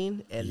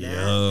fasting, and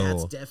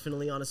that's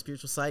definitely on a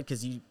spiritual side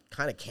because you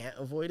kind of can't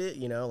avoid it.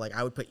 You know, like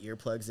I would put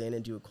earplugs in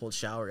and do a cold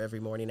shower every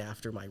morning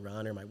after my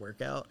run or my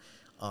workout,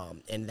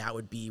 and that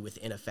would be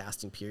within a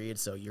fasting period.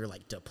 So you're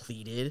like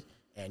depleted.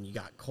 And you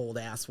got cold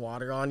ass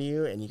water on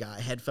you, and you got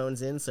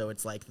headphones in, so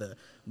it's like the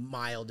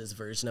mildest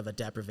version of a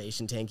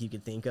deprivation tank you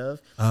could think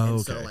of. Oh, and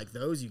okay. so like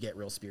those, you get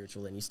real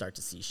spiritual, and you start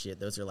to see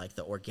shit. Those are like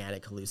the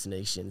organic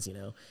hallucinations, you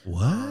know.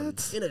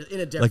 What? In a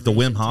like the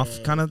Wim deprivation Hof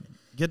tank. kind of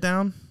get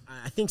down?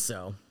 I think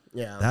so.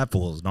 Yeah. That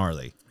fool is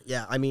gnarly.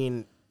 Yeah. I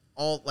mean,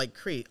 all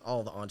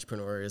the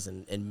entrepreneurs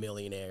and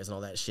millionaires and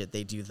all that shit.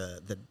 They do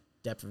the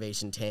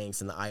deprivation tanks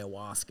and the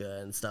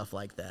ayahuasca and stuff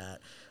like that.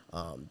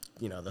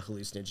 You know, the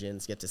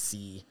hallucinogens get to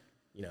see.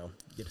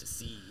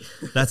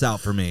 That's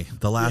out for me.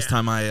 The last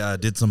time I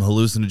did some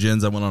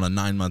hallucinogens, I went on a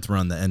 9-month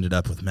run that ended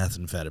up with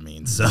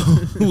methamphetamine. So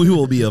we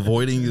will be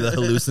avoiding the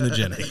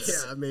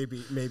hallucinogenics. Yeah,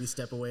 maybe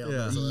step away on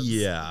those ones.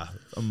 Yeah.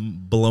 I'm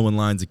blowing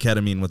lines of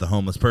ketamine with a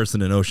homeless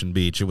person in Ocean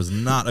Beach. It was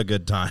not a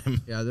good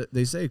time. Yeah,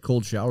 they say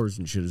cold showers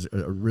and shit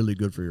are really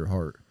good for your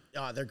heart.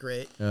 Oh, they're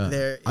great.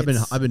 Yeah. I've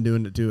been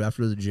doing it too.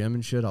 After the gym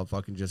and shit, I'll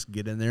fucking just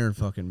get in there and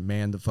fucking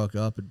man the fuck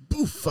up and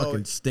poof,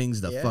 fucking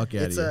stings the fuck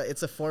out of you.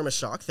 It's a form of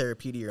shock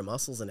therapy to your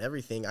muscles and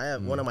everything. I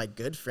have one of my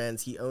good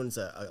friends. He owns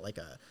a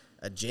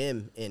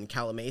gym in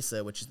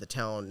Calamasa, which is the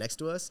town next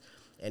to us,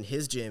 and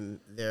his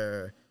gym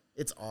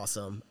it's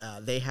awesome.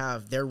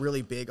 They're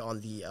really big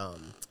on the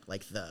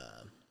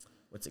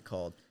what's it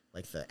called,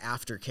 like the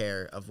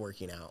aftercare of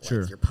working out,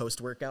 like your post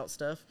workout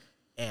stuff,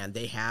 and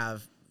they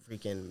have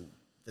freaking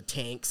the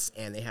tanks,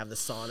 and they have the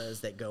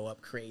saunas that go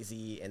up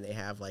crazy, and they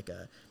have like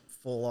a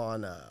full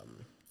on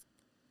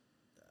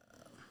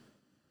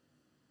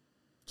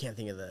can't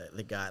think of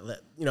the guy,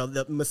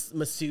 the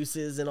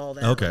masseuses and all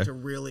that, Okay. like, to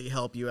really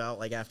help you out,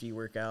 like, after you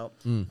work out.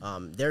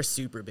 They're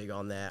super big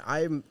on that.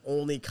 I'm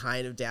only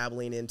kind of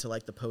dabbling into,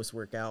 like, the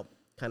post-workout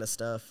kind of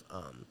stuff.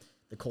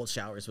 The cold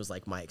showers was,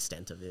 like, my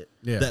extent of it.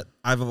 Yeah. That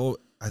I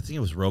think it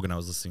was Rogan I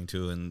was listening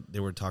to, and they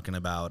were talking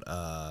about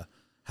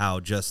how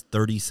just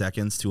 30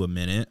 seconds to a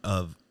minute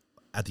of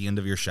at the end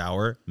of your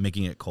shower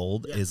making it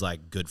cold is,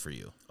 like, good for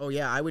you. Oh,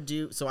 yeah, I would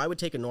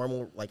take a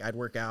normal, like, I'd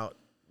work out,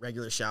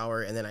 regular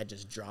shower, and then I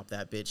just drop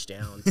that bitch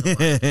down.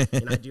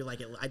 And I do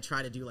I'd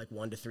try to do like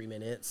 1 to 3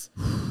 minutes.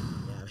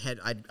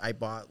 I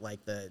bought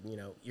like the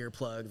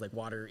earplugs, like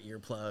water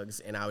earplugs,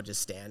 and I would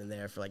just stand in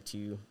there for like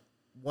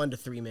 1 to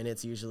 3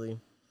 minutes usually.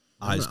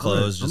 Eyes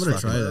closed. I'm gonna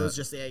try that.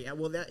 Just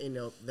well,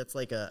 that that's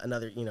like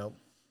another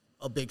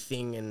a big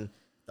thing in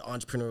the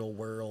entrepreneurial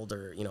world,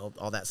 or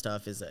all that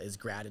stuff is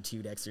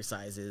gratitude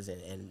exercises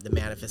and the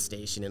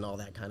manifestation and all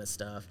that kind of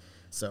stuff.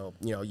 So,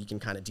 you can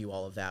kind of do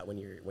all of that when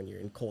you're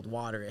in cold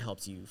water. It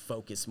helps you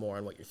focus more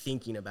on what you're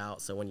thinking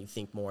about. So when you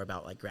think more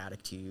about like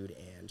gratitude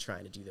and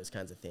trying to do those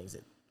kinds of things,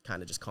 it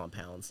kind of just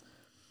compounds.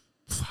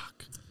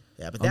 Fuck.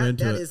 Yeah, but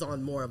that is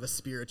on more of a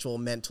spiritual,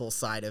 mental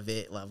side of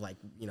it, like,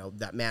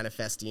 that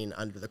manifesting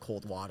under the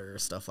cold water,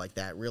 stuff like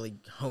that, really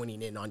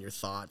honing in on your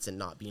thoughts and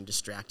not being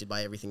distracted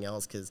by everything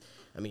else. Because,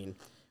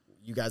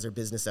 you guys are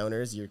business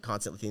owners. You're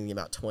constantly thinking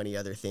about 20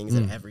 other things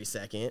at every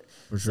second.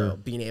 For sure. So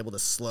being able to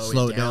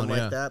slow it down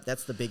like that,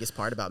 that's the biggest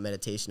part about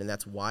meditation. And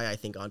that's why I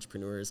think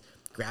entrepreneurs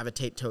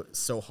gravitate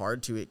so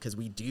hard to it, because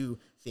we do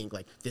think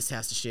like, this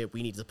has to ship.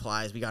 We need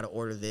supplies. We got to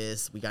order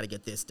this. We got to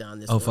get this done.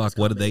 This. Oh, fuck.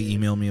 What did they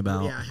email me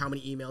about? Yeah. How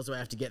many emails do I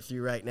have to get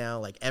through right now?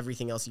 Like,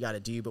 everything else you got to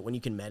do. But when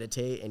you can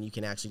meditate and you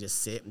can actually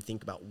just sit and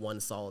think about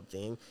one solid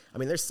thing,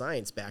 there's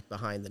science back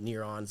behind the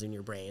neurons in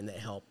your brain that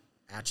help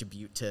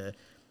attribute to,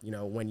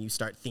 when you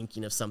start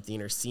thinking of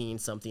something or seeing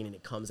something and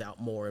it comes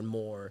out more and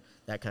more,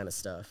 that kind of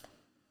stuff.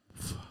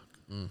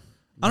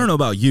 I don't know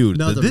about you.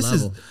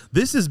 Level.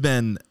 This has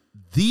been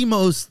the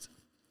most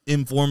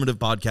informative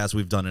podcast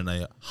we've done in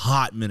a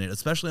hot minute,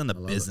 especially on the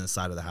business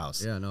side of the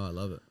house. Yeah, no, I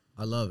love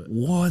it.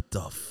 What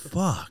the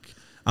fuck?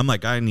 I'm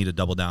like, I need to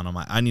double down on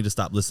I need to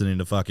stop listening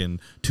to fucking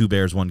Two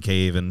Bears, One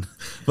Cave and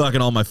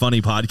fucking all my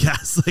funny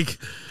podcasts. Like,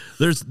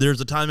 there's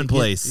a time and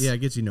place.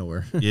 It gets you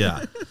nowhere.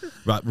 Yeah.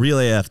 But Real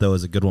AF, though,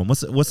 is a good one.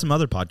 What's some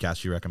other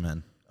podcasts you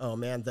recommend? Oh,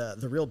 man,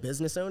 the Real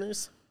Business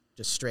Owners.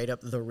 Just straight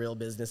up The Real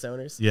Business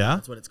Owners. Yeah?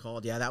 That's what it's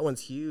called. Yeah, that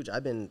one's huge.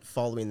 I've been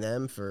following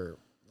them for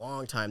a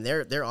long time.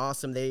 They're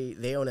awesome.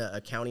 They own an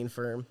accounting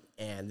firm,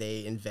 and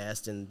they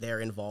invest, and they're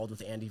involved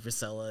with Andy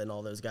Frisella and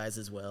all those guys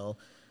as well.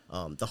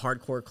 The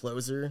Hardcore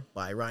Closer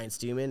by Ryan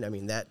Stewman.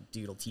 That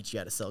dude will teach you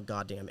how to sell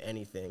goddamn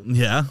anything.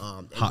 Yeah.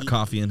 Hot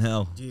coffee in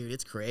hell. Dude,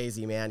 it's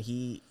crazy, man.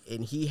 He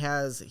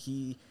has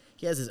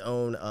his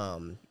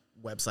own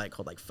website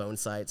called like Phone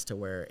Sites to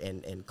where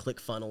and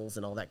ClickFunnels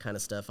and all that kind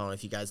of stuff. I don't know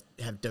if you guys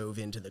have dove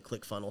into the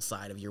ClickFunnels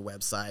side of your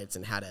websites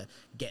and how to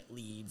get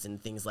leads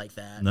and things like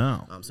that.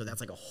 No. So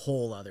that's like a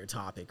whole other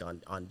topic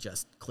on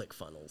just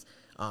ClickFunnels.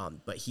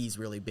 But he's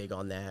really big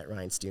on that,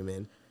 Ryan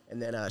Stewman.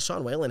 And then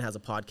Sean Whalen has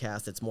a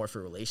podcast that's more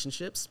for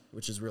relationships,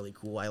 which is really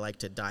cool. I like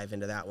to dive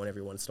into that one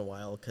every once in a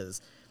while because,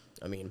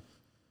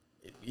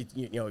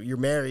 you're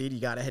married.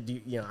 You gotta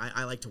do.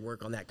 I like to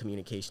work on that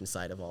communication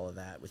side of all of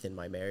that within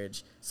my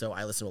marriage. So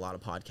I listen to a lot of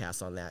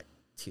podcasts on that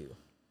too.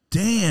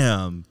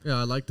 Damn. Yeah,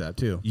 I like that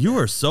too. You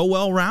are so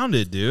well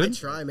rounded, dude. I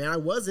try, man. I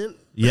wasn't.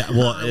 Yeah,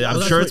 well,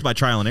 I'm sure it's by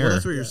trial and error. Well,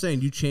 that's what you're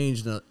saying. You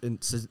changed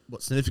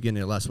significant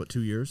in the last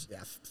 2 years?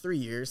 Yeah, 3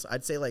 years.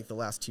 I'd say like the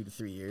last 2 to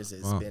 3 years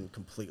has been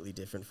completely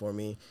different for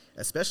me,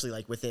 especially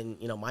like within,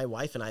 my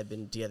wife and I have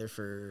been together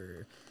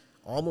for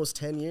almost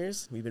 10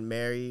 years. We've been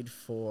married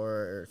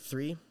for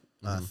 3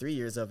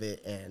 years of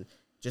it, and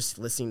just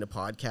listening to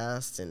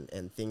podcasts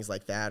and things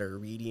like that, or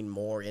reading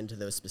more into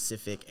those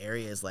specific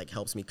areas, like,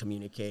 helps me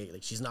communicate.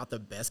 Like, she's not the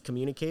best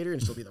communicator, and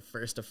she'll be the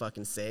first to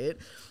fucking say it.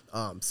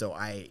 So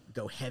I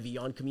go heavy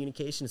on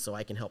communication so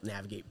I can help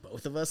navigate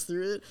both of us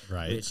through it,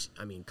 right? Which,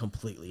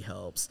 completely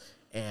helps.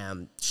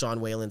 And Sean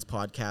Whalen's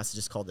podcast is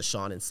just called The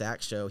Sean and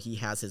Sack Show. He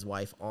has his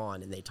wife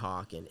on, and they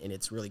talk, and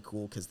it's really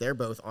cool because they're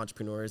both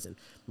entrepreneurs, and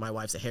my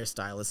wife's a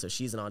hairstylist, so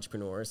she's an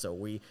entrepreneur, so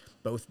we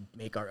both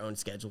make our own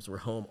schedules. We're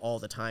home all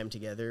the time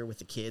together with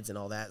the kids and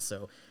all that,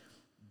 so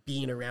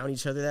being around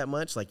each other that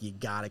much, like, you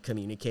gotta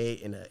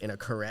communicate in a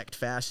correct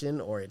fashion,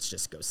 or it's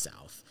just goes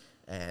south.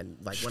 And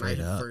like when I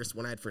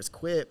had first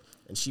quit,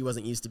 and she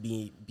wasn't used to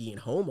being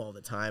home all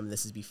the time. And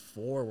this is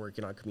before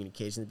working on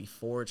communications,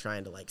 before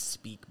trying to like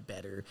speak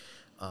better.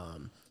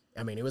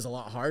 It was a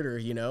lot harder,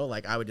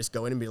 Like, I would just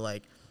go in and be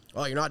like,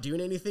 "Oh, you're not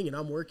doing anything, and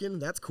I'm working.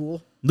 That's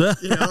cool." But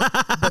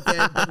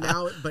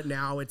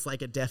now it's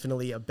like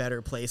definitely a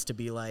better place to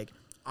be like,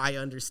 I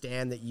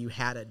understand that you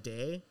had a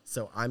day,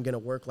 so I'm gonna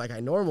work like I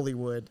normally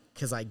would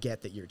because I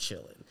get that you're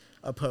chilling,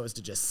 opposed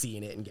to just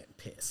seeing it and getting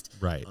pissed.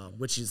 Right.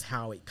 Which is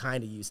how it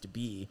kind of used to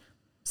be.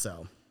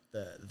 So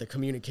the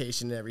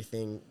communication and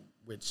everything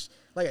which,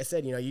 like I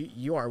said,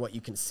 you are what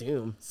you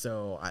consume.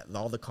 So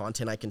all the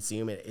content I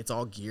consume, it's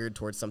all geared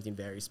towards something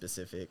very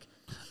specific.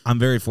 I'm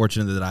very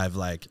fortunate that I've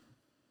like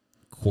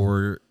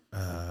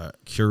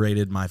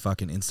curated my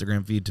fucking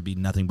Instagram feed to be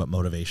nothing but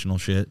motivational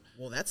shit.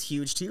 Well, that's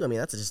huge too. I mean,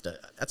 that's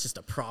just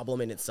a problem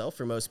in itself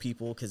for most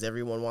people, because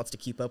everyone wants to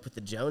keep up with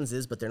the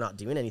Joneses, but they're not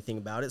doing anything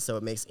about it. So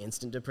it makes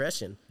instant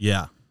depression.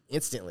 Yeah.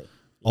 Instantly.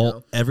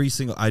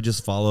 I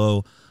just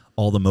follow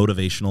all the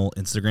motivational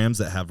Instagrams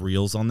that have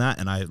reels on that,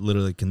 and I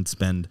literally can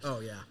spend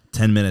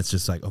 10 minutes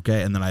just like,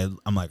 okay, and then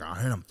I'm like, all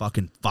right, I'm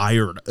fucking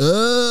fired up.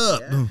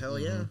 Yeah, hell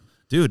yeah.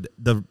 Dude,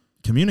 the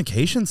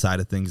communication side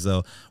of things,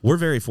 though, we're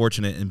very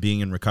fortunate in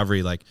being in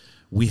recovery. Like,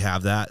 we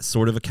have that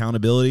sort of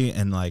accountability,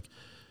 and like,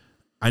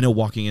 I know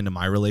walking into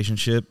my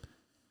relationship,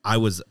 I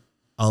was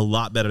a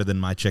lot better than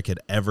my chick had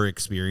ever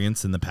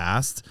experienced in the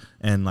past,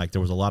 and like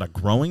there was a lot of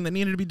growing that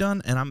needed to be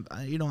done, and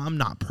I'm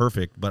not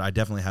perfect, but I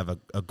definitely have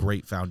a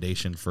great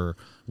foundation for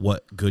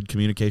what good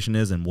communication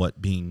is and what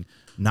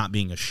not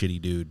being a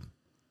shitty dude.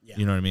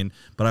 You know what I mean?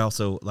 But I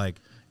also, like,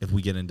 if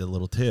we get into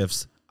little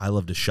tiffs, I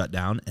love to shut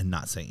down and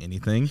not say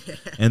anything,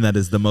 and that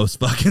is the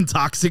most fucking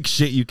toxic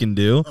shit you can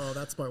do. Oh,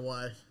 that's my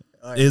wife.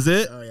 Is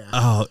it? Oh, yeah.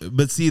 Oh,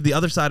 but see, the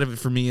other side of it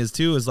for me is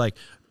like,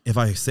 if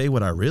I say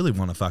what I really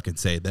want to fucking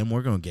say, then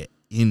we're going to get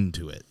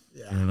into it.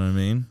 Yeah. You know what I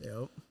mean?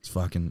 Yep. It's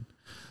fucking.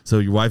 So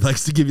your wife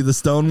likes to give you the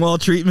Stonewall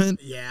treatment?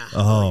 Yeah.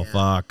 Oh, yeah.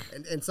 fuck.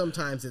 And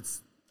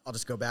sometimes I'll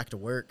just go back to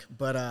work.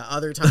 But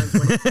other times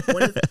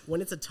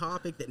when it's a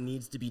topic that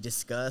needs to be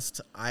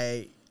discussed,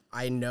 I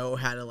know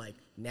how to like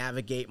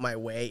navigate my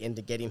way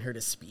into getting her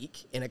to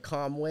speak in a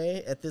calm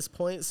way at this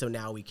point. So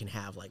now we can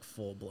have like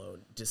full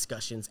blown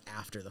discussions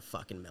after the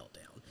fucking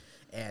meltdown.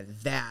 And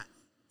that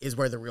is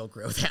where the real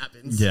growth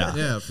happens. Yeah.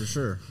 Yeah, for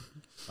sure.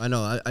 I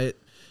know. I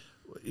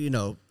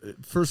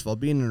first of all,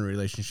 being in a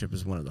relationship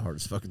is one of the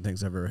hardest fucking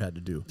things I've ever had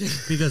to do.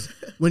 Because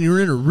when you're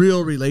in a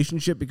real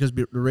relationship, because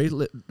the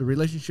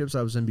relationships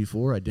I was in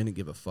before, I didn't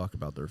give a fuck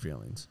about their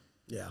feelings.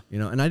 Yeah.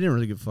 And I didn't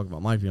really give a fuck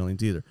about my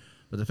feelings either.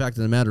 But the fact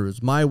of the matter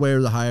is, my way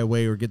or the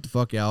highway, or get the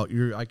fuck out.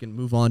 I can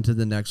move on to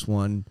the next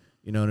one.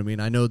 You know what I mean?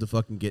 I know the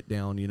fucking get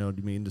down. You know what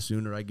I mean? The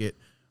sooner I get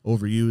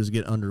over you is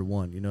get under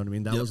one. You know what I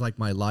mean? That was like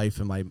my life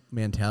and my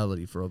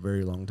mentality for a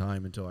very long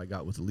time until I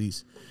got with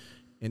Elise.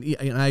 And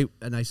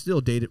I still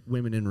dated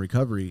women in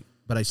recovery,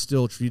 but I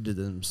still treated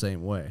them the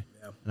same way.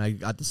 Yeah. And I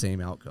got the same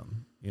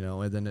outcome,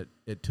 and then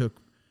it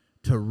took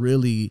to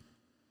really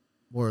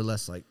more or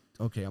less like,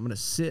 okay, I'm going to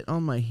sit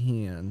on my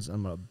hands.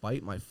 I'm going to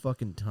bite my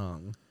fucking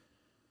tongue.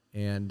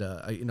 And,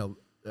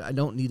 I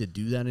don't need to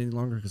do that any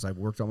longer because I've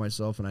worked on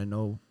myself and I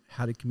know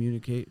how to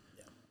communicate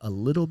a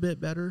little bit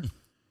better.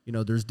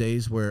 There's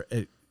days where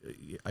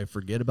I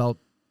forget about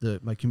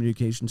my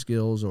communication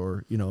skills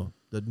or,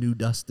 the new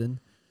Dustin.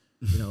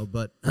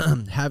 But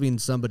having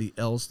somebody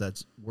else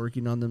that's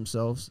working on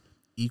themselves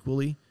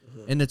equally,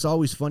 and it's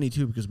always funny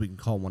too because we can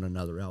call one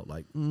another out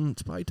like,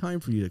 it's probably time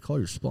for you to call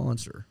your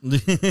sponsor. You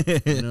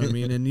know what I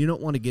mean? And you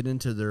don't want to get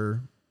into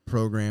their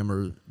program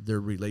or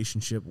their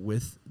relationship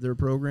with their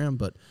program,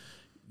 but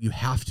you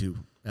have to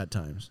at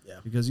times. Yeah.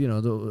 Because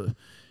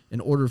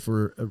in order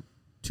for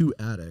two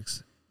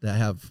addicts that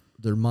have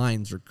their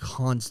minds are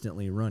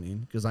constantly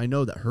running, because I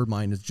know that her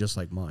mind is just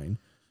like mine,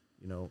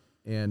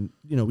 and,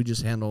 we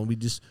just handle,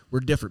 we're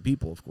different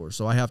people, of course.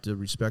 So I have to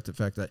respect the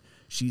fact that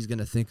she's going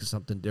to think of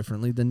something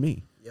differently than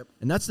me. Yep.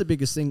 And that's the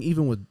biggest thing,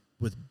 even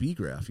with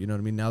B-Graph, you know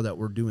what I mean? Now that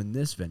we're doing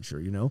this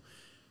venture,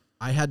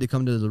 I had to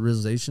come to the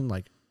realization,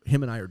 like,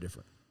 him and I are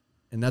different.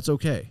 And that's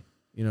okay.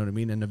 You know what I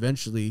mean? And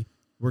eventually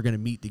we're going to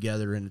meet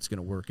together and it's going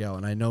to work out.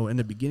 And I know in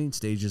the beginning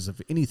stages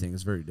of anything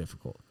is very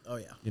difficult. Oh,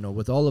 yeah.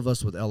 With all of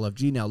us with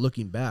LFG now,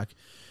 looking back,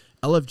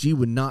 LFG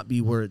would not be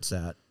where it's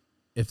at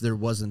if there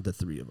wasn't the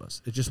three of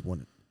us. It just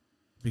wouldn't.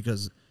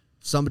 Because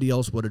somebody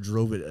else would have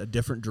drove it a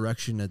different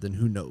direction, and then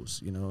who knows,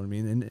 you know what I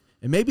mean?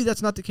 And maybe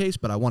that's not the case,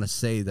 but I want to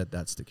say that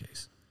that's the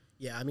case.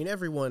 Yeah, I mean,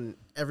 everyone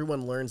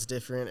learns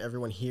different,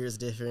 everyone hears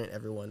different,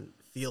 everyone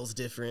feels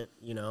different,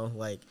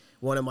 like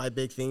one of my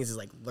big things is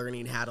like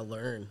learning how to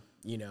learn,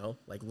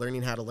 like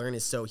learning how to learn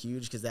is so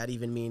huge because that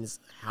even means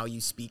how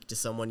you speak to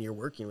someone you're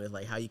working with,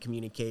 like how you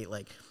communicate,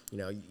 like,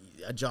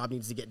 a job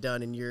needs to get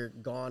done and you're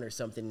gone or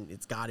something,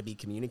 it's got to be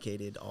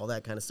communicated, all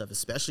that kind of stuff,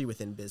 especially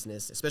within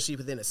business, especially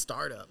within a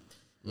startup,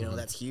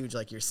 that's huge,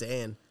 like you're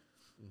saying.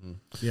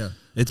 Mm-hmm. Yeah.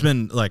 It's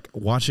been like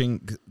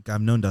watching,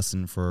 I've known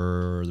Dustin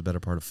for the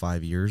better part of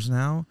 5 years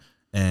now,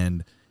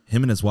 and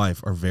him and his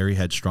wife are very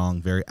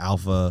headstrong, very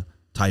alpha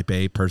type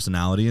A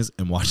personalities,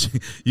 and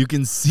watching, you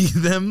can see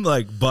them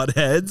like butt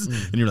heads,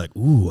 and you're like,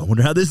 ooh, I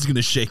wonder how this is going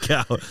to shake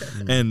out.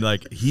 And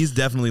like, he's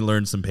definitely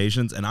learned some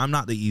patience, and I'm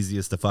not the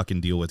easiest to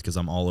fucking deal with because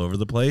I'm all over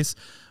the place.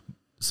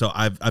 So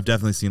I've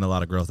definitely seen a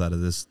lot of growth out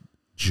of this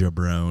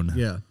jabron.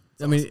 Yeah.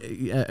 I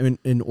mean,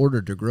 in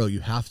order to grow, you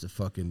have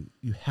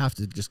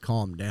to just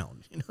calm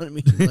down. You know what I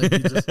mean? Like, you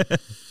just,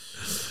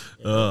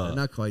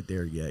 not quite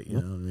there yet. You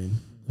know what I mean?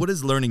 What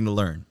is learning to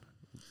learn?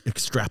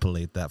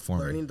 Extrapolate that for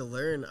me. Learning to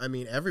learn. I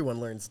mean,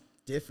 everyone learns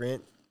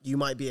different. you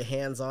might be a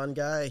hands-on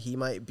guy. He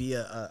might be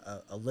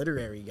a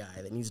literary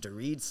guy that needs to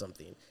read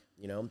something,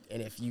 you know?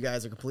 And if you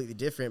guys are completely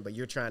different, but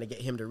you're trying to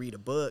get him to read a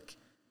book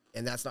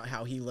and that's not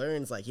how he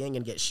learns, like, he ain't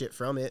gonna get shit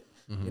from it,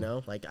 you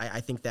know? Like, I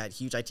think that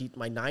huge. I teach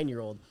my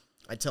 9-year-old,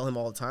 I tell him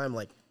all the time,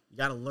 like, you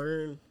got to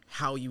learn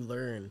how you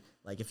learn.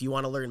 Like, if you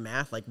want to learn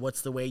math, like,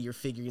 what's the way you're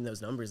figuring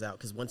those numbers out?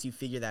 Because once you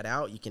figure that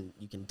out, you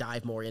can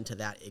dive more into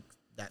that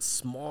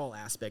small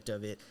aspect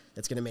of it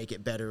that's going to make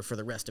it better for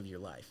the rest of your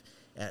life.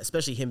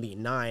 Especially him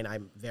being 9,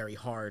 I'm very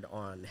hard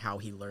on how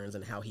he learns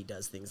and how he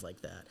does things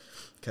like that,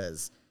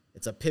 because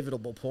it's a pivotal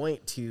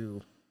point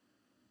to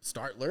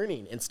start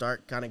learning and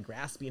start kind of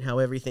grasping how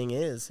everything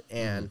is.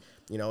 And,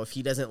 you know, if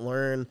he doesn't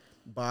learn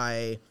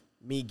by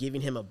me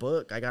giving him a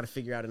book, I got to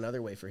figure out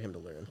another way for him to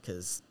learn,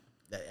 because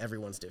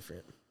everyone's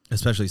different.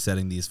 Especially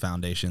setting these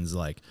foundations,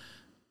 like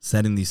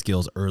setting these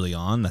skills early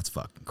on, that's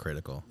fucking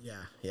critical.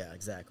 Yeah,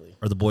 exactly.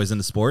 Are the boys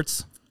into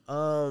sports?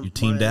 You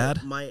team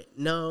dad?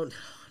 No,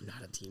 I'm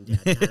not a team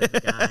dad kind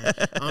of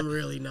guy. I'm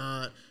really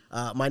not.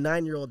 My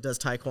 9-year-old does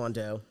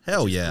taekwondo.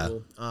 Hell yeah.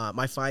 Cool.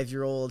 My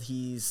 5-year-old,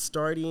 he's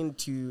starting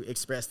to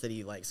express that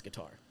he likes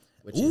guitar,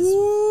 which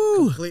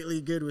Ooh. is completely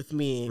good with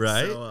me.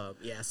 Right? So,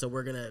 so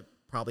we're going to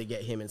probably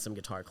get him in some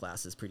guitar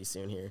classes pretty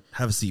soon here.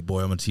 Have a seat, boy.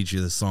 I'm going to teach you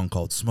this song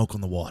called Smoke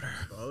on the Water.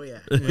 Oh, yeah.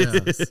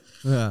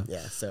 Yeah.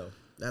 Yeah, so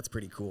that's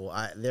pretty cool.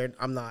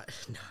 I'm not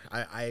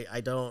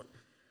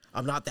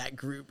that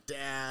group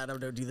dad. I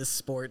don't do the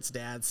sports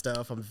dad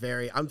stuff.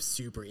 I'm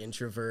super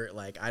introvert.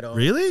 Like, I don't.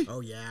 Really?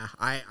 Oh yeah.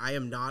 I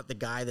am not the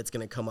guy that's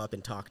gonna come up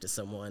and talk to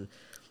someone.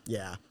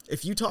 Yeah.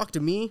 If you talk to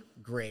me,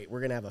 great.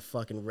 We're gonna have a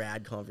fucking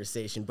rad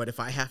conversation. But if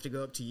I have to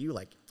go up to you,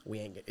 like,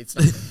 it's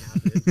not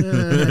gonna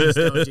happen. I just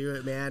don't do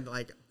it, man.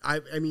 Like, I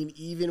mean,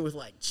 even with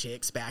like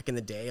chicks back in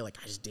the day, like,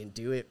 I just didn't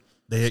do it.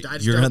 You're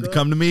gonna have to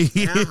come to me.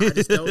 Yeah, I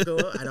just don't go.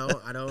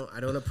 I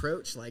don't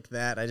approach like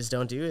that. I just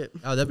don't do it.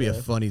 Oh, that'd be a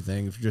funny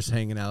thing if you're just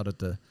hanging out at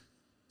the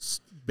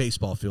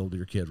baseball field with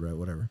your kid, right?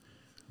 Whatever,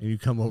 and you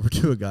come over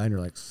to a guy and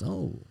you're like,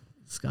 "So,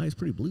 the sky's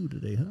pretty blue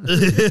today, huh?"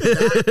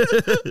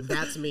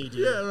 That's me,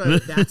 dude. Yeah,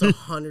 right. That's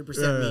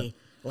 100% me.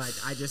 Like,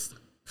 I just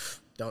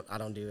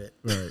don't do it.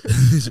 Right.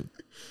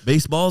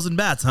 Baseballs and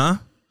bats, huh?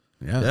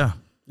 Yeah.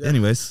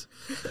 Anyways,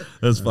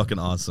 that's fucking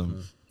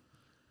awesome.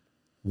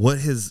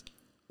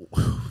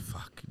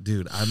 Fuck,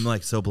 dude, I'm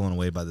like so blown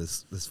away by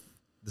this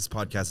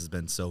podcast has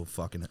been so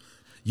fucking.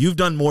 You've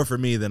done more for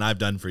me than I've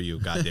done for you.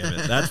 God damn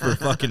it, that's for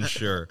fucking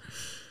sure.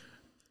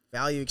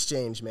 Value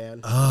exchange,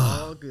 man.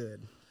 All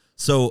good.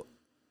 So,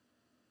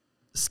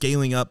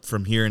 scaling up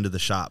from here into the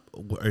shop,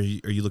 are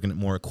you looking at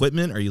more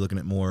equipment? Are you looking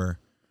at more?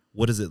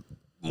 What does it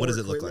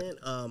look like?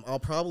 I'm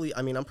probably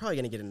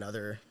gonna get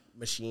another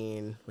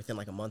machine within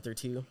like a month or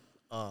two,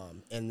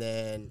 and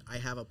then I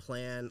have a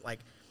plan. Like,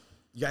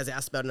 you guys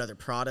asked about another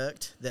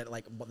product that,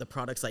 like, the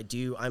products I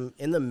do. I'm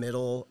in the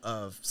middle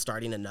of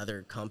starting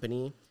another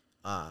company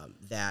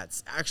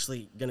that's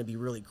actually going to be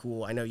really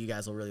cool. I know you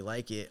guys will really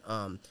like it.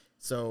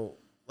 So,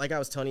 like I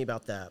was telling you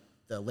about the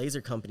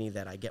laser company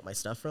that I get my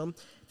stuff from,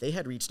 they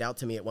had reached out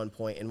to me at one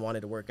point and wanted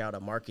to work out a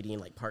marketing,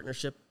 like,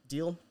 partnership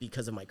deal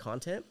because of my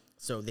content.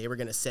 So they were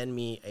going to send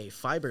me a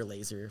fiber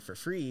laser for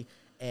free,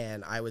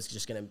 and I was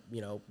just going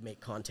to, make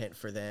content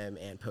for them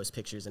and post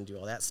pictures and do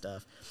all that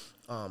stuff.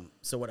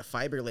 So what a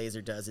fiber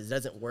laser does is it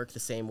doesn't work the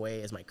same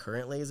way as my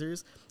current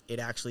lasers. It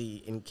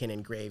actually can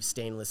engrave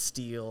stainless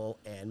steel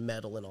and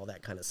metal and all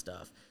that kind of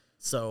stuff.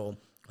 So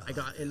I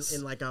got,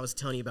 and like I was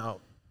telling you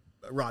about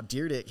Rob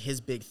Dyrdek, his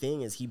big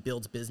thing is he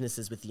builds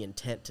businesses with the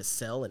intent to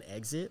sell and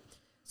exit.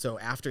 So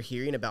after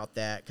hearing about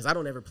that, because I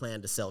don't ever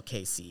plan to sell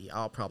KC,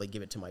 I'll probably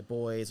give it to my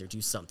boys or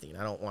do something.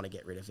 I don't want to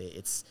get rid of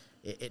it.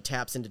 It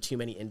taps into too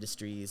many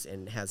industries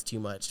and has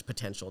too much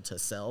potential to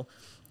sell.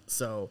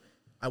 So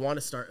I want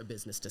to start a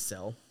business to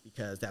sell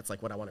because that's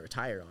like what I want to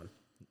retire on.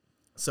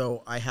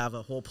 So I have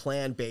a whole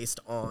plan based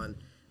on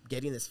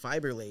getting this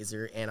fiber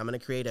laser, and I'm going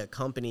to create a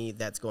company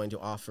that's going to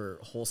offer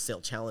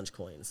wholesale challenge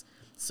coins.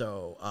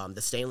 So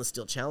the stainless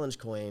steel challenge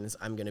coins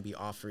I'm going to be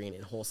offering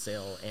in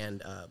wholesale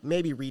and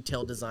maybe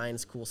retail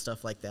designs, cool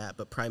stuff like that,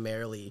 but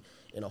primarily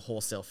in a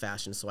wholesale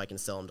fashion so I can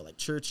sell them to like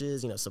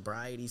churches,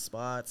 sobriety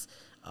spots,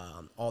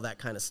 all that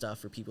kind of stuff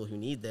for people who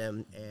need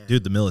them. And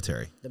dude, the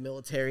military. The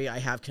military, I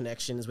have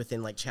connections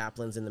within like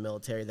chaplains in the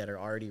military that are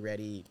already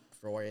ready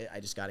for it.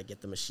 I just got to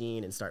get the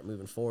machine and start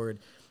moving forward.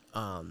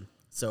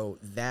 So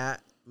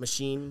that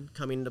machine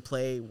coming into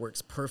play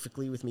works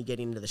perfectly with me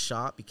getting into the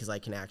shop because I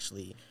can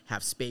actually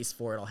have space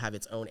for it. I'll have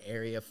its own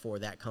area for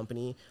that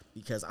company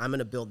because I'm going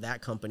to build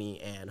that company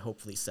and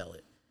hopefully sell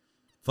it.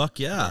 Fuck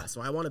yeah. So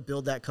I want to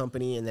build that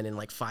company and then in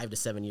like 5 to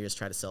 7 years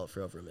try to sell it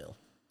for over $1 million.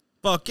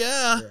 Fuck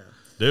yeah.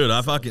 Dude,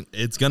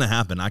 it's going to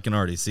happen. I can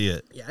already see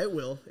it. Yeah, it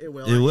will. It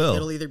will.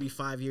 It'll either be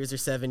 5 years or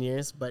 7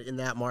 years, but in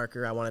that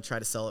marker, I want to try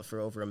to sell it for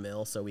over $1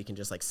 million so we can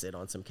just like sit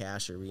on some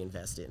cash or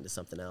reinvest it into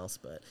something else.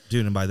 But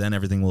dude, and by then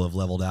everything will have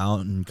leveled out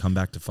and come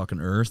back to fucking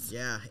earth.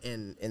 Yeah,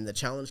 and the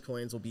challenge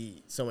coins will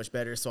be so much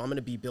better. So I'm going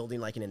to be building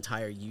like an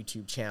entire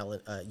YouTube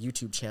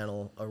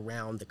channel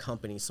around the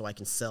company so I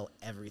can sell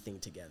everything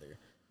together.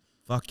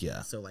 Fuck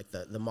yeah. So like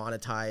the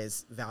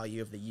monetized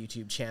value of the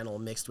YouTube channel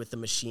mixed with the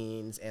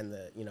machines and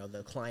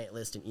the client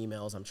list and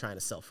emails, I'm trying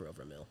to sell for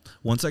over $1 million.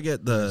 Once I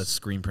get the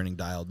screen printing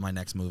dialed, my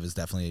next move is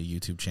definitely a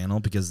YouTube channel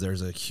because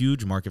there's a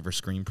huge market for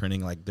screen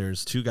printing. Like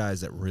there's 2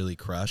 guys that really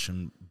crush,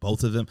 and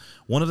both of them,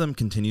 one of them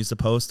continues to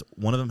post.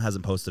 One of them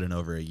hasn't posted in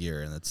over a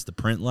year, and it's the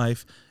Print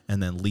Life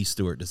and then Lee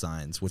Stewart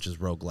Designs, which is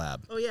Rogue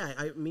Lab. Oh yeah,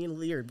 me and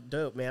Lee are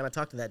dope, man. I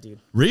talked to that dude.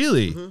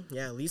 Really? Mm-hmm.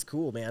 Yeah, Lee's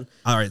cool, man.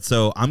 All right,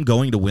 so I'm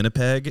going to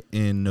Winnipeg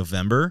in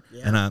November,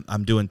 and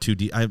I'm doing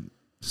 2D.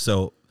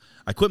 So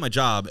I quit my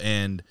job,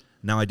 and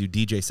now I do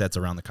DJ sets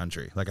around the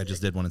country. Like I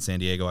just did one in San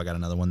Diego. I got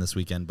another one this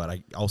weekend, but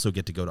I also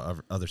get to go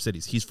to other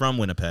cities. He's from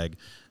Winnipeg,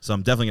 so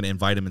I'm definitely going to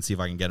invite him and see if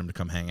I can get him to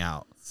come hang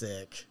out.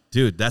 Sick.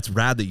 Dude, that's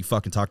rad that you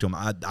fucking talk to him.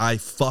 I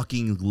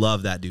fucking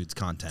love that dude's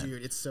content.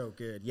 Dude, it's so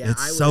good. Yeah,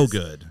 it's so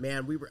good.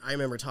 Man, I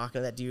remember talking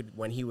to that dude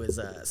when he was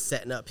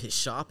setting up his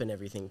shop and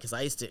everything, because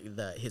I used to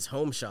his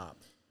home shop.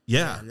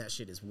 Yeah. Man, that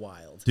shit is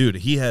wild. Dude,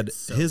 he had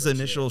so his legit.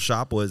 initial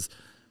shop was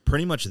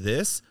pretty much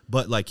this,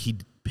 but like he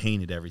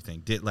painted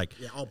everything. Did like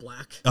all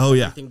black. Oh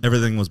yeah,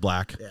 everything was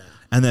black. Yeah.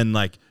 And then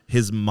like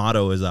his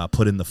motto is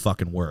put in the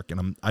fucking work,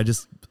 and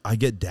I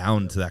get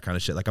down to that kind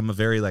of shit. Like I'm a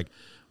very like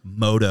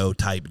moto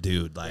type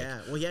dude. Like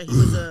he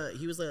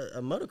was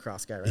a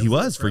motocross guy, right? He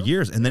was for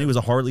years, and then he was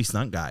a Harley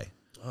stunt guy.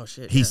 Oh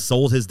shit. He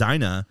sold his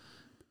Dyna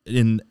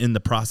in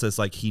the process.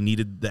 Like he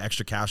needed the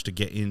extra cash to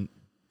get in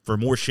for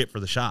more shit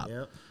for the shop.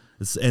 Yep.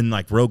 And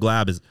like Rogue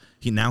Lab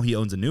he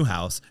owns a new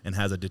house and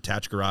has a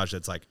detached garage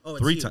that's like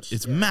 3 times.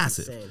 It's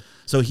massive. It's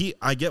so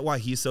I get why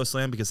he's so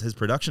slammed, because his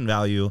production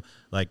value,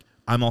 like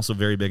I'm also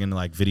very big into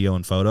like video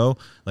and photo.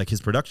 Like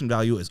his production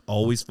value is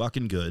always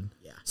fucking good.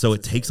 Yeah, so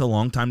it takes a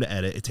long time to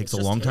edit. It takes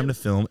a long time to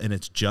film, and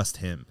it's just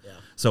him. Yeah.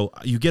 So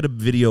you get a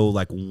video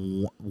like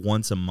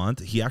once a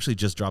month. He actually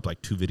just dropped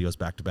like 2 videos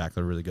back to back.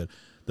 They're really good.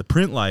 The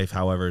Print Life,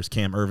 however, is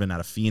Cam Irvin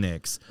out of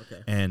Phoenix.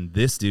 Okay. And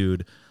this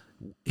dude,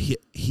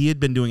 he had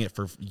been doing it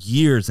for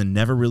years and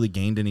never really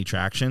gained any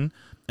traction.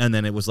 And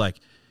then it was like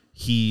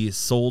he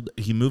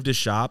moved his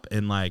shop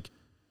and like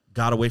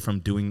got away from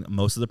doing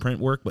most of the print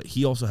work, but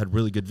he also had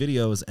really good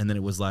videos. And then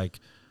it was like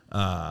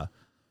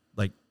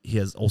he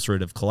has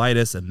ulcerative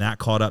colitis, and that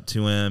caught up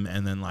to him.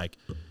 And then like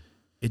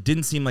it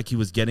didn't seem like he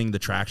was getting the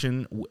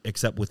traction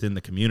except within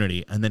the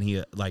community. And then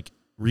he like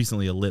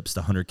recently ellipsed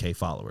 100K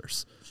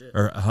followers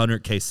or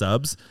 100K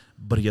subs,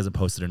 but he hasn't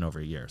posted in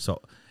over a year.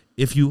 So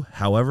if you,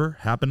 however,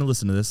 happen to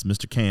listen to this,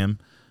 Mr. Cam,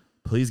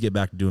 please get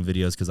back to doing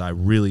videos, because I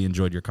really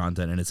enjoyed your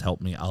content and it's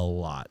helped me a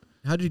lot.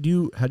 How did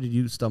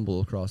you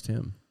stumble across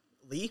him?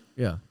 Lee?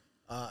 Yeah.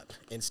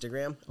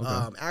 Instagram.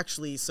 Okay.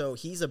 Actually, so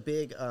he's a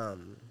big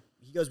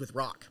he goes with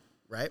Rock,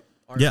 right?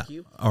 Yeah.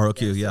 ROQ?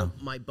 ROQ, yeah. So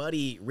my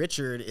buddy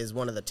Richard is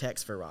one of the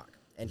techs for Rock.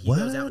 And he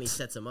goes out and he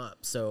sets them up.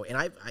 So, and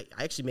I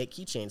actually make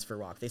keychains for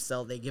Rock. They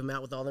give them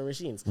out with all their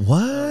machines.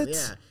 What?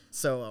 Yeah.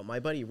 So my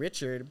buddy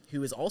Richard,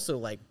 who is also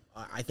like,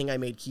 I think I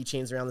made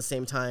keychains around the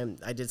same time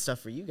I did stuff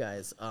for you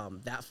guys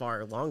that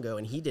far long ago.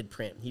 And he did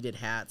print. He did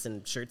hats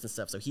and shirts and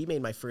stuff. So he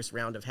made my first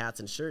round of hats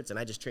and shirts, and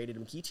I just traded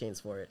him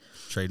keychains for it.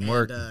 Trading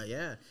work.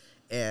 Yeah.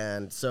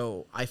 And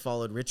so I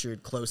followed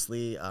Richard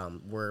closely.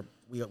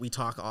 We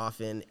talk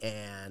often,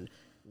 and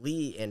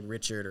Lee and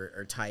Richard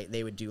are tight.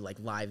 They would do like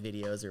live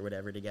videos or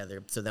whatever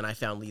together. So then I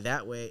found Lee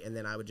that way, and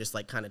then I would just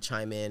like kind of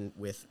chime in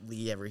with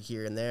Lee every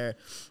here and there.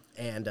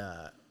 And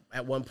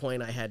at one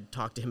point I had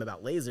talked to him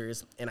about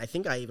lasers, and I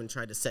think I even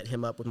tried to set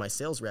him up with my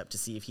sales rep to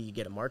see if he could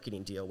get a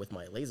marketing deal with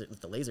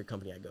the laser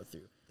company I go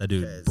through. That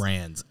dude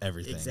brands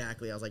everything.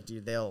 Exactly. I was like,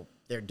 dude,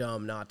 they're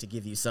dumb not to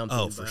give you something.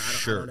 Oh, but for I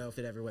sure. don't know if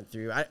it ever went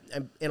through.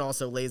 And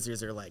also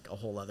lasers are like a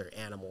whole other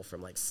animal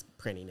from like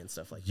printing and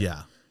stuff like that.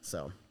 Yeah.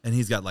 So. And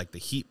he's got like the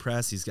heat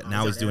press. He's doing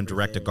everything.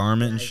 direct to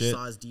garment and I shit.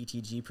 saw his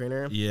DTG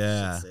printer.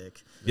 Yeah. Shit's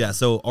sick. Yeah.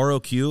 So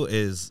ROQ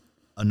is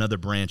another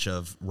branch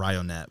of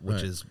RyoNet,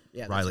 which is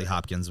Yeah, that's Riley right.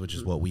 Hopkins, which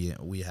is what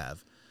we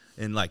have.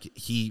 And like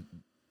it's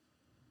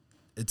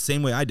the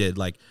same way I did,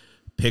 like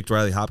picked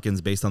Riley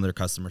Hopkins based on their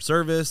customer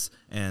service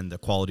and the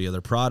quality of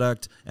their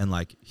product. And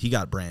like he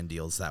got brand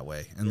deals that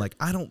way. And like,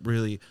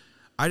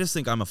 I just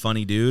think I'm a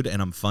funny dude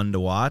and I'm fun to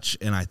watch,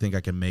 and I think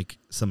I can make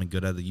something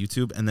good out of the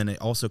YouTube. And then it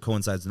also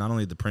coincides not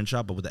only the print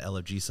shop, but with the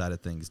LFG side of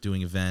things,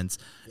 doing events.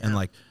 And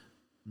like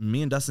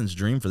me and Dustin's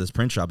dream for this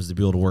print shop is to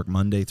be able to work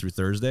Monday through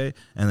Thursday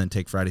and then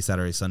take Friday,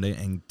 Saturday, Sunday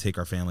and take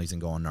our families and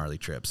go on gnarly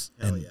trips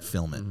and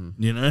film it.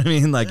 Mm-hmm. You know what I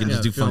mean? Like, and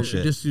just do fun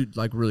shit. Just do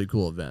like really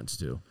cool events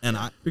too. And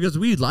because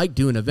we like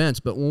doing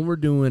events, but when we're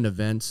doing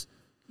events,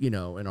 in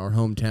our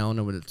hometown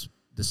and when it's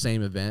the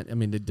same event, I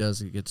mean, it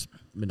gets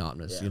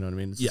monotonous. Yeah. You know what I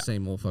mean? It's the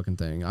same old fucking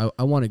thing.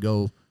 I want to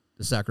go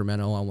to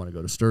Sacramento. I want to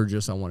go to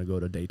Sturgis. I want to go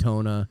to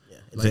Daytona. Yeah.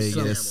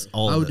 Vegas.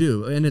 I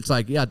do. And it's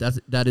like,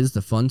 that is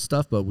the fun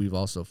stuff, but we've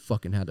also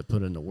fucking had to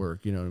put in the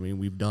work. You know what I mean?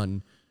 We've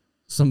done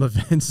some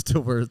events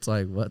to where it's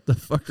like, what the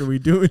fuck are we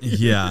doing here,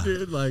 Yeah.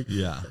 dude? Like,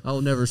 yeah.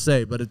 I'll never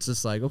say, but it's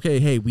just like, okay,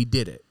 hey, we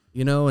did it,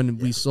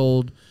 and we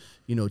sold,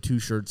 2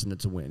 shirts and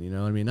it's a win. You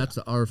know what I mean? That's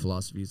our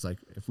philosophy. It's like,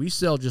 if we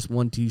sell just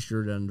 1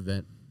 T-shirt at an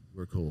event,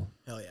 we're cool.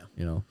 Hell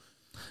yeah.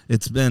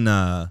 It's been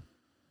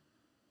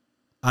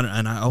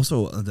And I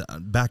also,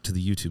 back to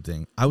the YouTube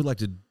thing, I would like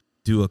to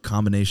do a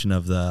combination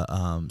of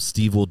the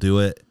Steve Will Do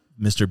It,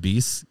 Mr.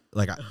 Beast,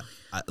 like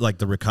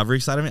the recovery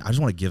side of it. I just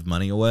want to give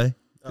money away.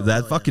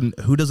 That fucking,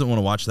 who doesn't want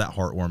to watch that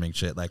heartwarming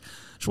shit? Like,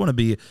 just want to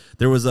be,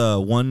 there was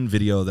one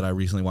video that I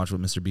recently watched with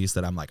Mr. Beast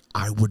that I'm like,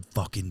 I would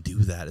fucking do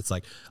that. It's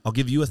like, I'll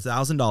give you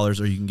 $1,000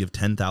 or you can give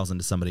 10,000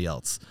 to somebody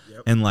else.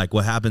 Yep. And like,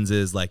 what happens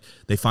is like,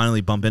 they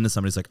finally bump into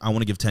somebody. It's like, I want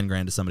to give 10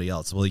 grand to somebody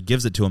else. Well, he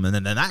gives it to him and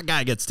then that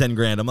guy gets 10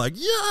 grand. I'm like,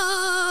 yes!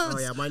 Oh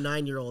yeah, my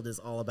 9-year-old is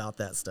all about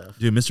that stuff.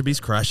 Dude, Mr.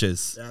 Beast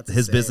crushes. That's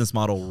His insane. Business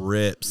model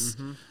rips.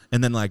 Mm-hmm.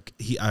 And then like,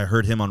 I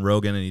heard him on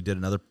Rogan and he did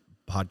another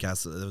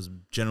podcast that was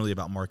generally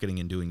about marketing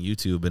and doing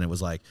YouTube, and it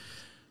was like,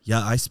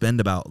 yeah, I spend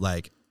about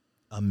like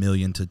 $1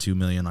 million to $2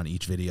 million on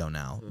each video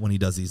now. Mm-hmm. When he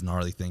does these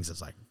gnarly things, it's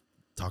like,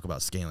 talk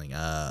about scaling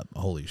up.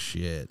 Holy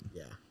shit.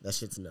 Yeah, that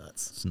shit's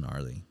nuts. It's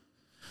gnarly.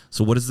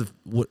 So what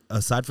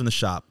aside from the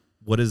shop,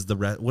 what does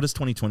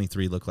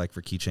 2023 look like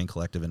for Keychain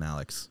Collective and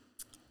Alex?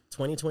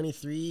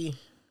 2023,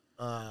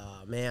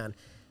 man.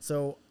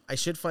 So I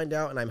should find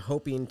out, and I'm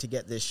hoping to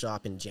get this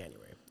shop in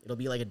January. It'll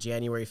be like a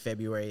January,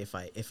 February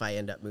if I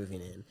end up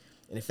moving in.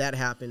 And if that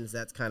happens,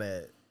 that's kind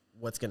of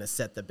what's going to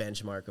set the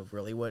benchmark of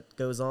really what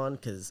goes on,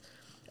 because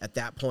at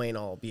that point,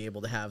 I'll be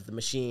able to have the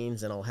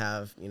machines and I'll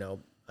have,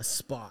 a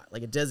spot.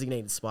 Like a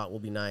designated spot will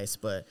be nice.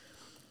 But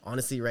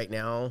honestly, right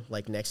now,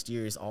 like next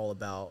year is all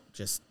about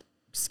just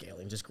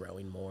scaling, just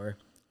growing more.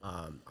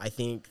 I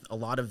think a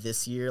lot of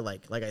this year,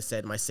 like I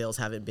said, my sales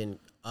haven't been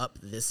up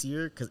this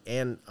year,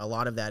 and a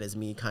lot of that is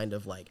me kind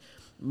of like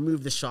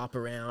move the shop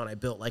around. I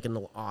built like a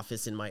little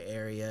office in my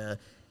area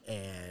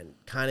and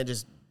kind of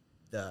just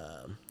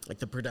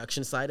the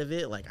production side of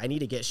it. Like I need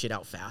to get shit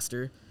out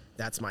faster.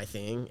 That's my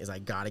thing, is I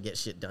got to get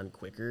shit done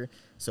quicker.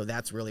 So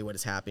that's really what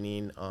is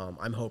happening.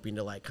 I'm hoping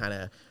to like kind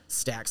of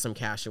stack some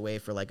cash away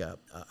for like a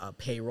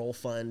payroll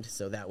fund.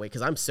 So that way,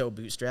 cause I'm so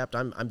bootstrapped,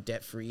 I'm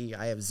debt free.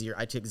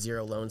 I took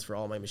 0 loans for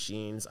all my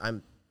machines.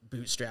 I'm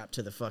bootstrapped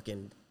to the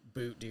fucking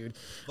boot, dude.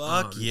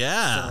 Fuck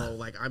yeah. So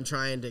like I'm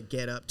trying to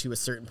get up to a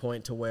certain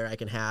point to where I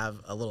can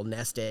have a little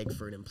nest egg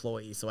for an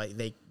employee, so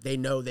they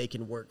know they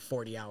can work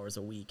 40 hours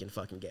a week and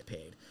fucking get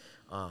paid.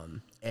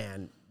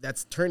 And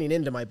that's turning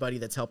into my buddy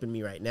that's helping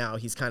me right now.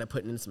 He's kind of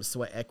putting in some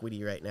sweat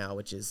equity right now,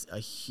 which is a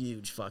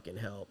huge fucking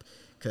help,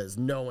 because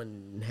no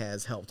one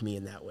has helped me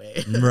in that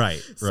way.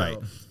 Right. So right.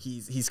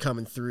 He's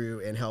coming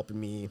through and helping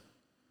me.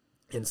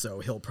 And so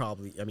he'll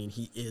probably,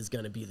 he is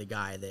going to be the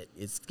guy that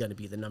is going to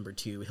be the number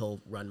 2.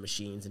 He'll run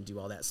machines and do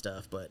all that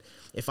stuff. But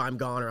if I'm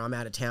gone or I'm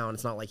out of town,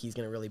 it's not like he's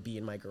going to really be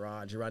in my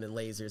garage running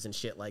lasers and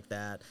shit like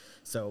that.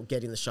 So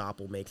getting the shop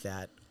will make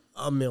that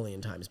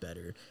 1,000,000 times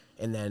better.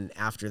 And then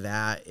after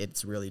that,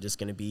 it's really just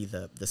going to be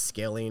the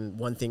scaling.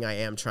 One thing I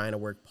am trying to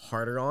work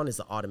harder on is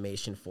the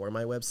automation for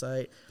my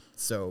website.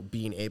 So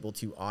being able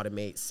to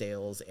automate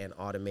sales and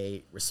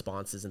automate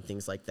responses and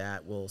things like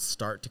that will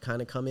start to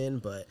kind of come in.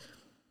 But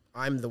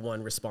I'm the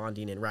one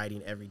responding and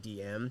writing every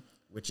DM,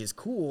 which is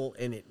cool,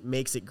 and it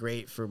makes it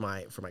great for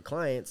my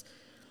clients.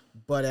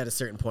 But at a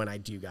certain point, I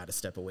do got to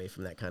step away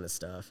from that kind of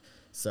stuff.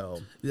 So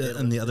yeah,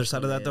 and the other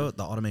side of that, though,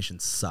 the automation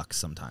sucks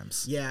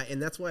sometimes. Yeah,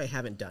 and that's why I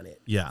haven't done it.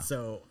 Yeah.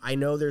 So I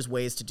know there's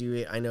ways to do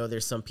it. I know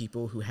there's some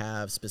people who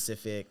have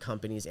specific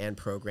companies and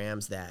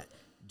programs that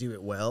do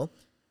it well,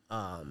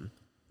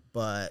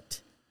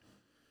 but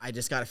I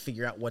just got to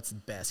figure out what's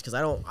best, because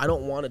I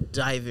don't want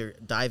to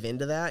dive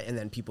into that and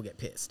then people get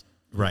pissed.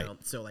 Right.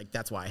 So like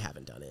that's why I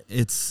haven't done it.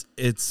 It's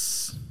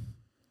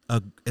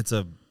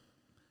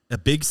a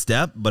big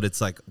step, but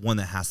it's like one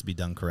that has to be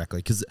done correctly.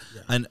 Because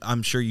and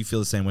I'm sure you feel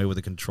the same way with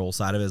the control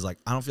side of it. Is like,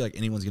 I don't feel like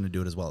anyone's going to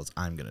do it as well as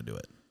I'm going to do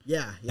it.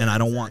 Yeah. And I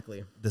don't want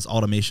this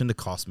automation to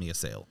cost me a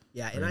sale.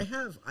 Yeah, and I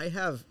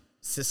have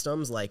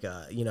systems like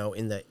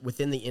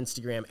within the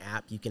Instagram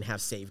app, you can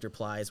have saved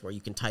replies where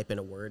you can type in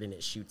a word and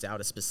it shoots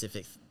out a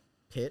specific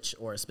pitch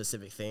or a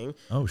specific thing.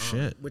 Oh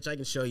shit. Which I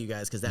can show you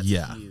guys, because that's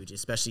huge,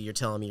 especially you're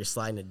telling me you're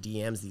sliding to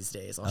DMs these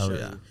days. I'll show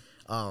you.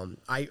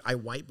 I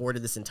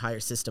whiteboarded this entire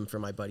system for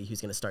my buddy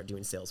who's going to start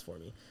doing sales for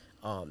me.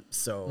 I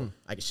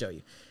can show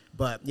you.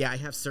 But yeah, I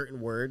have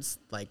certain words,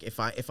 like if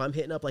I'm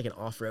hitting up like an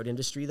off-road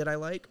industry that I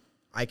like,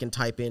 I can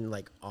type in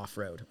like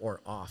off-road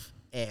or off,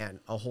 and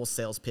a whole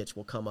sales pitch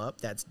will come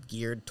up that's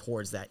geared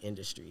towards that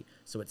industry.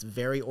 So it's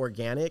very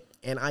organic,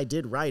 and I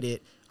did write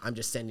it. I'm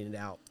just sending it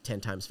out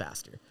 10 times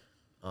faster.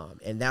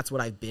 And that's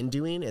what I've been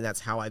doing, and that's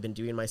how I've been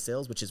doing my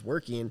sales, which is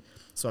working.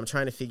 So I'm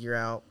trying to figure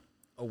out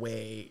a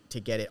way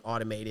to get it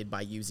automated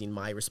by using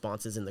my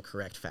responses in the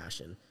correct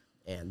fashion,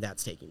 and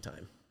that's taking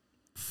time.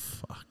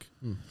 Fuck.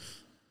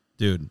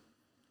 Dude,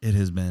 it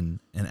has been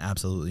an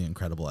absolutely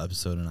incredible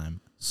episode, and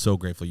I'm so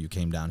grateful you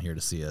came down here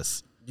to see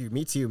us. Dude,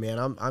 me too,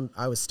 man.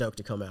 I was stoked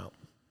to come out.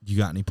 You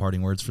got any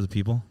parting words for the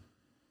people?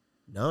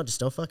 No, just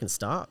don't fucking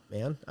stop,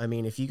 man. I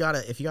mean, if you got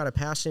a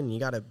passion, you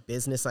got a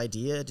business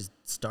idea, just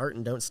start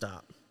and don't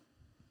stop.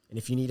 And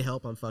if you need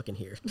help, I'm fucking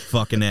here.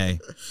 Fucking A.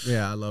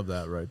 Yeah, I love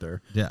that right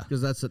there. Yeah.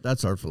 Because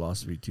that's our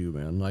philosophy too,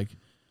 man. Like,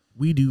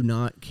 we do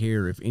not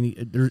care if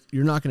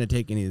you're not going to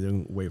take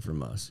anything away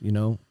from us,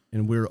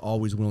 and we're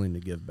always willing to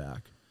give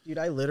back. Dude,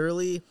 I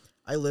literally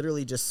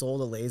just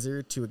sold a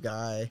laser to a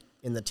guy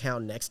in the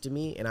town next to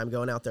me, and I'm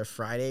going out there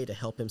Friday to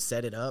help him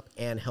set it up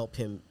and help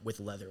him with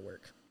leather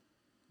work.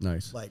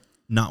 Nice. Like,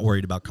 Not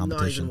worried about not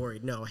competition. even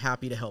worried. No,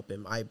 happy to help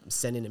him. I'm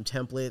sending him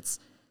templates,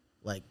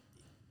 like,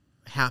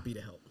 happy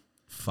to help.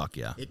 Fuck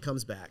yeah. It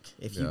comes back.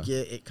 If you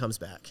get, it comes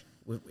back.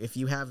 If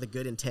you have the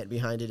good intent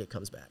behind it, it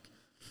comes back.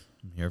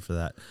 I'm here for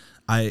that.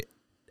 I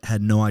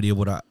had no idea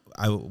what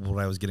I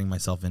was getting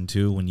myself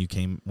into when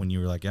you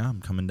were like, yeah,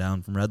 I'm coming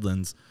down from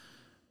Redlands.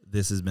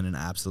 This has been an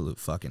absolute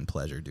fucking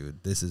pleasure,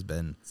 dude. This has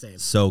been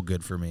so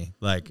good for me.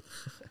 Like,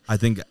 I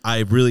think I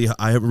really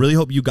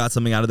hope you got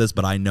something out of this,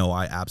 but I know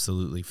I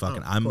absolutely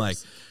fucking, I'm like,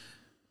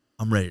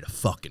 I'm ready to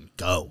fucking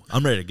go.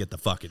 I'm ready to get the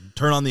fucking,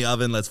 turn on the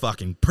oven. Let's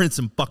fucking print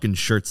some fucking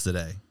shirts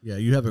today. Yeah,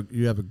 you have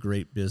a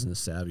great business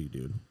savvy,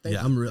 dude.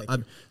 I'm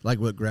like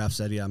what Graf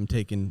said. Yeah, I'm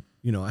taking,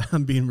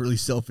 I'm being really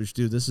selfish,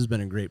 dude. This has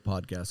been a great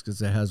podcast because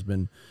there has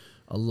been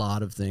a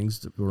lot of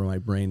things where my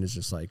brain is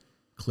just like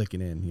clicking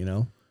in,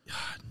 God.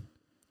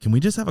 Can we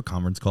just have a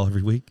conference call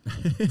every week?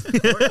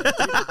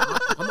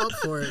 I'm up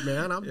for it,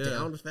 man. I'm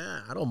down with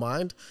that. I don't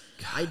mind.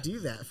 God. I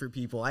do that for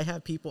people. I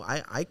have people,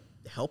 I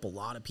help a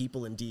lot of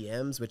people in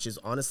DMs, which is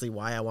honestly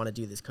why I want to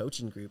do this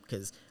coaching group,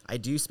 because I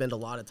do spend a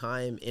lot of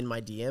time in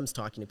my DMs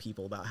talking to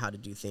people about how to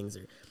do things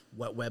or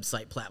what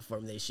website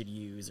platform they should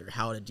use or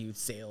how to do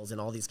sales and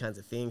all these kinds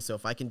of things. So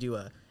if I can do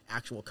a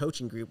actual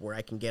coaching group where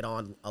I can get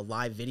on a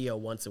live video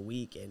once a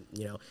week and,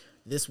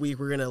 this week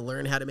we're going to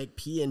learn how to make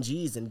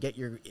PNGs and get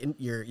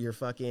your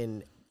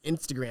fucking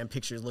Instagram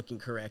pictures looking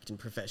correct and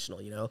professional.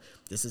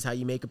 This is how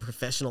you make a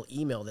professional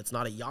email that's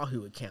not a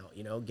Yahoo account.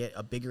 Get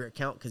a bigger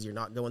account because you're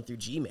not going through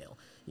Gmail.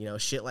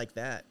 Shit like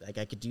that. Like,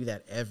 I could do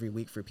that every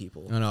week for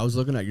people. And I was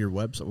looking at your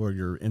website or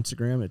your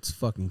Instagram. It's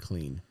fucking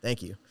clean.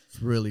 Thank you.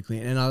 It's really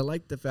clean. And I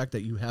like the fact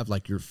that you have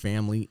like your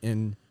family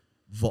in,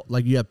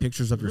 like you have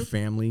pictures of your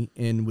family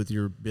in with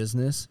your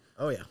business.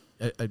 Oh yeah.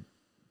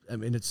 I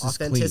mean, it's just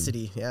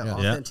authenticity. Clean. Yeah,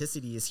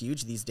 authenticity is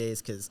huge these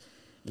days because,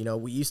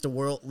 we used to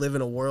live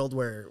in a world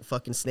where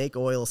fucking snake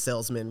oil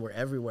salesmen were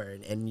everywhere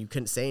and you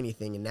couldn't say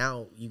anything. And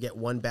now you get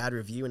one bad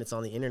review and it's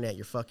on the internet,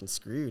 you're fucking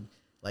screwed.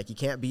 Like, you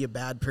can't be a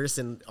bad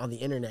person on the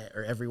internet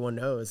or everyone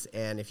knows.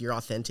 And if you're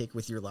authentic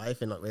with your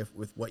life and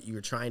with what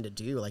you're trying to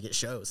do, like, it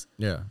shows.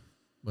 Yeah,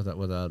 without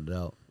a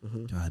doubt.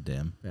 Mm-hmm. God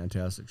damn.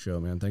 Fantastic show,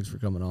 man. Thanks for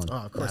coming on.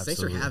 Oh, of course.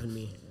 Absolutely. Thanks for having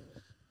me.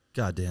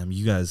 God damn.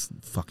 You guys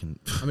fucking.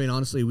 I mean,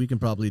 honestly, we can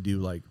probably do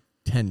like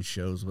 10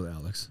 shows with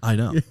Alex. I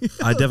know.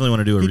 I definitely want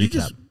to do a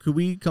recap. Could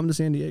we come to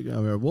San Diego?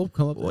 I mean, we'll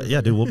come up. Well,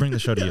 yeah, dude, we'll bring the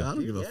show to you. I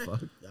don't give a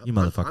fuck. You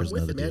motherfuckers I'm know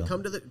with the it, man. deal.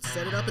 Come to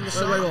set it up in the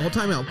shop. Wait, hold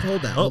time out.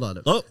 Hold that. Hold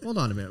on. Hold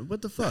on a minute.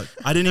 What the fuck?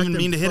 I didn't even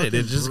mean to hit it.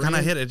 It just kind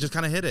of hit it. It just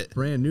kind of hit it.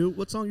 Brand new.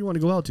 What song you want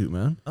to go out to,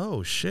 man?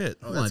 Oh shit.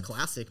 Oh, that's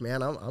classic,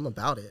 man. I'm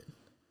about it.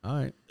 All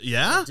right.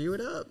 Yeah. Do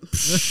it up.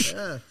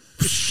 Yeah.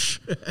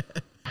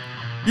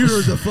 You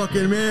heard the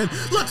fucking man.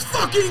 Let's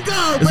fucking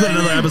go, This is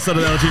another episode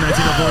of the LG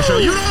 1904 show.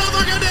 You know what the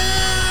fucking deal.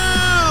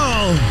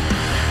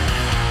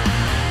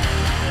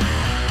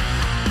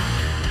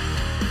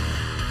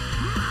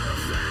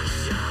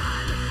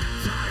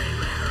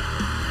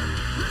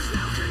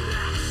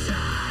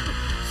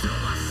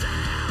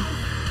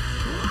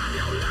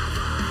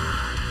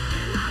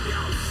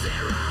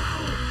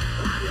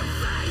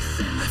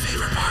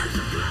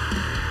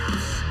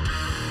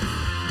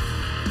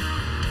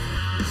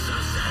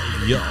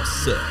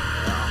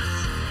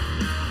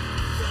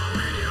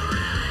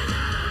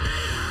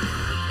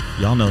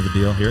 Y'all know the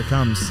deal. Here it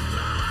comes.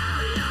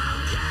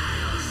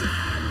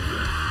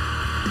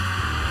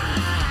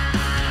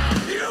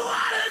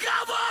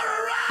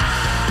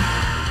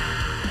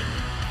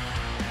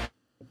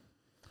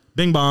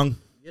 Bing bong.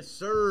 Yes,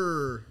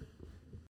 sir.